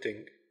a good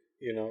thing.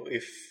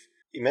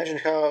 Imagine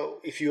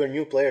if you're a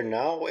new player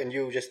now and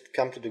you just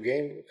come to the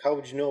game, how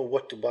would you know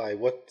what to buy,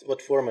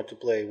 what format to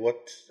play?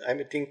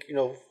 I think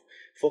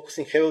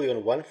focusing heavily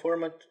on one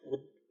format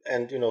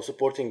and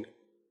supporting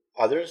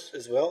others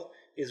as well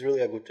is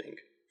really a good thing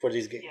for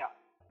this game. Yeah,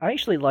 I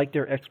actually like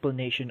their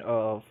explanation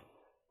of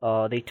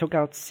they took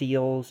out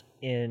seals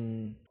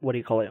in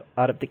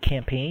out of the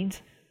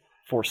campaigns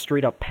for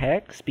straight up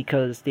packs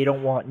because they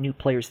don't want new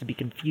players to be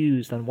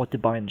confused on what to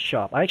buy in the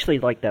shop. I actually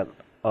like that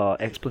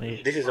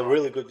explanation. This is a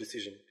really good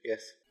decision.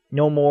 Yes.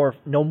 No more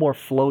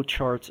flow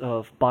charts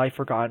of buy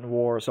Forgotten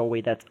Wars. Oh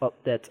wait,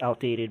 that's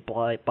outdated.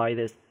 Buy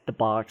the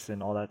box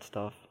and all that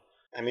stuff.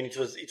 I mean, it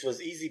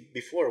was easy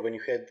before when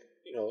you had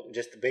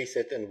just the base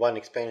set and one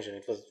expansion.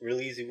 It was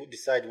really easy to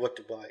decide what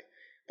to buy.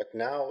 But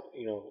now,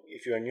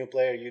 if you're a new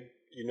player,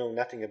 you know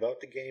nothing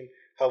about the game.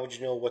 How would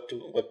you know what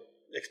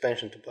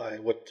expansion to buy,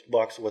 what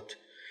box, what,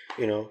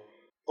 you know?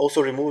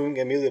 Also, removing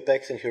Amelia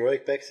packs and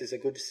heroic packs is a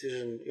good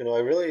decision. I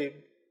really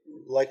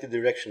like the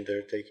direction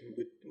they're taking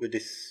with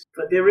this.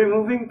 But they're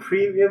removing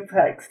premium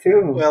packs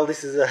too. Well,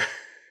 this is a.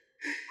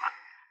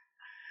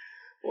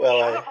 Well,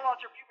 Shut up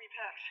about your premium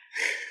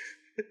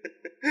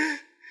packs.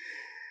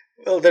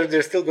 Well,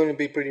 there's still going to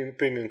be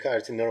premium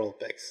cards in normal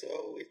packs,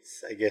 so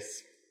I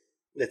guess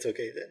that's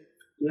okay then.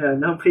 Yeah,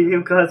 now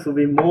premium cards will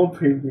be more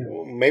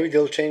premium. Maybe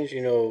they'll change,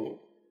 the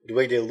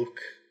way they look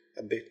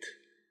a bit,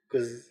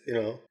 because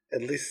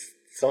at least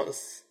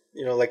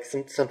like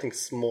something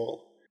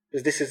small.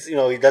 Because this is,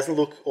 it doesn't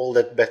look all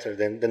that better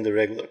than the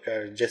regular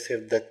card. It just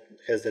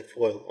has that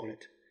foil on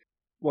it.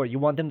 What, you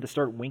want them to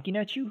start winking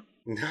at you?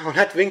 No,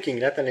 not winking,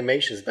 not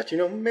animations, but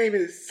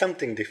maybe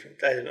something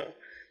different. I don't know.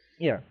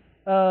 Yeah.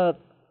 A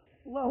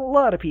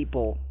lot of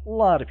people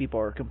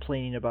are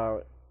complaining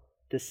about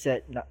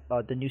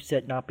the new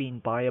set not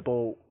being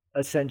buyable,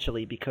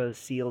 essentially because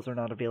seals are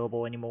not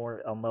available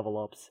anymore on level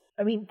ups.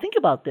 I mean, think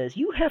about this.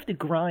 You have to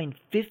grind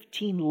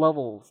 15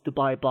 levels to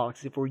buy a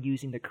box if we're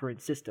using the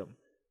current system.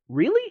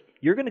 Really?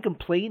 You're going to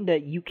complain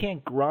that you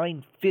can't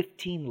grind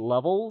 15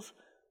 levels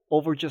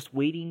over just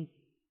waiting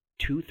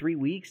 2-3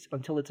 weeks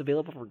until it's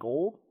available for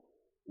gold?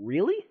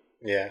 Really?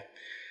 Yeah.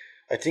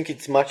 I think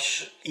it's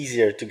much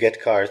easier to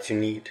get cards you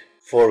need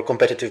for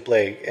competitive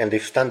play. And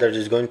if standard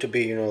is going to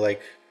be,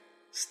 like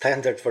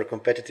standard for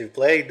competitive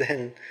play,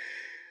 then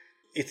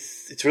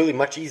it's really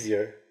much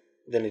easier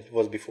than it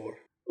was before.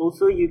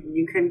 Also,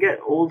 you can get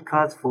old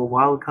cards for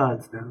wild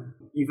cards now.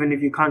 Even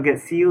if you can't get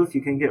seals,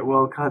 you can get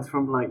wild cards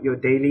from like your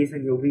dailies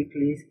and your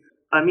weeklies.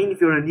 I mean, if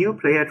you're a new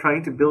player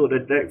trying to build a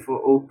deck for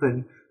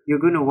open, you're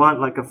going to want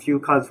like a few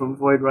cards from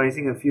Void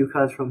Rising, a few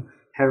cards from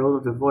Herald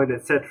of the Void,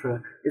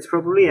 etc. It's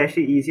probably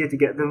actually easier to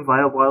get them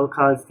via wild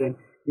cards than,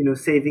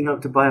 saving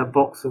up to buy a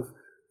box of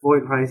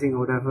Void Rising or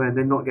whatever and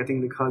then not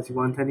getting the cards you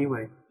want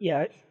anyway.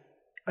 Yeah,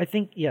 I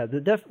think,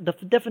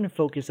 the definite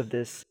focus of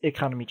this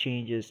economy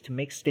change is to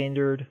make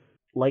standard,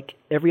 like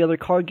every other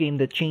card game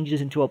that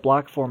changes into a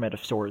block format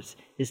of sorts,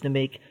 is to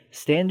make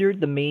standard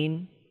the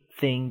main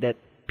thing that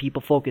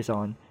people focus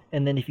on.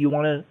 And then if you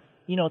want to,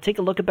 take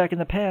a look back in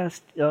the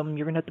past, you're going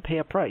to have to pay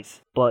a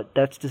price. But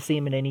that's the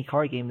same in any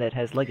card game that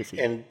has legacy.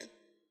 And,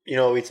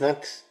 it's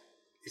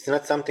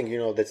not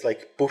something, that's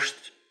like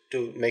pushed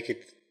to make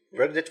it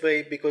work that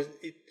way, because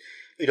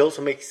it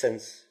also makes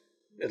sense,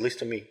 at least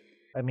to me.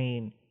 I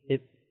mean,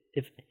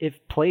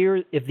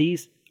 if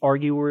these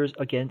arguers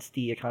against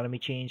the economy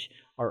change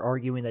are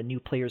arguing that new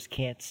players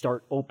can't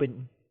start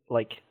open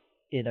like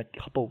in a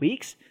couple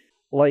weeks,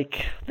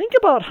 like think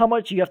about how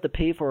much you have to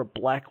pay for a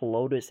Black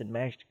Lotus and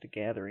Magic the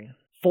Gathering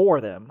for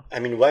them. I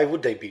mean, why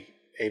would they be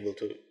able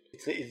to?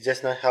 It's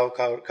just not how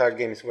card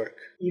games work.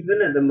 Even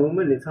at the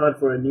moment, it's hard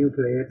for a new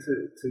player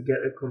to get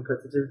a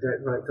competitive deck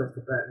right off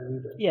the bat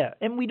either. Yeah,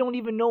 and we don't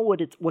even know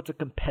what's a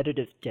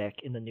competitive deck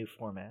in the new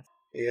format.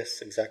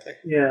 Yes, exactly.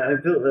 Yeah, I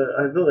built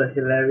a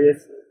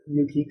hilarious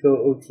Yukiko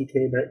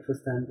OTK deck for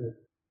standard.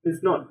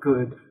 It's not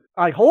good.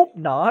 I hope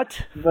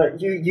not.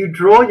 But you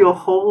draw your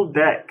whole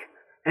deck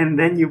and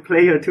then you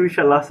play your 2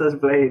 Shalassa's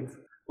Blades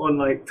on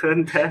like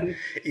turn 10.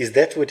 Is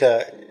that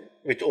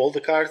with all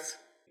the cards?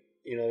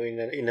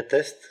 In a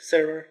test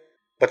server.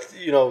 But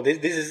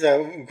this is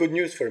good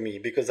news for me,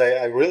 because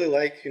I really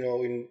like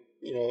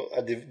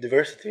a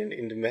diversity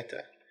in the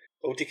meta.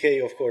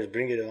 OTK, of course,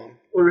 bring it on.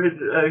 Or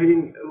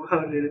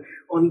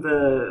on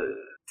the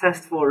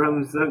test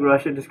forums,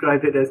 Zergrasha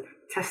described it as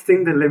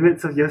testing the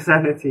limits of your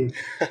sanity.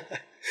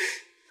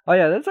 Oh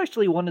yeah, that's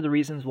actually one of the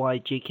reasons why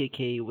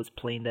JKK was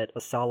playing that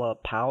Asala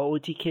POW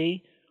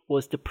OTK,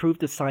 was to prove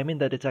to Simon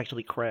that it's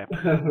actually crap.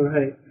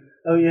 Right.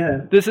 Oh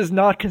yeah. This is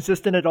not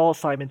consistent at all,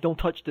 Simon. Don't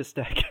touch this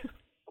deck.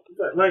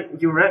 But like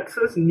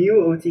Urexa's new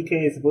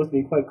OTK is supposed to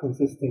be quite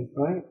consistent,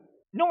 right?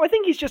 No, I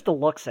think he's just a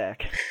luck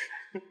sack.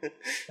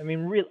 I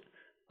mean, real.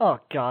 Oh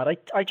god,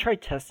 I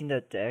tried testing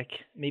that deck.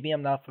 Maybe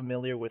I'm not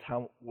familiar with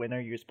when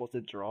are you supposed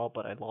to draw,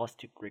 but I lost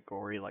to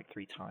Grigori like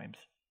 3 times.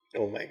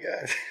 Oh my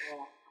god.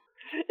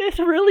 It's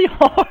really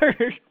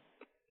hard.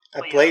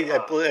 I played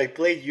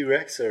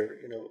Urexa,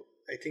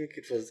 I think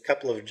it was a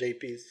couple of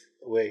JPs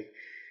away.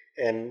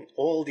 And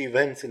all the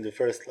events in the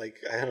first,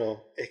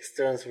 X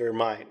turns were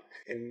mine.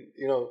 And,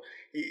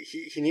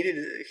 he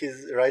needed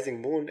his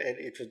Rising Moon, and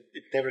it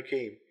never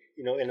came.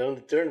 And on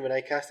the turn when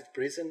I casted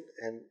Prison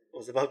and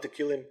was about to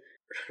kill him,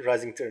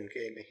 Rising Turn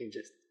came, and he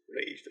just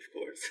raged, of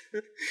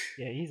course.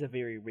 Yeah, he's a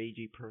very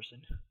ragey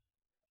person.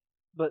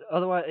 But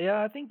otherwise,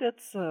 yeah, I think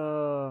that's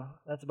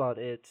about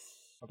it.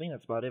 I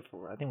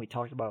think we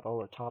talked about all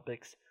the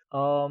topics.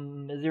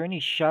 Is there any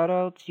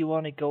shout-outs you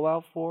want to go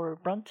out for,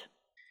 Brunt?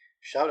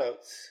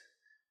 Shoutouts.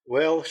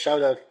 Well,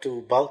 shout out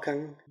to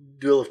Balkan,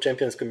 Duel of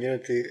Champions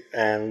community,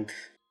 and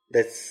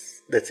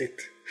that's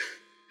it.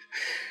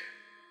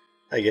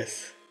 I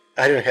guess.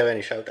 I don't have any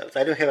shoutouts.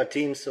 I don't have a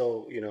team,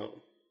 so,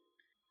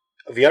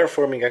 we are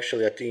forming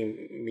actually a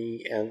team,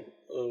 me and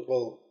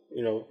well,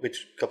 with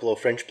a couple of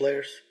French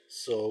players.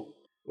 So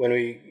when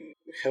we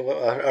have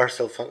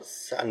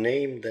ourselves a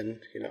name, then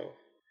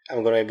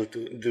I'm gonna able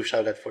to do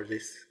shout out for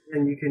this.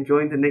 And you can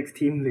join the next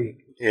team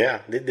league.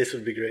 Yeah, this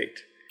would be great.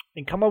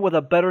 And come up with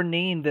a better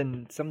name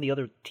than some of the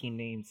other team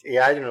names.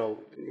 Yeah, I don't know.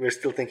 We're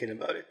still thinking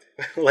about it.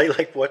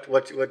 like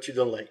what you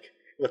don't like?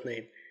 What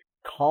name?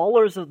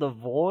 Callers of the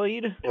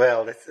Void?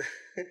 Well,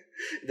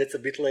 that's a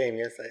bit lame.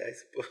 Yes, I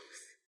suppose.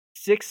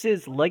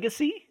 Six's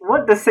Legacy?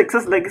 What does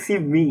Six's Legacy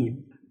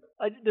mean?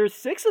 There's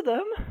 6 of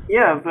them.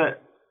 Yeah,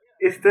 but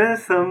is there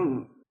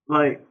some,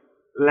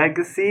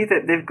 legacy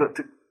that they've got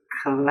to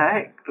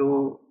collect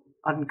or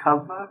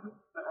uncover?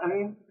 I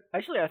mean...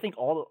 Actually, I think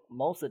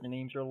most of the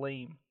names are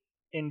lame.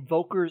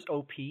 Invoker's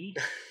OP?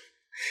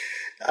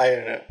 I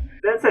don't know.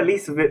 That's at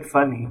least a bit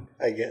funny.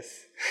 I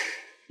guess.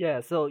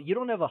 Yeah, so you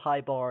don't have a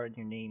high bar in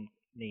your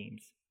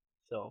names.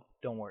 So,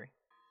 don't worry.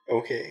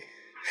 Okay.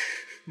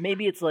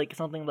 Maybe it's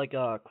something like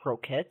a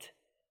croquette,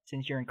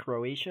 since you're in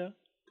Croatia.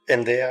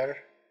 And they're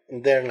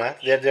not.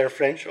 They're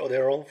French, or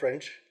they're all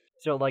French.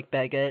 So like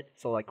baguette,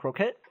 so like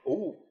croquette?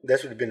 Ooh,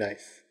 that would be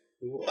nice.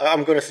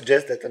 I'm gonna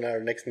suggest that in our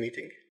next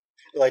meeting.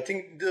 Well, I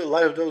think a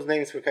lot of those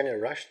names were kind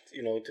of rushed,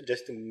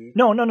 to...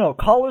 No.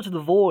 Callers of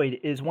the Void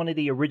is one of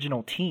the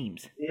original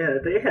teams. Yeah,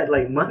 they had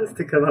months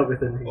to come up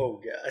with a name. Oh,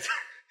 God.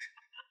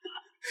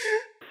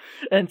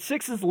 And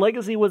Six's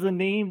Legacy was a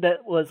name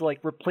that was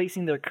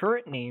replacing their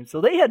current name, so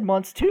they had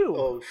months too.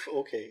 Oh,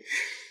 okay.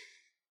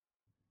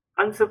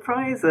 I'm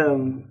surprised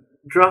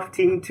Draft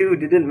Team 2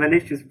 didn't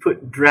manage to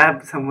put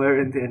Drab somewhere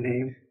in their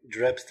name.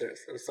 Drabsters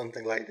or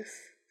something like this.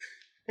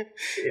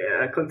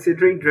 Yeah,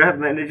 considering Drab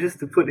manages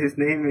to put his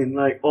name in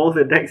all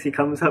the decks he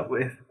comes up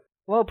with.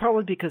 Well,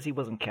 probably because he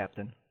wasn't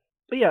captain.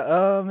 But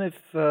yeah, if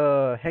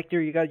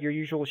Hector, you got your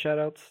usual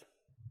shoutouts?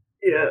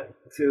 Yeah,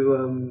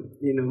 to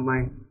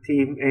my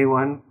team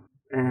A1,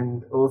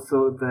 and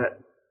also that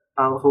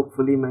I'll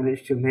hopefully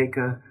manage to make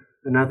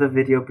another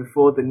video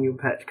before the new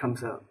patch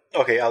comes out.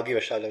 Okay, I'll give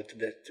a shout out to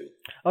that too.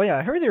 Oh yeah,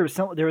 I heard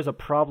there was a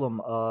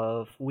problem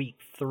of week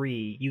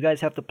 3. You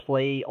guys have to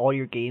play all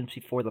your games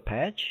before the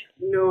patch?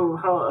 No,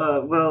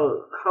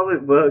 how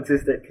it works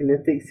is that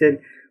Kinetic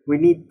said we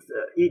need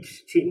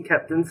each team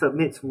captain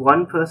submits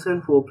one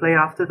person who will play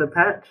after the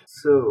patch.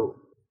 So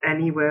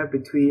anywhere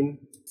between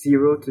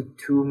 0 to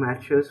 2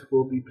 matches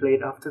will be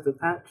played after the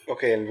patch.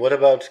 Okay, and what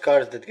about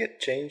cards that get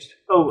changed?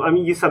 Oh, I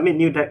mean you submit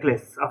new deck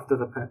lists after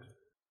the patch.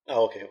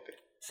 Oh, okay.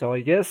 So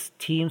I guess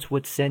teams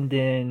would send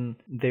in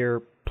their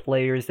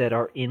players that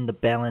are in the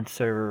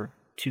balancer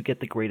to get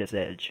the greatest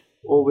edge.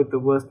 Or with the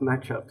worst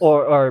matchups.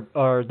 Or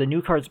are the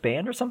new cards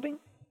banned or something?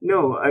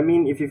 No, I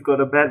mean if you've got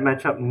a bad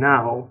matchup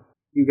now,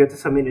 you get to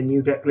submit a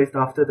new deck list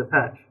after the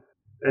patch.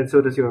 And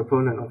so does your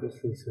opponent,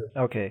 obviously. So.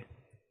 Okay.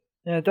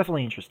 Yeah,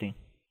 definitely interesting.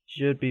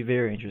 Should be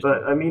very interesting.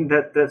 But I mean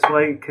that's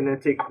why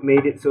Kinetic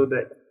made it so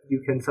that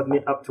you can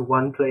submit up to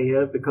one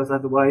player, because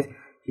otherwise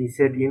he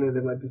said,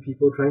 there might be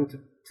people trying to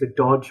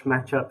dodge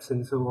matchups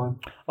and so on.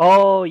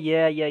 Oh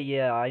yeah.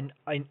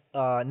 I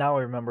now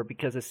I remember,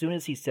 because as soon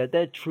as he said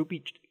that,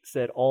 Troopy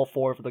said all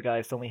 4 of the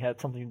guys suddenly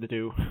had something to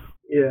do.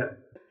 Yeah.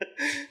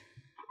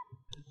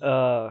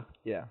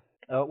 Yeah.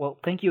 Well,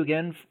 thank you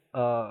again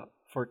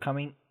for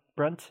coming,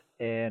 Brent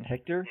and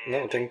Hector.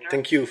 No,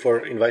 thank you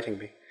for inviting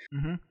me.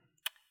 Mm-hmm.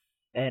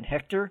 And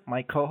Hector,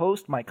 my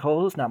co-host,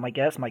 not my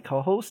guest, my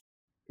co-host.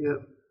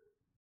 Yep.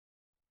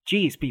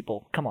 Jeez,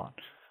 people, come on.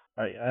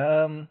 All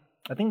right.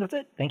 I think that's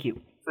it. Thank you.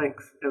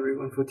 Thanks,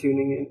 everyone, for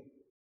tuning in.